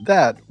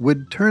 That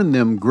would turn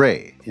them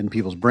gray in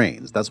people's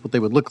brains. That's what they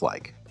would look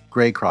like.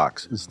 Gray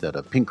Crocs instead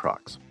of pink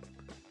Crocs.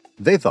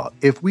 They thought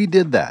if we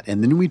did that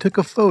and then we took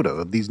a photo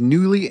of these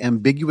newly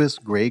ambiguous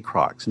gray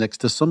Crocs next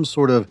to some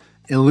sort of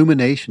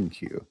illumination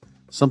cue,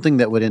 something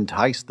that would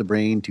entice the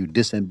brain to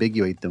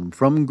disambiguate them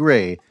from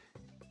gray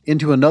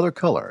into another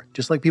color,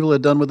 just like people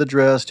had done with a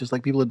dress, just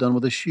like people had done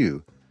with a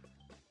shoe,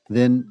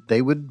 then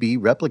they would be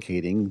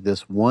replicating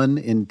this 1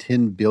 in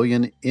 10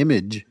 billion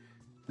image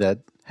that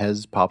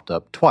has popped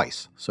up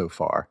twice so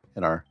far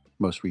in our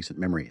most recent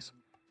memories.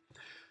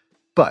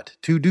 But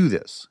to do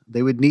this,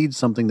 they would need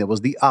something that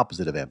was the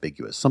opposite of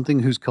ambiguous, something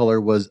whose color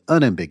was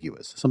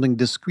unambiguous, something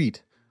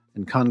discrete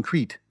and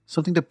concrete,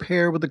 something to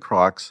pair with the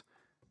Crocs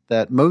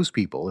that most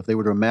people, if they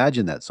were to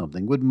imagine that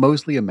something, would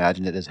mostly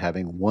imagine it as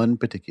having one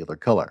particular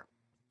color.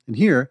 And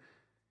here,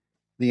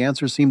 the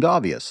answer seemed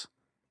obvious.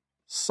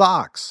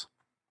 Socks.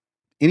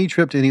 Any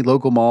trip to any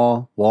local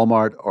mall,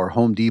 Walmart, or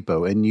Home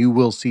Depot, and you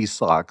will see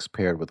socks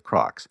paired with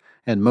Crocs.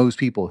 And most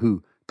people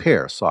who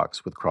pair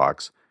socks with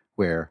Crocs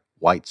wear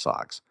white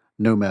socks,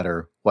 no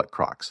matter what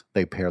Crocs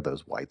they pair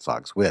those white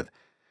socks with.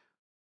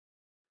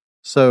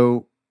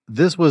 So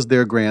this was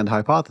their grand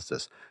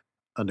hypothesis.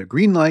 Under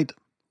green light,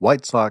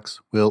 white socks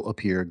will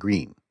appear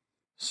green.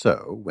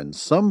 So when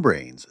some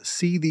brains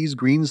see these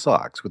green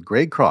socks with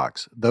gray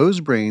Crocs,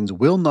 those brains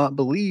will not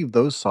believe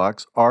those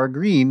socks are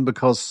green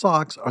because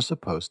socks are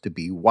supposed to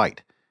be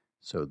white.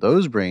 So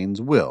those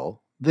brains will,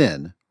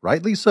 then,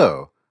 rightly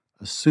so,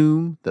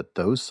 assume that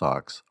those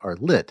socks are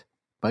lit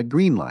by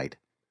green light,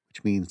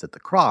 which means that the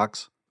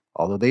Crocs,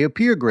 although they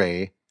appear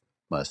gray,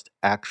 must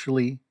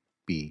actually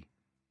be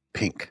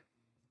pink.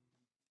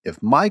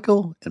 If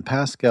Michael and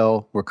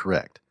Pascal were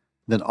correct,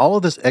 then all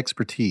of this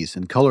expertise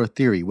in color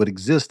theory would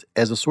exist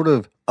as a sort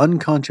of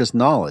unconscious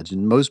knowledge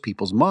in most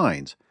people's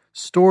minds,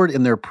 stored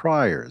in their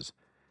priors,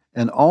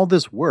 and all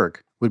this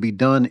work would be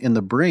done in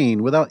the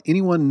brain without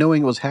anyone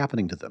knowing what was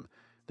happening to them.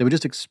 They would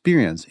just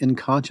experience in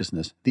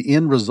consciousness the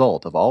end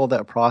result of all of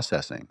that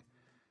processing.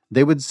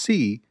 They would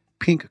see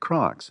pink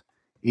Crocs,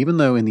 even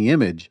though in the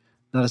image,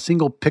 not a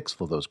single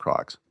pixel of those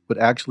Crocs would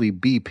actually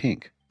be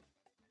pink.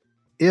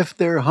 If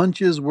their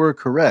hunches were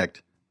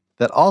correct,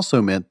 that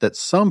also meant that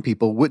some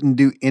people wouldn't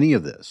do any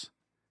of this.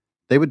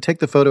 They would take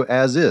the photo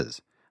as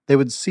is. They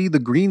would see the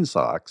green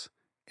socks,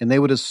 and they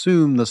would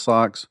assume the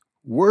socks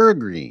were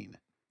green.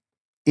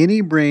 Any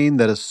brain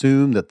that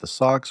assumed that the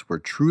socks were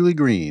truly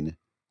green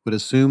would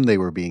assume they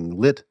were being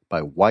lit by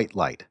white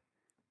light,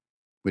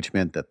 which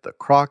meant that the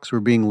Crocs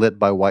were being lit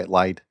by white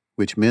light,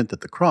 which meant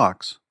that the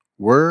Crocs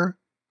were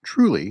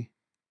truly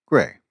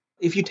gray.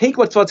 If you take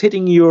what's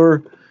hitting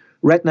your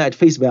retina at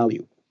face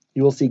value,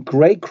 you will see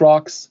gray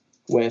Crocs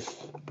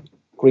with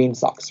green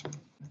socks.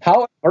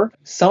 However,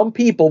 some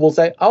people will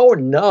say, oh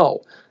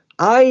no,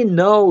 I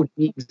know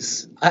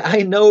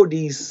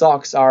these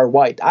socks are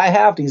white. I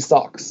have these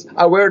socks.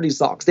 I wear these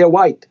socks. They're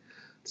white.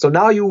 So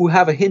now you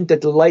have a hint that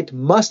the light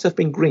must have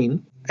been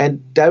green,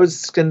 and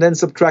that can then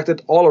subtract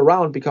it all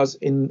around because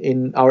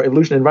in our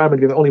evolution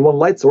environment, we have only one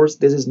light source.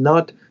 This is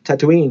not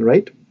Tatooine,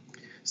 right?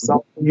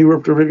 So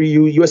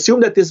you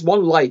assume that this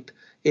one light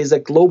is a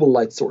global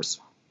light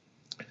source.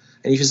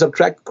 And if you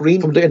subtract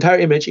green from the entire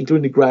image,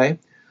 including the gray,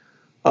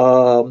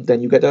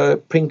 then you get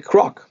a pink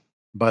Croc.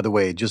 By the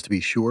way, just to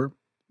be sure,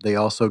 they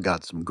also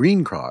got some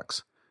green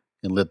Crocs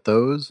and lit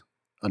those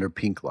under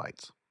pink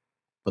lights.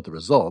 But the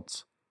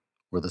results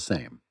were the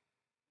same.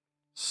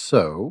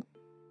 So,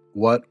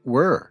 what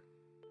were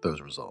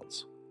those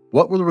results?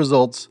 What were the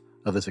results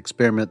of this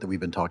experiment that we've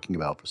been talking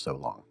about for so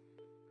long?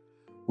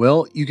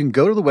 Well, you can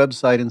go to the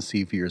website and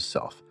see for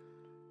yourself,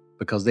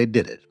 because they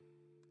did it.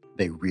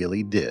 They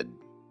really did.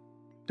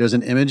 There's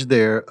an image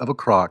there of a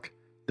Croc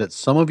that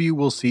some of you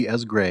will see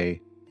as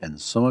gray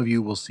and some of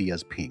you will see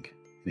as pink.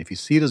 And if you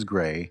see it as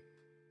gray,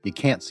 you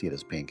can't see it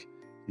as pink.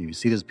 And if you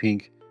see it as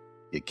pink,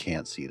 you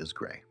can't see it as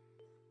gray.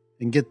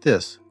 And get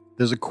this,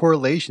 there's a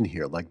correlation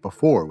here like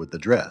before with the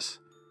dress.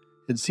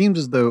 It seems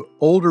as though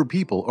older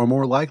people are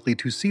more likely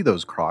to see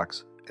those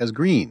Crocs as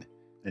green,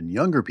 and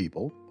younger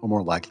people are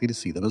more likely to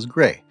see them as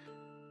gray.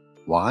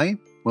 Why?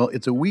 Well,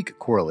 it's a weak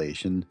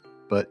correlation,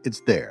 but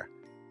it's there.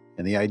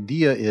 And the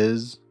idea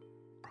is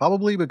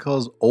probably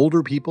because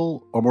older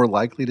people are more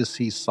likely to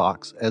see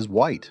socks as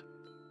white.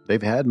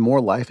 They've had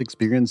more life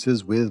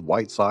experiences with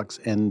white socks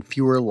and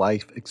fewer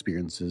life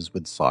experiences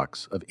with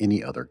socks of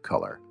any other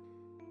color.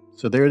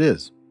 So there it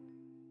is.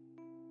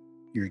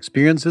 Your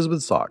experiences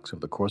with socks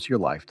over the course of your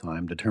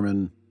lifetime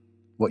determine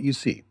what you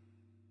see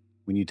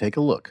when you take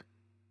a look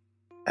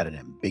at an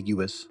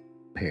ambiguous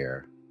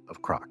pair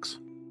of Crocs.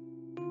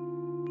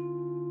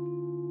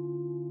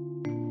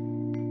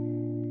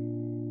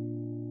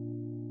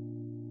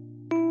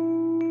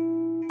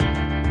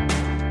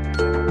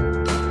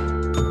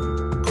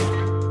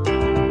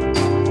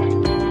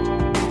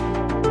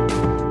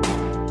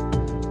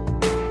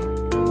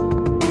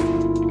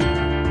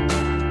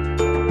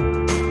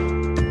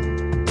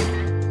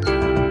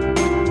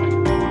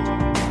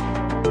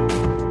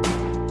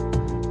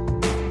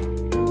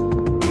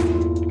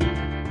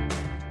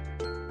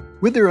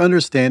 With their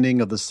understanding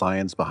of the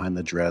science behind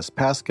the dress,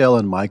 Pascal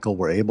and Michael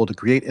were able to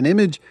create an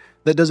image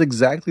that does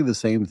exactly the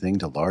same thing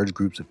to large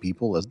groups of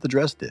people as the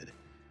dress did.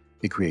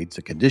 It creates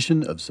a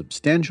condition of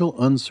substantial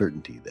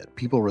uncertainty that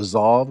people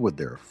resolve with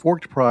their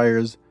forked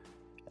priors,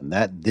 and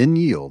that then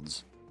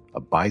yields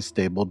a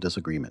bistable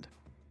disagreement.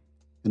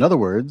 In other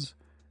words,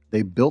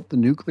 they built the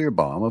nuclear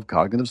bomb of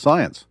cognitive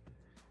science,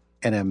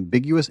 an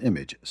ambiguous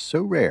image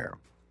so rare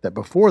that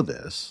before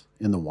this,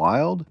 in the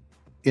wild,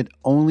 it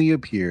only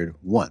appeared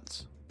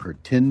once per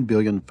 10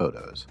 billion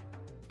photos.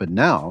 But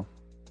now,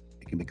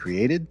 it can be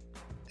created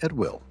at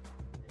will.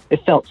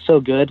 It felt so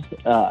good.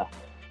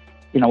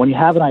 When you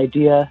have an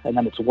idea and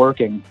then it's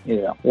working,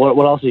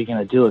 what else are you going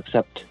to do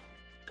except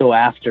go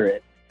after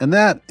it? And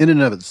that, in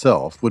and of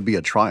itself, would be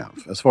a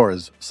triumph as far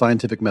as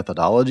scientific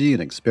methodology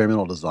and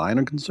experimental design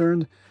are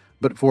concerned.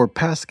 But for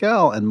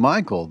Pascal and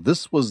Michael,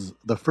 this was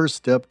the first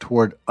step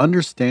toward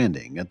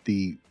understanding at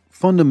the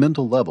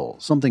fundamental level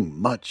something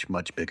much,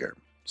 much bigger,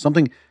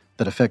 something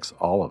that affects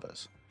all of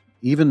us.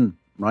 Even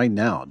right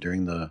now,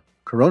 during the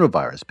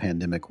coronavirus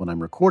pandemic, when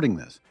I'm recording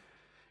this.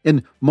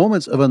 In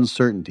moments of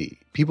uncertainty,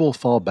 people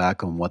fall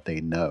back on what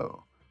they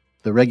know,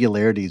 the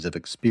regularities of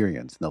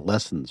experience and the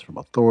lessons from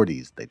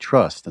authorities they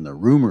trust and the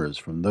rumors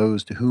from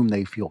those to whom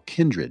they feel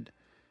kindred.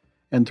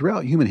 And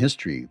throughout human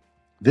history,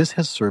 this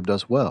has served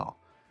us well,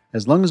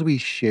 as long as we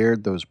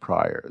shared those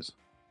priors,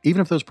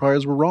 even if those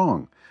priors were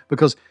wrong.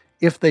 Because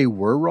if they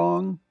were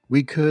wrong,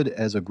 we could,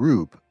 as a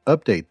group,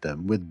 update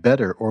them with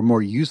better or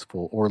more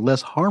useful or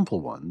less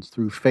harmful ones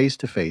through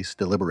face-to-face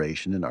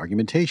deliberation and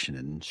argumentation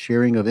and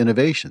sharing of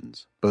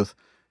innovations, both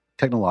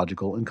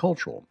technological and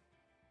cultural.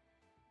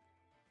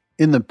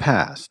 In the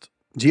past,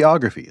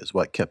 geography is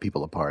what kept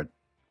people apart.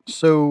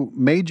 So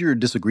major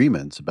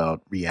disagreements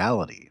about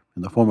reality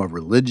in the form of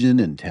religion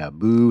and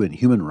taboo and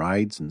human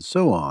rights and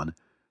so on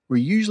were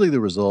usually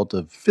the result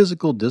of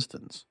physical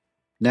distance,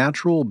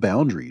 natural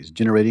boundaries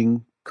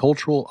generating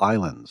cultural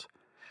islands.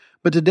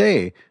 But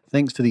today,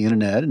 thanks to the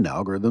internet and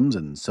algorithms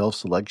and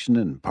self-selection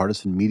and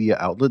partisan media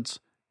outlets,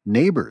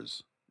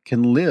 neighbors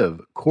can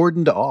live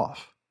cordoned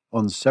off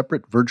on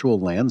separate virtual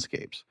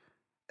landscapes,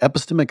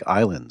 epistemic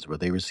islands where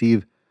they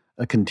receive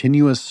a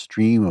continuous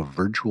stream of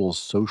virtual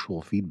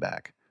social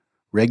feedback,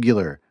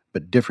 regular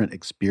but different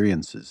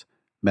experiences,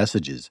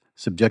 messages,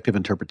 subjective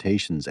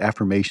interpretations,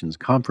 affirmations,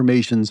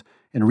 confirmations,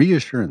 and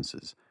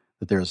reassurances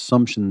that their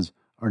assumptions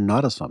are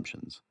not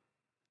assumptions,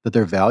 that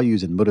their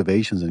values and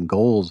motivations and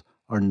goals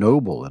are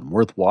noble and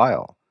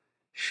worthwhile,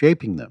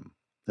 shaping them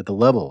at the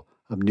level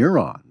of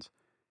neurons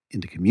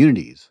into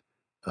communities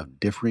of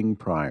differing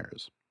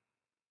priors.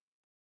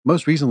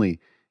 Most recently,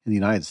 in the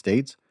United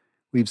States,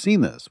 we've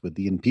seen this with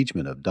the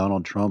impeachment of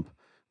Donald Trump,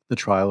 the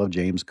trial of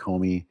James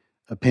Comey,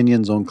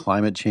 opinions on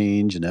climate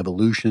change and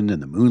evolution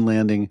and the moon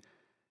landing,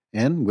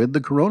 and with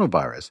the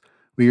coronavirus,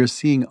 we are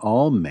seeing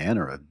all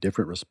manner of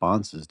different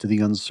responses to the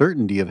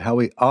uncertainty of how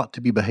we ought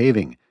to be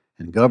behaving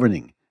and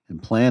governing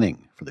and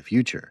planning for the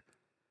future.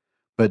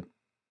 But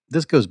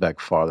this goes back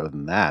farther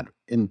than that.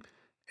 In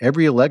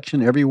every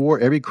election, every war,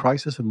 every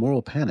crisis and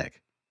moral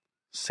panic,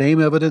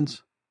 same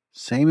evidence,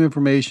 same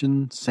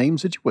information, same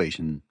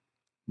situation,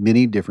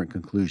 many different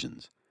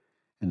conclusions,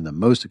 and in the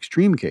most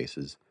extreme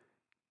cases,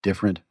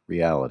 different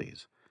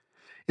realities.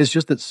 It's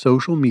just that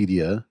social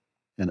media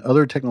and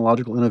other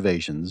technological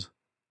innovations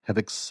have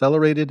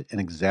accelerated and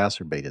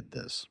exacerbated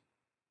this.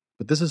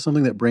 But this is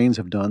something that brains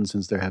have done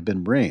since there have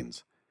been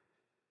brains.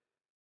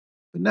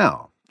 But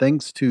now,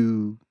 thanks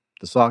to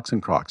the Socks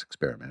and Crocs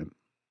experiment,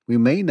 we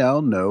may now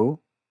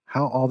know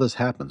how all this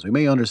happens. We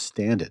may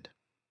understand it.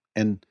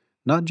 And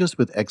not just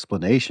with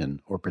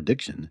explanation or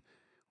prediction,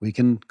 we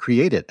can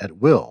create it at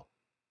will,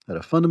 at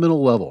a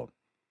fundamental level.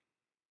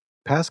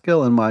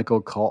 Pascal and Michael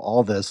call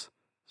all this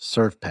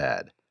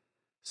SURFPAD,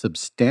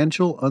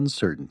 substantial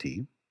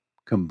uncertainty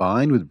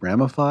combined with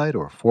ramified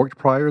or forked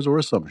priors or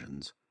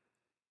assumptions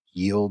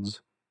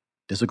yields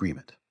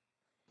disagreement.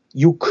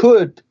 You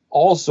could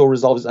also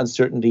resolve this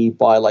uncertainty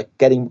by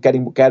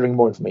gathering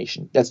more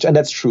information.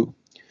 That's true.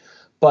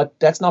 But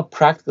that's not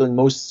practical in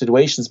most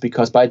situations,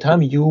 because by the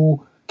time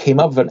you came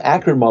up with an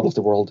accurate model of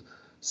the world,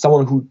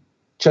 someone who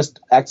just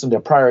acts on their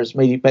priors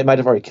might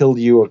have already killed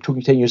you or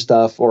taken your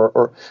stuff,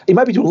 or it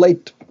might be too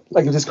late.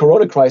 Like in this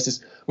corona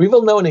crisis, we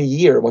will know in a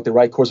year what the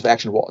right course of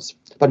action was,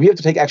 but we have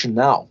to take action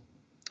now.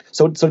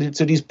 So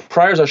these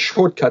priors are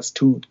shortcuts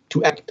to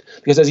act,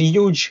 because there's a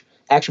huge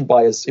action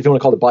bias, if you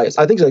want to call it bias.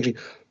 I think it's actually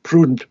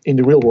prudent in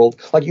the real world.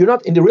 Like you're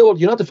not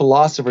the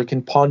philosopher who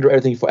can ponder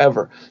everything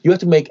forever. You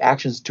have to make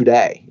actions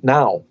today,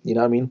 now. You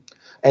know what I mean?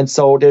 And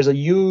so there's a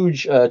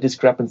huge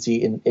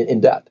discrepancy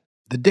in that.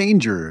 The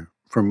danger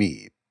for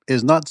me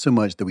is not so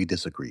much that we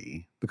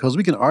disagree, because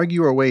we can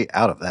argue our way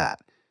out of that,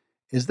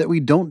 is that we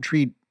don't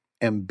treat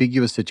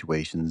ambiguous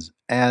situations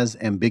as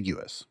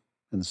ambiguous.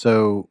 And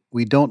so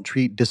we don't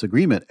treat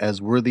disagreement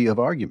as worthy of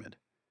argument.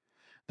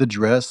 The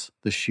dress,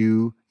 the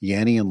shoe,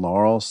 Yanny and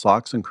Laurel,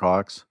 Socks and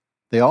Crocs,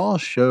 they all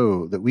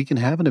show that we can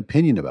have an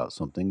opinion about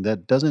something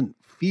that doesn't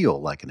feel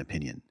like an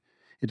opinion.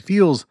 It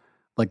feels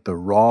like the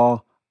raw,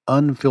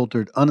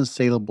 unfiltered,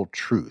 unassailable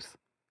truth.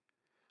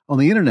 On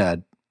the internet,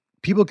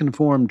 people can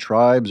form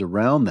tribes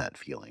around that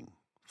feeling.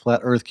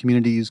 Flat Earth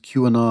communities,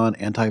 QAnon,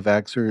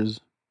 anti-vaxxers,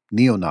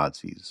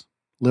 neo-Nazis,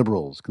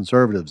 liberals,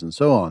 conservatives, and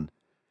so on.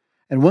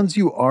 And once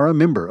you are a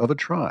member of a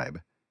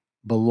tribe,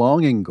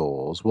 belonging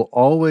goals will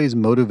always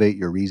motivate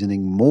your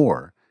reasoning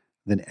more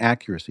than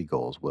accuracy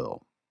goals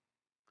will.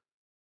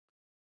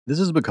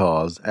 This is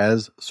because,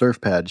 as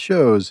SURFPAD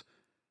shows,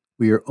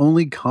 we are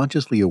only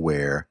consciously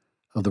aware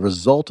of the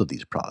result of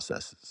these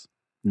processes,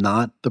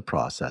 not the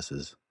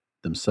processes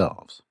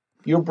themselves.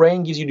 Your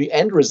brain gives you the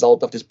end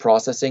result of this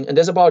processing, and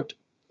there's about,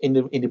 in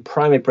the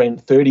primate brain,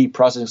 30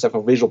 processing steps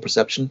for visual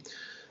perception.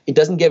 It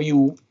doesn't give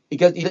you,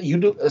 because you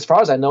do, as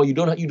far as I know, you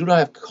do not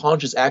have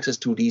conscious access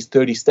to these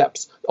 30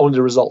 steps, only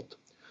the result.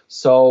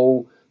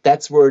 So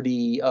that's where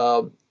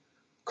the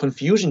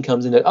confusion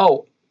comes in,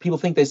 that, people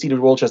think they see the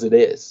world as it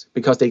is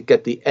because they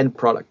get the end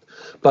product.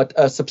 But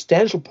a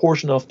substantial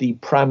portion of the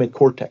primate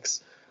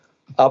cortex,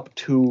 up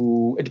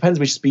to, it depends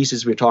which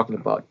species we're talking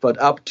about, but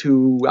up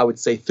to, I would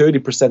say,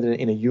 30%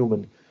 in a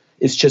human,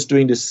 is just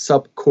doing this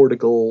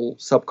subconscious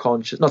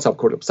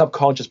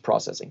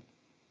processing.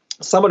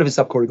 Some of it is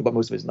subcortical, but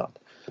most of it is not.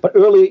 But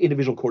early in the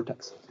visual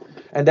cortex.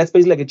 And that's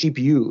basically like a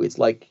GPU. It's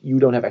like you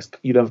don't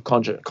have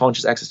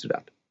conscious access to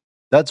that.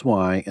 That's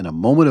why, in a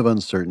moment of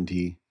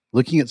uncertainty,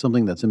 looking at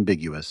something that's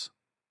ambiguous,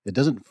 it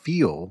doesn't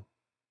feel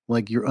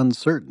like you're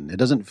uncertain. It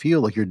doesn't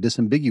feel like you're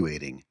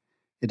disambiguating.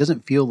 It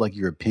doesn't feel like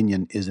your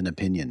opinion is an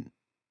opinion.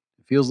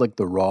 It feels like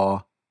the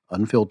raw,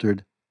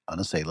 unfiltered,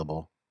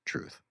 unassailable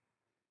truth.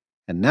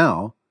 And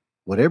now,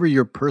 whatever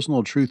your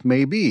personal truth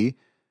may be,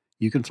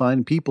 you can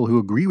find people who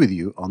agree with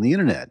you on the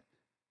internet,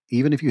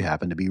 even if you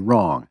happen to be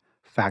wrong,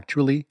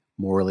 factually,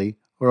 morally,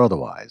 or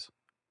otherwise.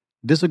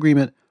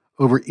 Disagreement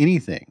over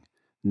anything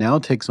now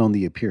takes on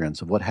the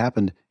appearance of what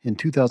happened in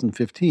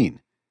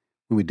 2015,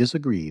 when we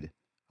disagreed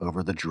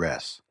over the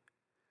dress.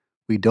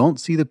 We don't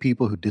see the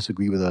people who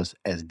disagree with us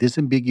as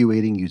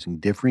disambiguating using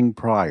differing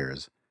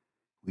priors.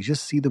 We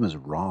just see them as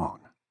wrong,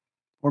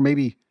 or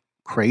maybe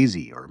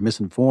crazy, or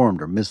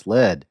misinformed, or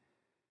misled.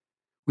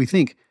 We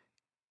think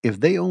if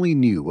they only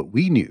knew what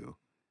we knew,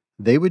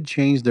 they would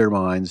change their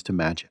minds to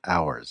match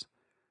ours.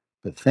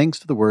 But thanks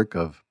to the work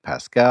of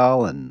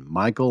Pascal and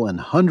Michael and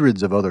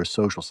hundreds of other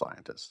social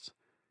scientists,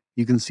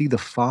 you can see the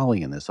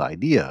folly in this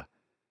idea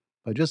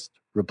by just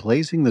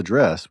replacing the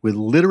dress with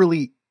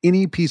literally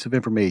any piece of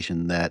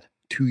information that,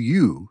 to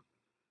you,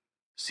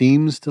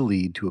 seems to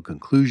lead to a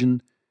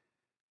conclusion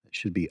that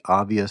should be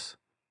obvious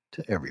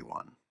to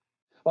everyone.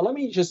 Well, let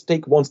me just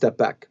take one step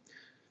back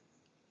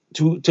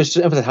to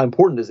emphasize how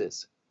important this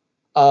is.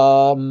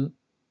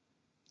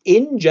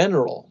 In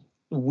general,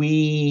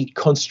 we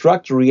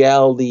construct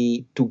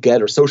reality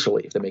together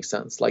socially, if that makes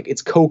sense. Like,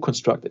 it's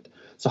co-constructed.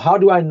 So how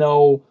do I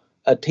know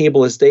a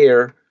table is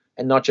there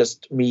and not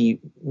just me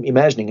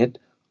imagining it?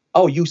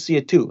 Oh, you see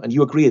it too, and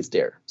you agree it's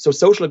there. So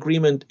social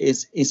agreement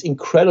is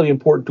incredibly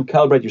important to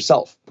calibrate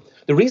yourself.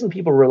 The reason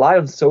people rely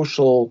on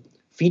social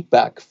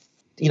feedback,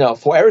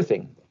 for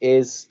everything,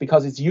 is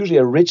because it's usually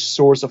a rich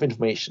source of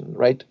information,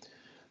 right?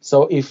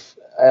 So if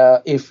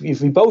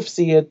we both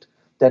see it,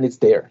 then it's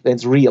there, then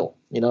it's real.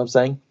 You know what I'm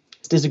saying?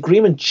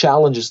 Disagreement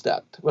challenges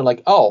that. We're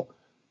like, oh,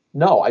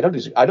 no, I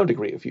don't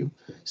agree with you.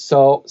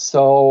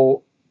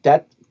 So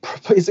that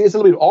it's a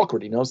little bit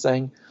awkward, you know what I'm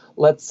saying?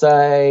 Let's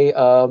say,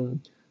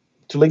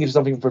 to link it to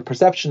something for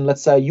perception,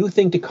 let's say you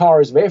think the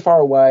car is very far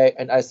away,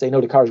 and I say,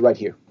 no, the car is right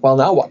here. Well,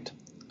 now what?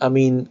 I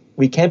mean,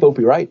 we can't both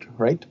be right?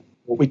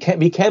 We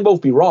can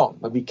both be wrong,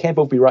 but we can't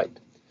both be right.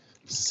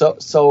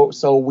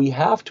 So we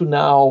have to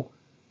now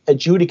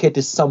adjudicate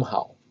this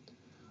somehow.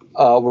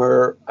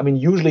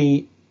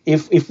 Usually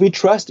if we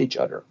trust each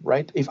other,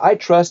 right? If I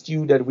trust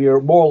you that we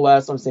are more or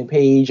less on the same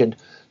page and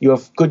you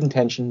have good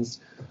intentions,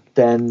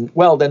 then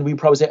we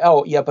probably say,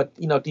 oh, yeah, but,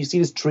 do you see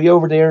this tree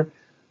over there?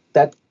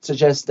 That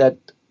suggests that,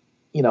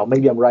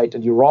 maybe I'm right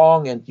and you're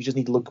wrong and you just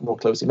need to look more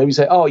closely. Maybe you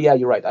say, oh, yeah,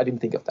 you're right. I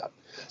didn't think of that.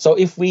 So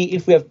if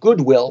we have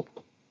goodwill,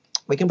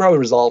 we can probably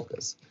resolve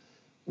this,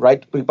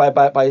 right?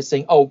 By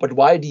saying, oh, but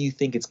why do you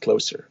think it's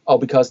closer? Oh,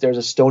 because there's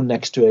a stone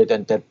next to it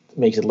and that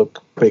makes it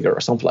look bigger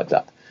or something like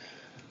that.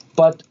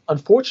 But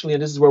unfortunately,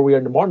 and this is where we are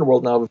in the modern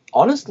world now,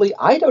 honestly,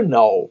 I don't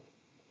know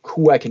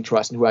who I can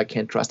trust and who I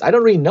can't trust. I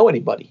don't really know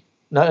anybody.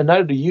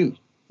 Neither do you,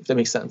 if that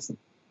makes sense.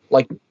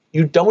 Like,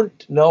 you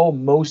don't know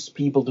most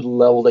people to the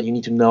level that you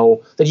need to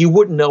know, that you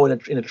would know in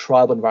a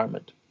tribal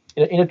environment.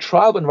 In a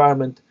tribal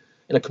environment,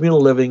 in a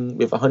communal living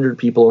with 100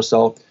 people or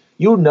so,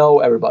 you know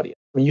everybody.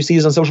 I mean, you see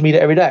this on social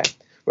media every day,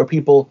 where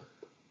people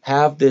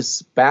have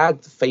this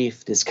bad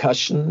faith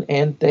discussion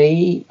and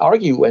they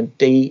argue and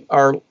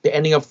they're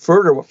ending up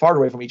farther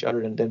away from each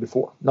other than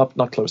before,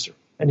 not closer.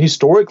 And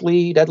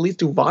historically, that leads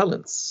to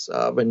violence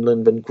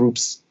when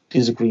groups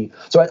disagree.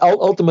 So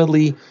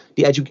ultimately,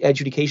 the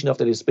adjudication of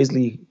that is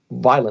basically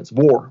violence,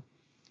 war.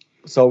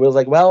 So we're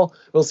like, well,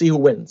 we'll see who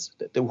wins.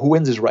 Who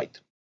wins is right.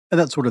 And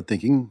that sort of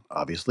thinking,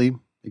 obviously,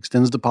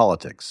 extends to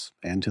politics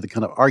and to the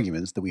kind of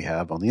arguments that we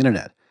have on the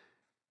internet.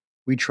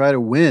 We try to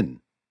win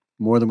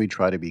more than we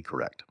try to be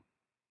correct.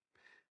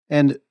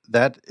 And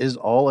that is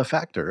all a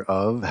factor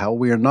of how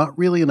we are not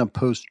really in a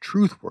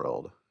post-truth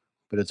world,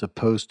 but it's a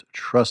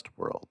post-trust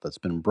world that's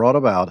been brought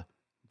about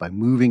by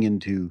moving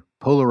into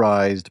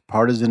polarized,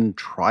 partisan,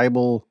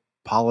 tribal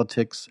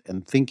politics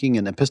and thinking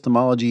and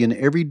epistemology in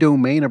every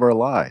domain of our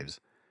lives,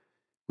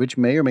 which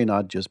may or may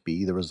not just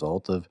be the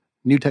result of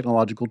new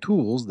technological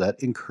tools that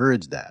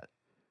encourage that.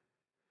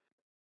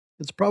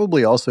 It's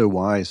probably also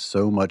why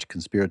so much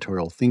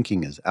conspiratorial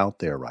thinking is out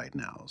there right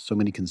now. So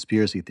many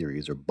conspiracy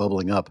theories are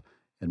bubbling up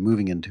and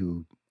moving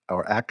into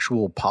our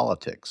actual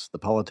politics. The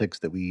politics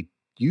that we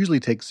usually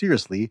take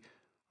seriously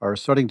are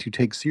starting to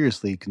take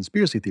seriously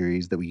conspiracy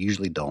theories that we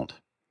usually don't.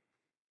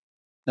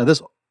 Now,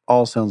 this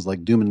all sounds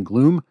like doom and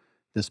gloom,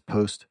 this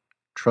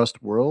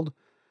post-trust world,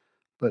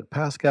 but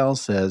Pascal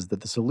says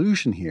that the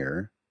solution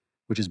here,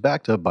 which is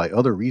backed up by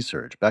other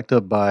research, backed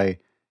up by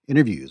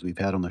interviews we've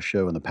had on the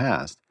show in the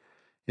past,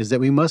 is that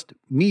we must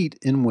meet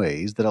in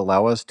ways that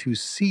allow us to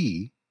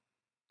see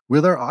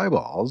with our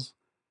eyeballs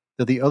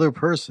that the other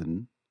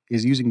person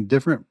is using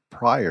different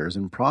priors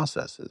and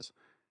processes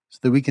so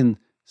that we can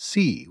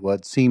see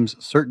what seems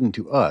certain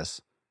to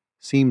us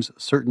seems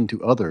certain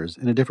to others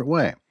in a different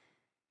way.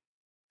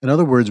 In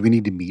other words, we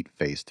need to meet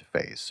face to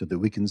face so that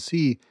we can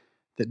see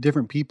that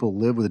different people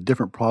live with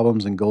different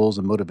problems and goals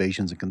and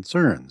motivations and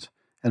concerns.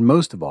 And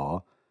most of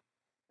all,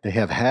 they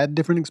have had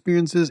different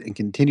experiences and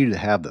continue to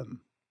have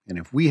them. And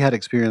if we had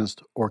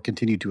experienced or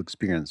continue to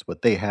experience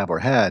what they have or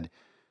had,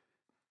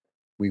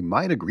 we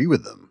might agree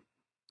with them,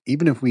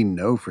 even if we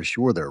know for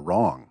sure they're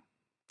wrong,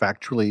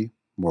 factually,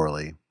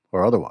 morally,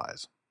 or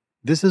otherwise.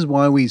 This is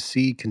why we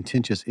see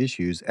contentious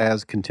issues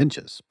as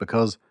contentious,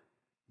 because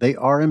they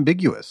are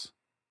ambiguous,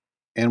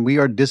 and we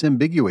are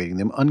disambiguating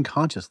them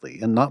unconsciously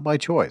and not by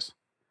choice.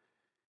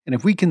 And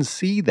if we can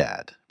see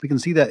that,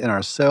 in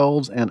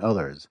ourselves and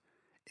others,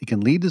 it can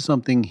lead to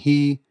something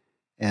he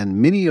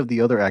and many of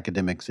the other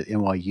academics at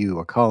NYU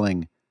are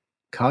calling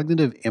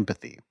cognitive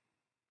empathy.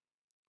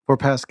 For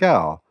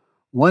Pascal,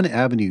 one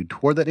avenue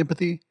toward that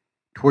empathy,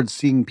 towards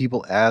seeing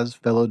people as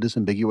fellow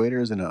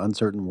disambiguators in an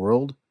uncertain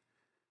world,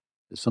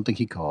 is something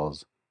he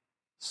calls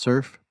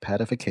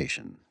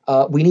surf-padification.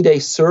 We need a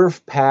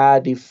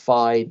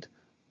surf-padified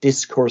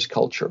discourse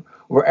culture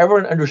where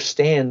everyone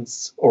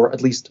understands, or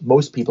at least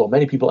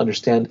many people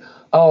understand,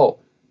 oh,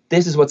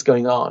 this is what's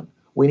going on.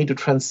 We need to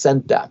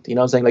transcend that.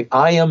 I'm saying, like,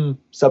 I am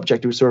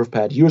subject to a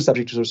surf-pad, you're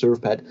subject to a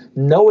surf-pad.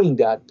 Knowing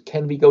that,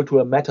 can we go to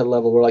a meta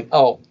level where, like,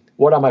 oh,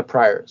 what are my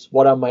priors?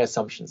 What are my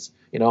assumptions?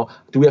 Do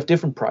we have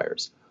different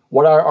priors?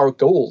 What are our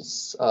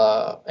goals?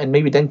 And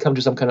maybe then come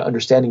to some kind of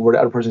understanding where the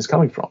other person is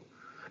coming from.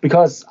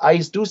 Because I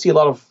do see a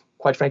lot of,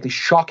 quite frankly,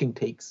 shocking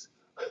takes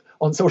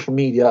on social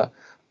media.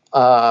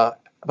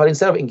 But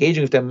instead of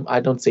engaging with them, I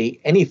don't say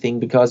anything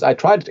because I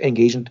tried to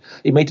engage and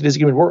it made the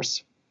disagreement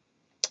worse.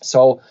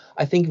 So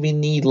I think we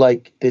need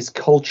like this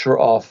culture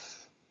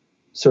of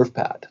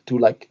surf-pad to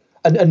like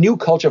a new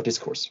culture of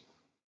discourse.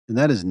 And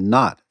that is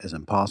not as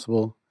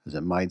impossible as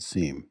it might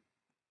seem.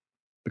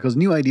 Because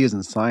new ideas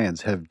in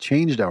science have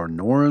changed our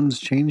norms,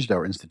 changed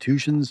our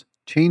institutions,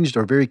 changed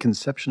our very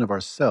conception of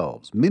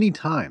ourselves many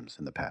times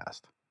in the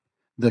past.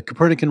 The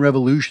Copernican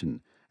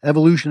revolution,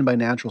 evolution by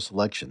natural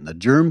selection, the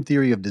germ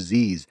theory of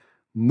disease,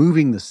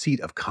 moving the seat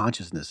of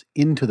consciousness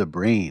into the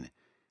brain,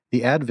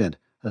 the advent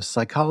of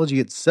psychology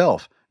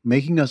itself,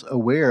 making us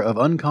aware of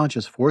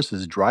unconscious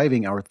forces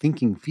driving our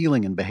thinking,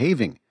 feeling, and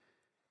behaving.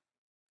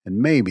 And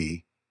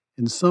maybe,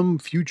 in some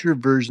future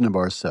version of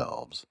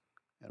ourselves,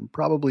 and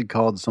probably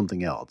called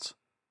something else,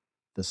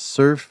 the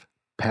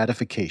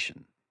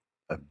surf-padification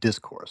of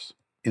discourse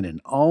in an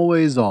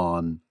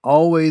always-on,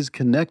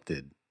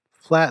 always-connected,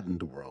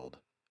 flattened world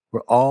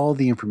where all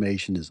the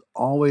information is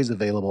always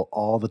available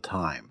all the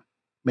time,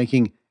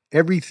 making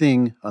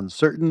everything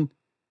uncertain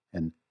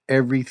and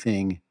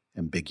everything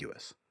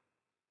ambiguous.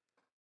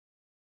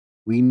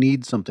 We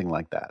need something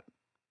like that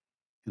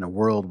in a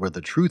world where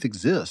the truth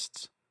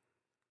exists,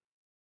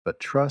 but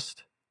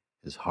trust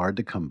is hard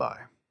to come by.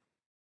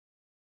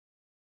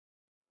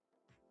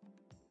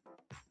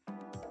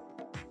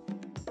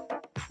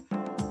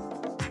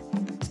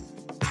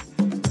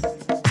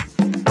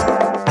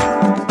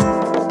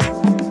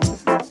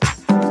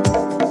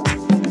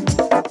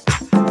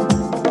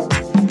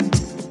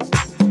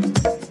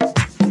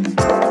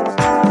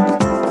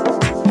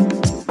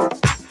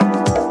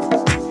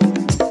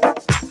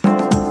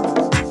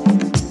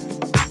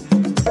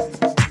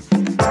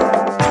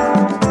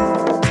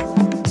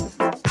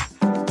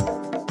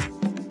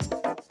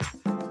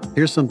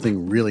 Here's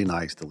something really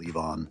nice to leave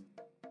on.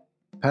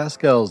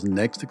 Pascal's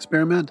next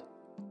experiment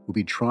will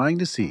be trying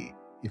to see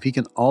if he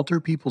can alter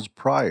people's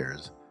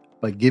priors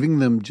by giving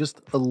them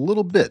just a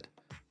little bit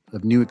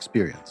of new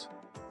experience.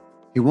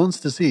 He wants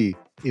to see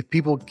if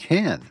people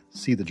can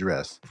see the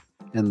dress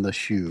and the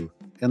shoe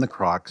and the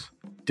Crocs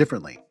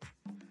differently.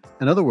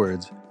 In other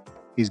words,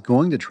 he's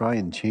going to try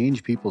and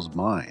change people's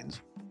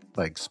minds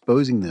by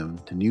exposing them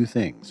to new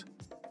things.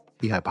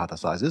 He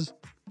hypothesizes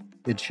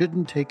it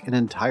shouldn't take an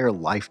entire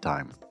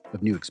lifetime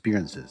of new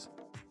experiences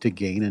to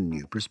gain a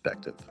new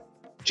perspective.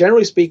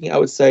 Generally speaking, I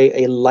would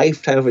say a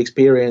lifetime of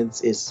experience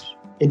is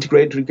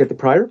integrated to get the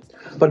prior,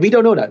 but we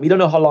don't know that. We don't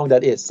know how long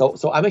that is. So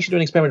I'm actually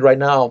doing an experiment right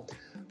now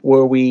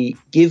where we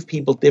give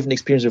people different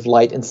experiences of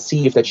light and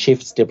see if that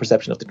shifts their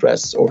perception of the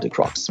dress or the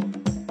Crocs.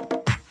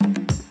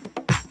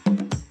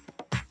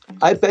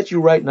 I bet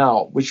you right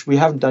now, which we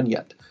haven't done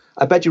yet,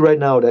 I bet you right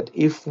now that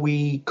if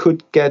we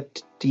could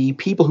get the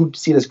people who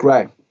see it as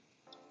gray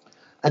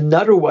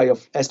another way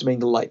of estimating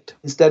the light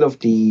instead of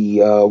the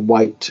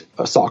white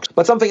socks,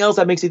 but something else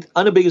that makes it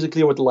unambiguously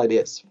clear what the light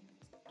is,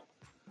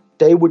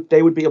 they would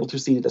be able to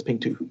see it as pink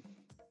too.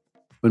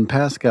 When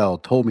Pascal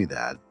told me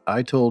that,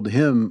 I told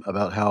him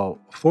about how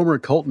former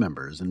cult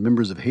members and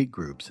members of hate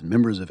groups and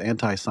members of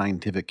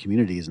anti-scientific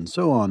communities and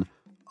so on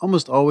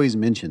almost always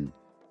mention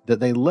that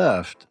they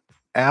left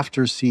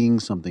after seeing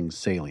something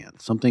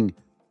salient, something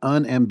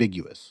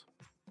unambiguous.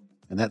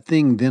 And that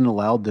thing then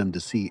allowed them to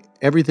see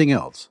everything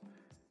else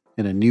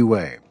in a new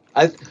way.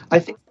 I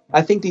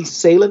think the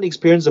salient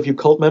experience of your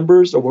cult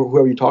members or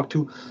whoever you talk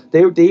to,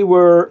 they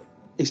were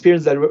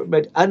experiences that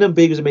made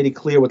unambiguous and made it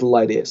clear what the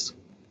light is.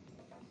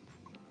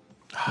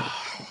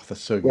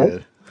 That's so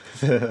good.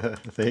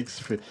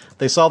 Thanks.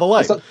 They saw the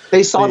light.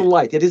 They saw the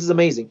light. Yeah, this is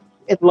amazing.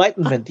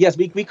 Enlightenment. Yes,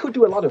 we could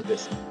do a lot of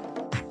this.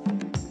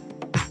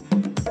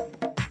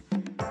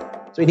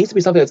 So it needs to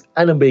be something that's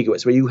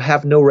unambiguous, where you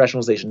have no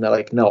rationalization. They're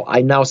like, no,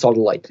 I now saw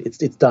the light. It's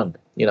done.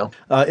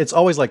 It's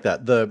always like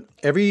that.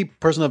 Every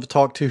person I've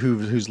talked to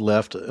who's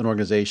left an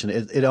organization,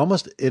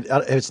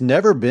 it's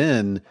never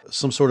been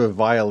some sort of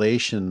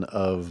violation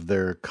of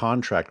their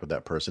contract with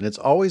that person. It's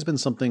always been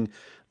something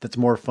that's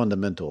more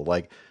fundamental,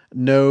 like,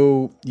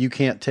 no, you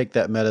can't take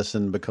that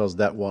medicine because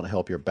that won't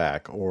help your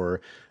back, or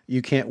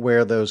you can't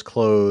wear those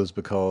clothes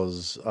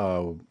because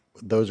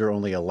those are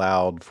only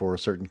allowed for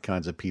certain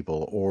kinds of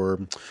people. Or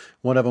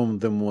one of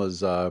them was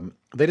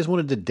they just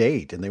wanted to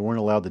date and they weren't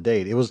allowed to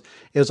date. It was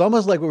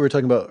almost like what we were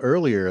talking about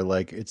earlier.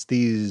 Like it's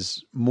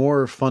these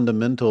more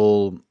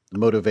fundamental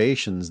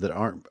motivations that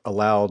aren't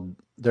allowed.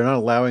 They're not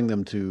allowing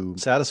them to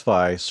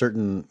satisfy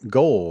certain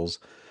goals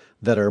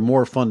that are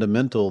more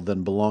fundamental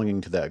than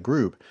belonging to that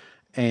group.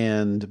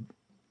 And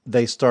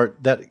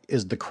that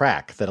is the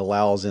crack that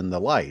allows in the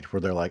light,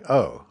 where they're like,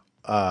 oh,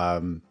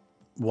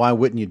 why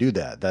wouldn't you do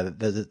that?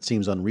 That it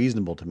seems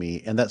unreasonable to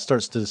me. And they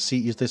start to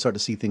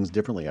see things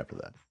differently after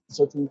that.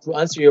 So to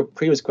answer your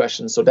previous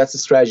question, so that's the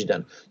strategy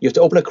then. You have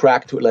to open a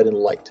crack to let in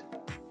light.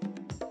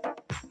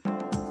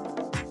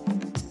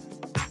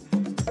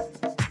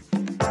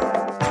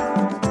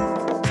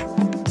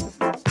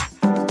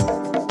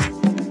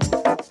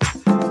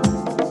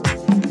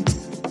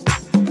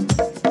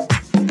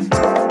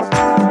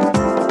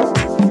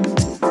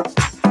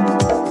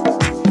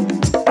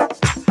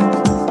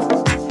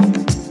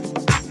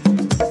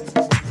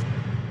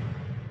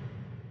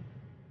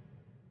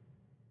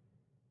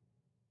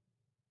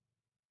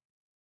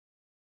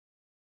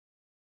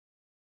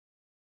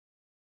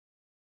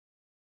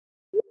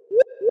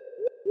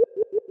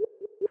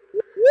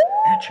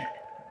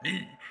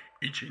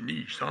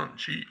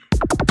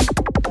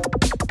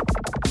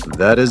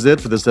 That is it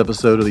for this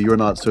episode of the You're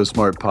Not So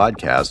Smart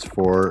podcast.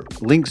 For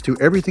links to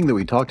everything that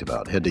we talked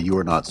about, head to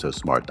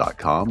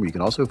you'renotsosmart.com, where you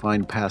can also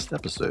find past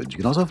episodes. You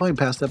can also find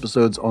past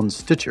episodes on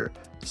Stitcher,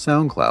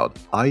 SoundCloud,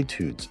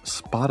 iTunes,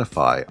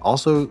 Spotify,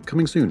 also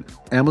coming soon,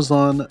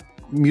 Amazon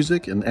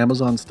Music and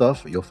Amazon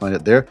stuff. You'll find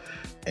it there.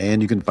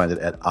 And you can find it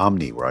at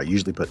Omni, where I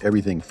usually put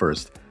everything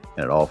first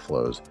and it all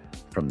flows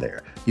from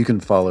there. You can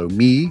follow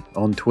me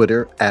on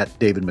Twitter at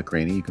David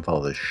McRaney. You can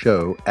follow the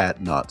show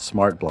at Not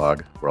Smart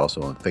Blog. We're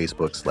also on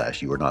Facebook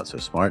 /You Are Not So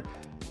Smart.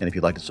 And if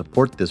you'd like to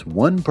support this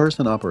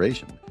one-person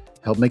operation,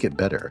 help make it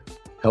better,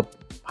 help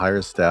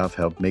hire staff,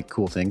 help make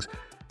cool things,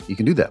 you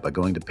can do that by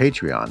going to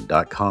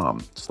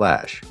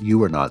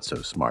patreon.com/You Are Not So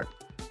Smart.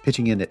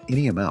 Pitching in at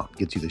any amount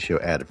gets you the show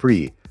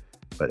ad-free,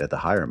 but at the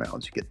higher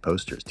amounts, you get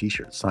posters,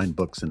 t-shirts, signed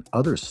books, and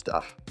other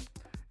stuff.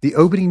 The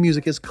opening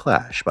music is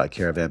Clash by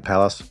Caravan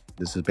Palace.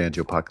 This is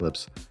Banjo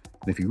Apocalypse.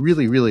 And if you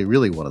really, really,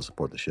 really want to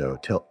support the show,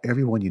 tell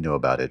everyone you know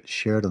about it.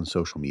 Share it on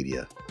social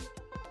media.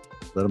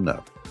 Let them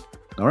know.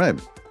 All right.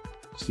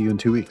 See you in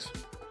 2 weeks.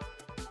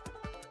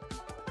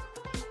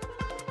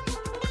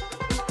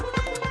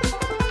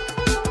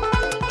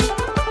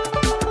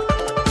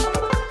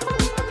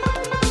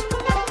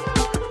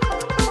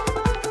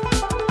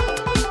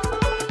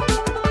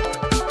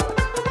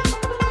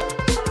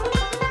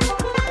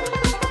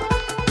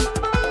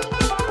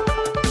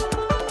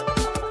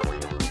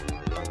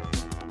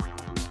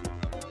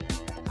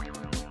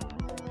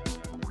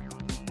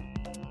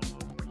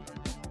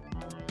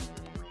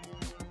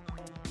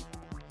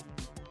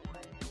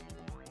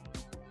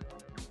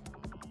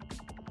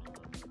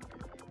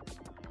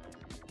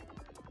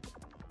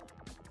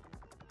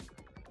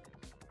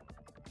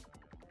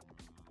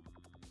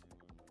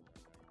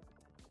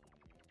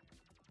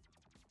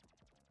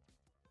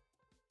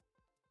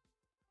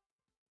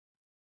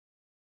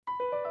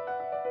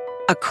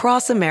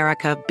 Across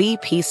America,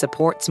 BP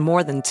supports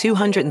more than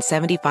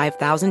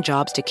 275,000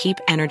 jobs to keep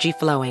energy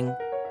flowing.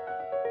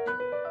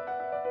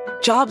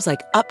 Jobs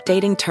like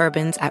updating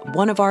turbines at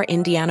one of our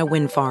Indiana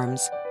wind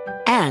farms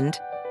and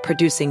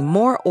producing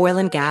more oil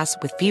and gas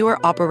with fewer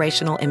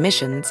operational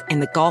emissions in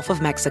the Gulf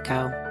of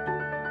Mexico.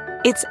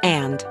 It's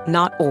and,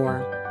 not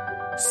or.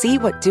 See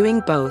what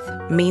doing both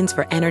means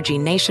for energy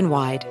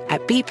nationwide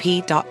at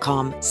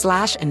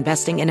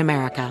bp.com/investing in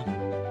America.